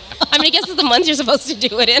 I mean, I guess it's the month you're supposed to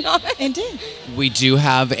do it in. Indeed. We do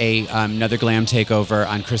have another Glam takeover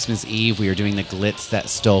on Christmas Eve. We are doing the Glitz That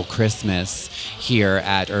Stole Christmas here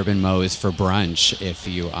at Urban Moe's for brunch. If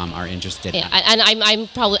you are interested. Yeah, and I'm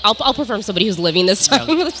probably I'll perform somebody who's living this time.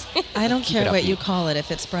 I don't care what you call it. If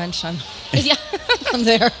it's brunch, I'm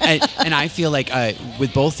there. And I feel like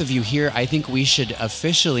with both of you here, I think we should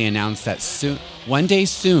officially announce that soon. One day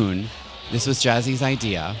soon. This was Jazzy's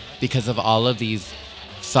idea because of all of these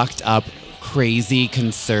fucked up, crazy,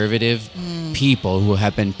 conservative people who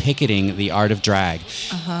have been picketing the art of drag.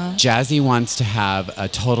 Jazzy wants to have a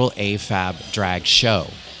total AFAB drag show.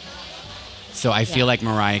 So I feel like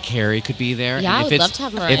Mariah Carey could be there. Yeah, and I would love to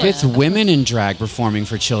have Mariah. If it's women in drag performing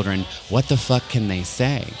for children, what the fuck can they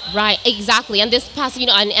say? Right, exactly. And this past,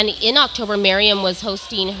 and in October, Miriam was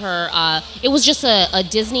hosting her, it was just a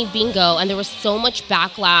Disney bingo, and there was so much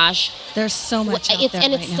backlash. There's so much out there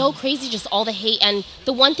and right it's now. so crazy, just all the hate. And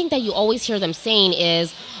the one thing that you always hear them saying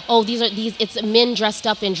is, oh, it's men dressed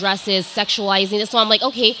up in dresses, sexualizing this. So I'm like,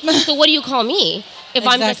 okay, so what do you call me? If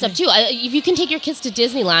I'm dressed up too, if you can take your kids to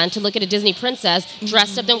Disneyland to look at a Disney princess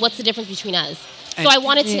dressed up, then what's the difference between us? So I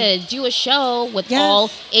wanted to do a show with all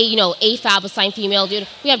AFAB assigned female. Dude,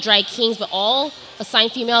 we have drag kings, but all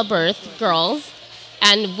assigned female birth girls.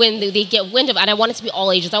 And when they get wind of it, and I want it to be all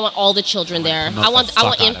ages. I want all the children there. I want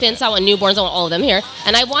infants. I want newborns. I want all of them here.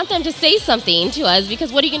 And I want them to say something to us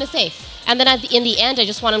because what are you going to say? And then in the end, I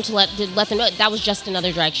just want them to let them know that was just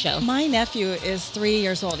another drag show. My nephew is 3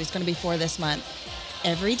 years old. He's going to be 4 this month.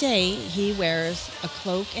 Every day he wears a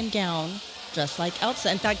cloak and gown dressed like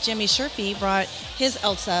Elsa. In fact, Jimmy Sherfy brought his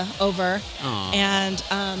Elsa over, and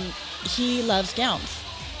he loves gowns.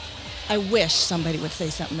 I wish somebody would say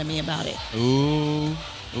something to me about it. Ooh.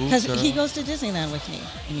 Because he goes to Disneyland with me,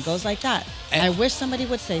 and he goes like that. And I wish somebody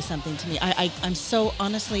would say something to me. I'm so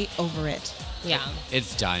honestly over it. Yeah.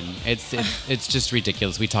 It's done. It's just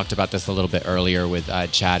ridiculous. We talked about this a little bit earlier with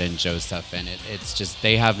Chad and Joseph, and it's just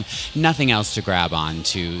they have nothing else to grab on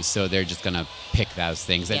to, so they're just going to pick those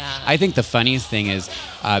things. And I think the funniest thing is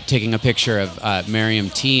taking a picture of Miriam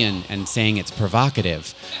T and saying it's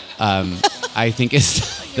provocative. I think it's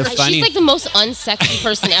the funniest. She's like the most unsexy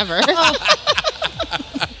person ever.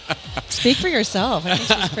 Speak for yourself. I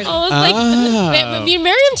think she's pretty.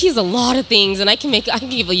 Miriam T is a lot of things, and I can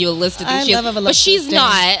give you a list of things. But she's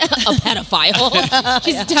not a pedophile.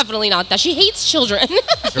 She's definitely not that. She hates children.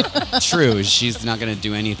 True. She's not going to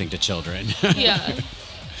do anything to children. Yeah.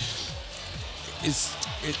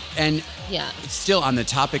 Still on the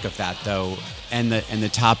topic of that, though, and the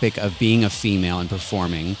topic of being a female and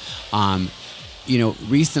performing,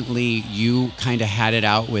 recently you kind of had it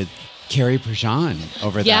out with Carrie Prejean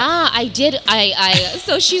over there. Yeah, I did.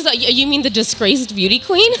 So she's. You mean the disgraced beauty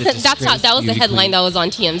queen? That was the headline that was on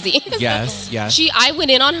TMZ. Yes. I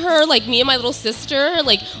went in on her, like me and my little sister.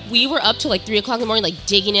 Like we were up to like 3 o'clock in the morning, like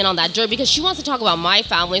digging in on that dirt because she wants to talk about my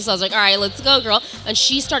family. So I was like, all right, let's go, girl. And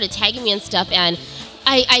she started tagging me and stuff. And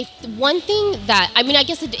one thing that I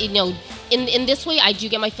guess in this way I do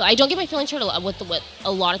get I don't get my feelings hurt with what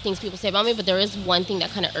a lot of things people say about me. But there is one thing that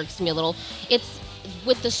kind of irks me a little. It's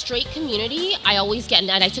with the straight community, I always get,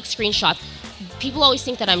 and I took screenshots, people always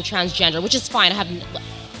think that I'm transgender, which is fine. I have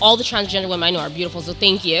all the transgender women I know are beautiful, so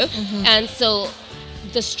thank you. And so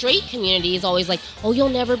the straight community is always like, oh, you'll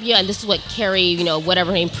never be, and this is what Carrie,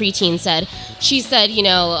 whatever her name, preteen said. She said,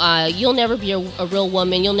 you'll never be a real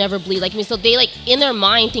woman. You'll never bleed like me. So they, like, in their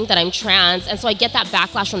mind think that I'm trans. And so I get that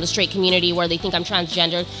backlash from the straight community where they think I'm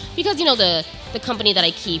transgender because, the company that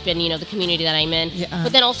I keep and, the community that I'm in. Yeah.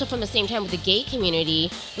 But then also from the same time with the gay community,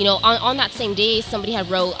 on that same day, somebody had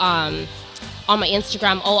wrote on my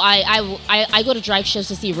Instagram, oh, I go to drag shows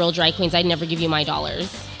to see real drag queens. I'd never give you my dollars.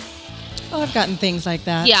 Oh, I've gotten things like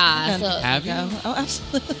that. Yeah. So, have you? Oh,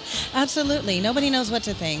 absolutely. Absolutely. Nobody knows what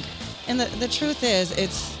to think. And the truth is,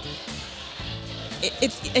 it's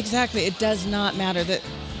exactly, it does not matter.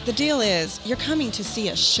 The deal is, you're coming to see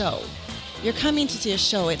a show. You're coming to see a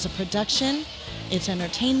show. It's a production, it's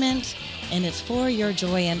entertainment, and it's for your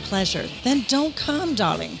joy and pleasure. Then don't come,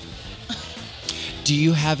 darling. Do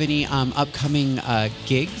you have any upcoming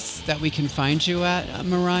gigs that we can find you at,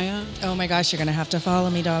 Mariah? Oh my gosh, you're gonna have to follow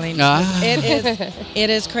me, darling. It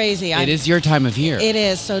is crazy. It is your time of year. It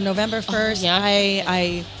is. So November 1st,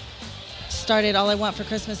 I started All I Want for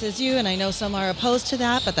Christmas Is You, and I know some are opposed to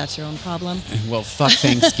that, but that's your own problem. Well, fuck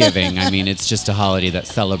Thanksgiving. I mean, it's just a holiday that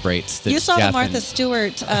celebrates the You saw death the Martha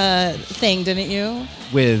Stewart thing, didn't you?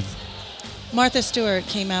 with Martha Stewart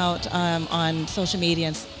came out on social media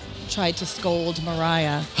and tried to scold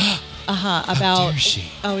Mariah. About. How dare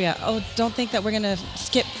she? Oh yeah. Oh, don't think that we're gonna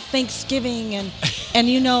skip Thanksgiving and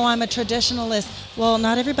I'm a traditionalist. Well,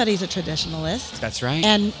 not everybody's a traditionalist. That's right.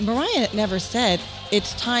 And Mariah never said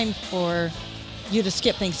it's time for you to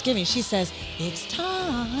skip Thanksgiving. She says it's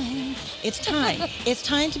time. It's time. It's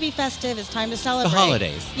time to be festive. It's time to celebrate the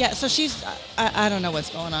holidays. Yeah. So she's. I don't know what's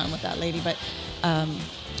going on with that lady, but.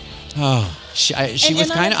 She was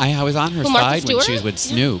kind of. I was on her side when she was with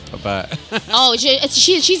Snoop, but. Oh,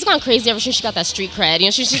 she's gone crazy ever since she got that street cred.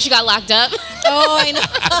 She got locked up. Oh, I know.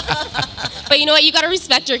 But you know what? You got to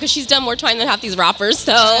respect her because she's done more time than half these rappers.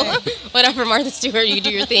 So whatever, Martha Stewart, you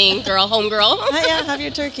do your thing, girl, homegirl. Yeah, have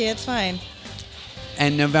your turkey. It's fine.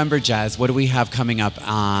 And November, Jazz, what do we have coming up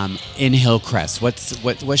in Hillcrest? What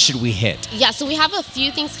should we hit? Yeah, so we have a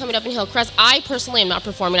few things coming up in Hillcrest. I personally am not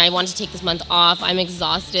performing. I wanted to take this month off. I'm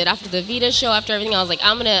exhausted after the Vita show, after everything. I was like,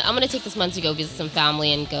 I'm gonna take this month to go visit some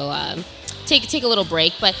family and go take a little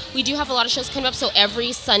break. But we do have a lot of shows coming up. So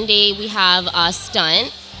every Sunday we have a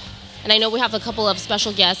stunt. And I know we have a couple of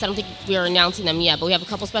special guests. I don't think we're announcing them yet, but we have a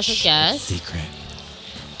couple special guests. Secret.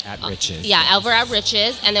 At Rich's. Yeah, over at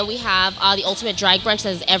Rich's. And then we have the Ultimate Drag Brunch that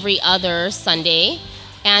is every other Sunday.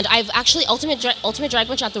 And I've actually, Ultimate Drag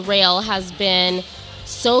Brunch at the Rail has been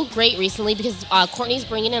so great recently because Courtney's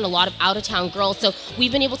bringing in a lot of out-of-town girls. So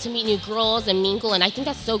we've been able to meet new girls and mingle, and I think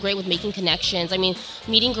that's so great with making connections. I mean,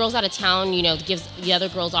 meeting girls out of town, gives the other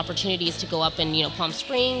girls opportunities to go up in, Palm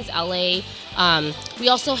Springs, LA. We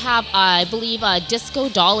also have, I believe, Disco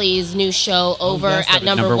Dolly's new show over at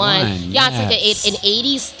number one. Yeah, yes. It's like an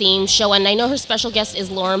 80s themed show, and I know her special guest is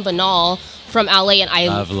Lauren Banal from LA, and I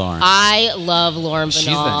love Lauren. I love Lauren Banal. She's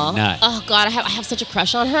a nut. Oh God, I have such a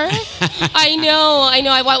crush on her. I know.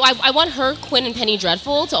 I want her, Quinn, and Penny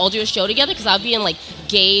Dreadful to all do a show together because I'll be in like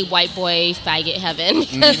gay white boy faggot heaven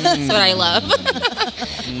because that's what I love.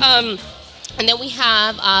 And then we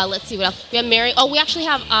have, let's see what else. We have Mary. Oh, we actually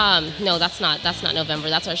have. No, that's not November.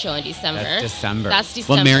 That's our show in December. That's December. That's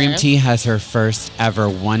December. Well, Miriam T has her first ever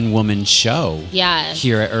one-woman show. Yes.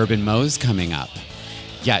 Here at Urban Mo's coming up.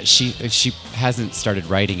 Yeah, she hasn't started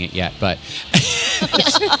writing it yet, but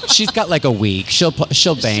she's got like a week. She'll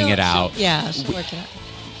bang it out. She'll work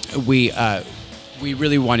it out. We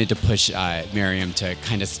really wanted to push Miriam to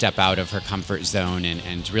kind of step out of her comfort zone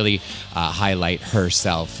and really highlight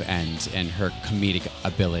herself and her comedic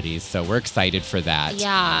abilities. So we're excited for that.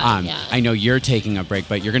 Yeah, I know you're taking a break,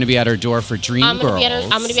 but you're going to be at our door for Dream Girls.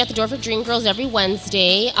 I'm going to be at the door for Dream Girls every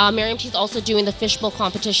Wednesday. Miriam T's also doing the fishbowl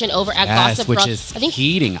competition over at Gossip which Rock. is I think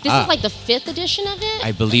heating this up. is like the 5th edition of it.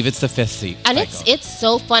 I believe it's the 5th cycle. And it's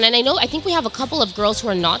so fun. And I think we have a couple of girls who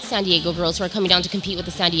are not San Diego girls who are coming down to compete with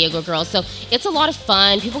the San Diego girls. So it's a lot of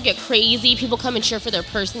fun. People get crazy. People come and cheer for their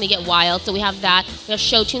person. They get wild. So we have that. We have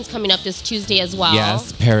show tunes coming up this Tuesday as well.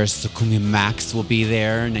 Yes, Paris Sukunya Max will be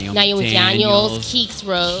there. Naomi Daniels, Keeks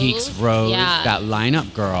Rose. Yeah. That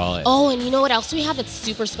lineup, girl. Oh, and you know what else we have that's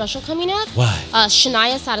super special coming up? What?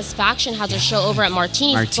 Shania Satisfaction has a show over at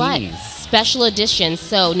Martini's. But special edition.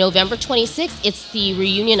 So November 26th, it's the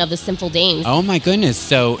reunion of the Sinful Dames. Oh my goodness.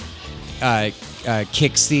 So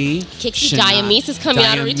Kixie Diamise is coming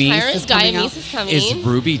out of retirement. Diamise is coming. Is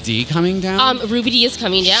Ruby D coming down? Ruby D is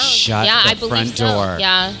coming down. Shut the I believe front so. door.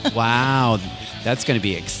 Yeah. Wow, that's going to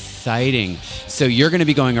be exciting. exciting. So you're going to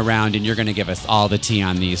be going around and you're going to give us all the tea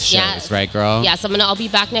on these shows, right, girl? Yes, I'll be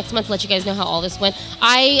back next month to let you guys know how all this went.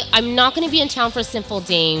 I'm not going to be in town for Simple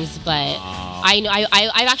Dames, but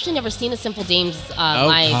I've actually never seen a Simple Dames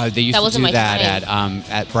live. God, they used to do that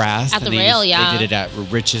at Brass. At the Rail, They did it at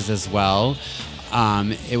Rich's as well.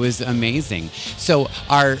 It was amazing. So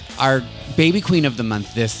our baby queen of the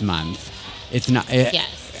month this month,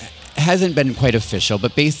 hasn't been quite official,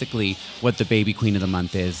 but basically what the baby queen of the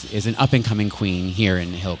month is an up-and-coming queen here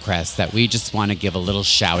in Hillcrest that we just want to give a little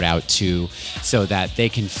shout out to so that they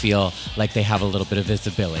can feel like they have a little bit of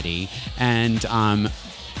visibility. And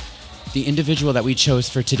the individual that we chose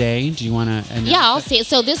for today, do you want to announce? Yeah, I'll say it.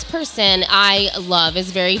 So this person I love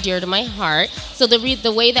is very dear to my heart. So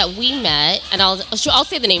the way that we met, and I'll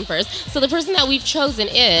say the name first. So the person that we've chosen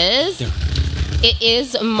is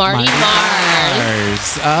Marty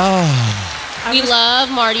Mars. Oh. We love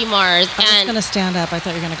Marty Mars. I was going to stand up. I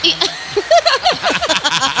thought you were going to call.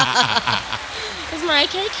 It's Mariah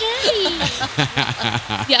Carey Carrie.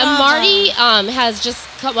 Marty has just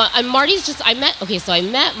come on. Marty's just. I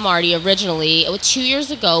met Marty originally. It was 2 years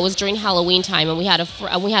ago. It was during Halloween time, and we had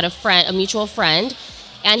a mutual friend,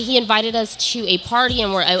 and he invited us to a party,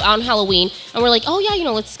 and we're on Halloween, and we're like, oh yeah,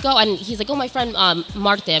 let's go. And he's like, oh, my friend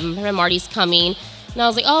Marty's coming. And I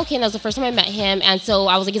was like, oh, okay. And that was the first time I met him. And so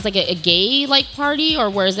I was like, it's like a gay party, or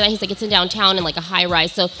where is it? He's like, it's in downtown in like a high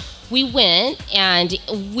rise. So we went, and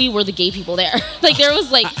we were the gay people there.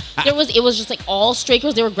 It was just like all straight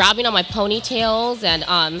girls. They were grabbing on my ponytails, and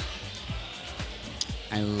I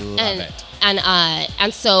love it.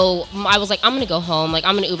 And so I was like, I'm gonna go home. I'm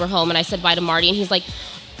gonna Uber home. And I said bye to Marty, and he's like,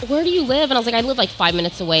 where do you live? And I was like, I live 5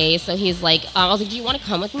 minutes away. So he's like, I was like, do you want to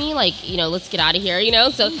come with me? Let's get out of here,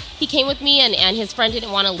 So he came with me, and his friend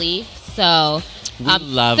didn't want to leave. So we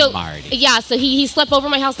love Marty. Yeah, so he slept over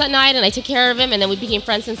my house that night, and I took care of him, and then we became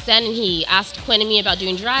friends since then. And he asked Quinn and me about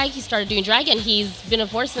doing drag. He started doing drag, and he's been a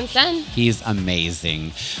force since then. He's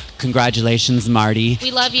amazing. Congratulations, Marty. We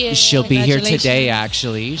love you. She'll be here today,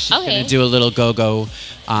 actually. She's going to do a little go-go.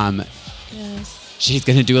 Yes. She's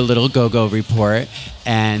going to do a little go-go report,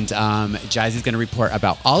 and Jazzy's going to report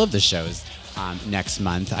about all of the shows next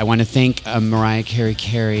month. I want to thank Mariah Carey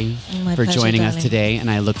Carrie for joining us today,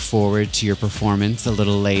 and I look forward to your performance a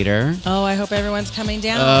little later. Oh, I hope everyone's coming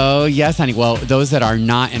down. Oh, yes, honey. Well, those that are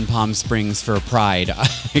not in Palm Springs for Pride,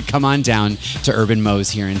 come on down to Urban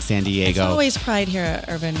Mo's here in San Diego. It's always Pride here at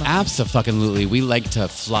Urban Mo. Absolutely. We like to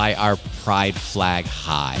fly our Pride flag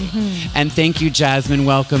high. Mm-hmm. And thank you, Jasmine.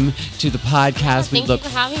 Welcome to the podcast. Thank you for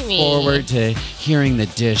having me. Forward to hearing the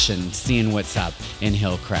dish and seeing what's up in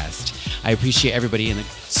Hillcrest. I appreciate everybody in the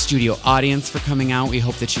studio audience for coming out. We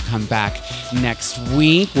hope that you come back next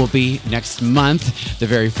week. We'll be next month, the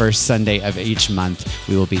very first Sunday of each month.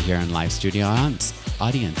 We will be here in live studio audience.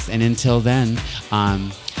 And until then,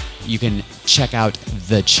 you can check out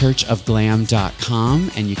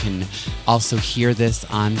thechurchofglam.com, and you can also hear this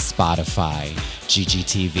on Spotify,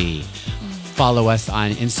 GGTV. Follow us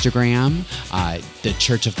on Instagram, The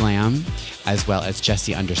Church of Glam, as well as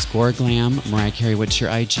Jessie_Glam. Mariah Carey, what's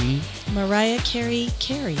your IG? Mariah Carey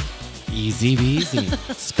Carrie. Easy peasy.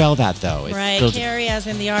 Spell that, though. Mariah Carey as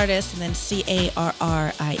in the artist, and then Carrie.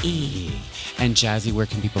 And Jazzy, where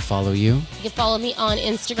can people follow you? You can follow me on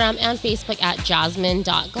Instagram and Facebook at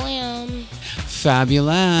jasmine.glam.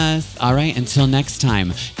 Fabulous. All right, until next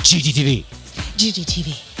time, GGTV.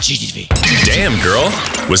 GGTV. GGTV. Damn, girl.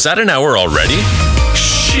 Was that an hour already?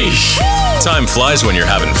 Sheesh. Time flies when you're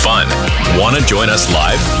having fun. Want to join us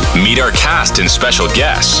live? Meet our cast and special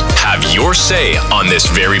guests. Have your say on this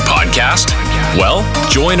very podcast? Well,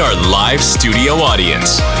 join our live studio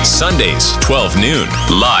audience. Sundays, 12 noon,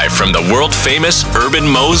 live from the world-famous Urban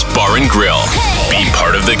Mo's Bar and Grill. Be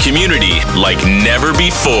part of the community like never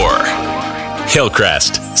before.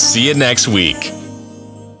 Hillcrest. See you next week.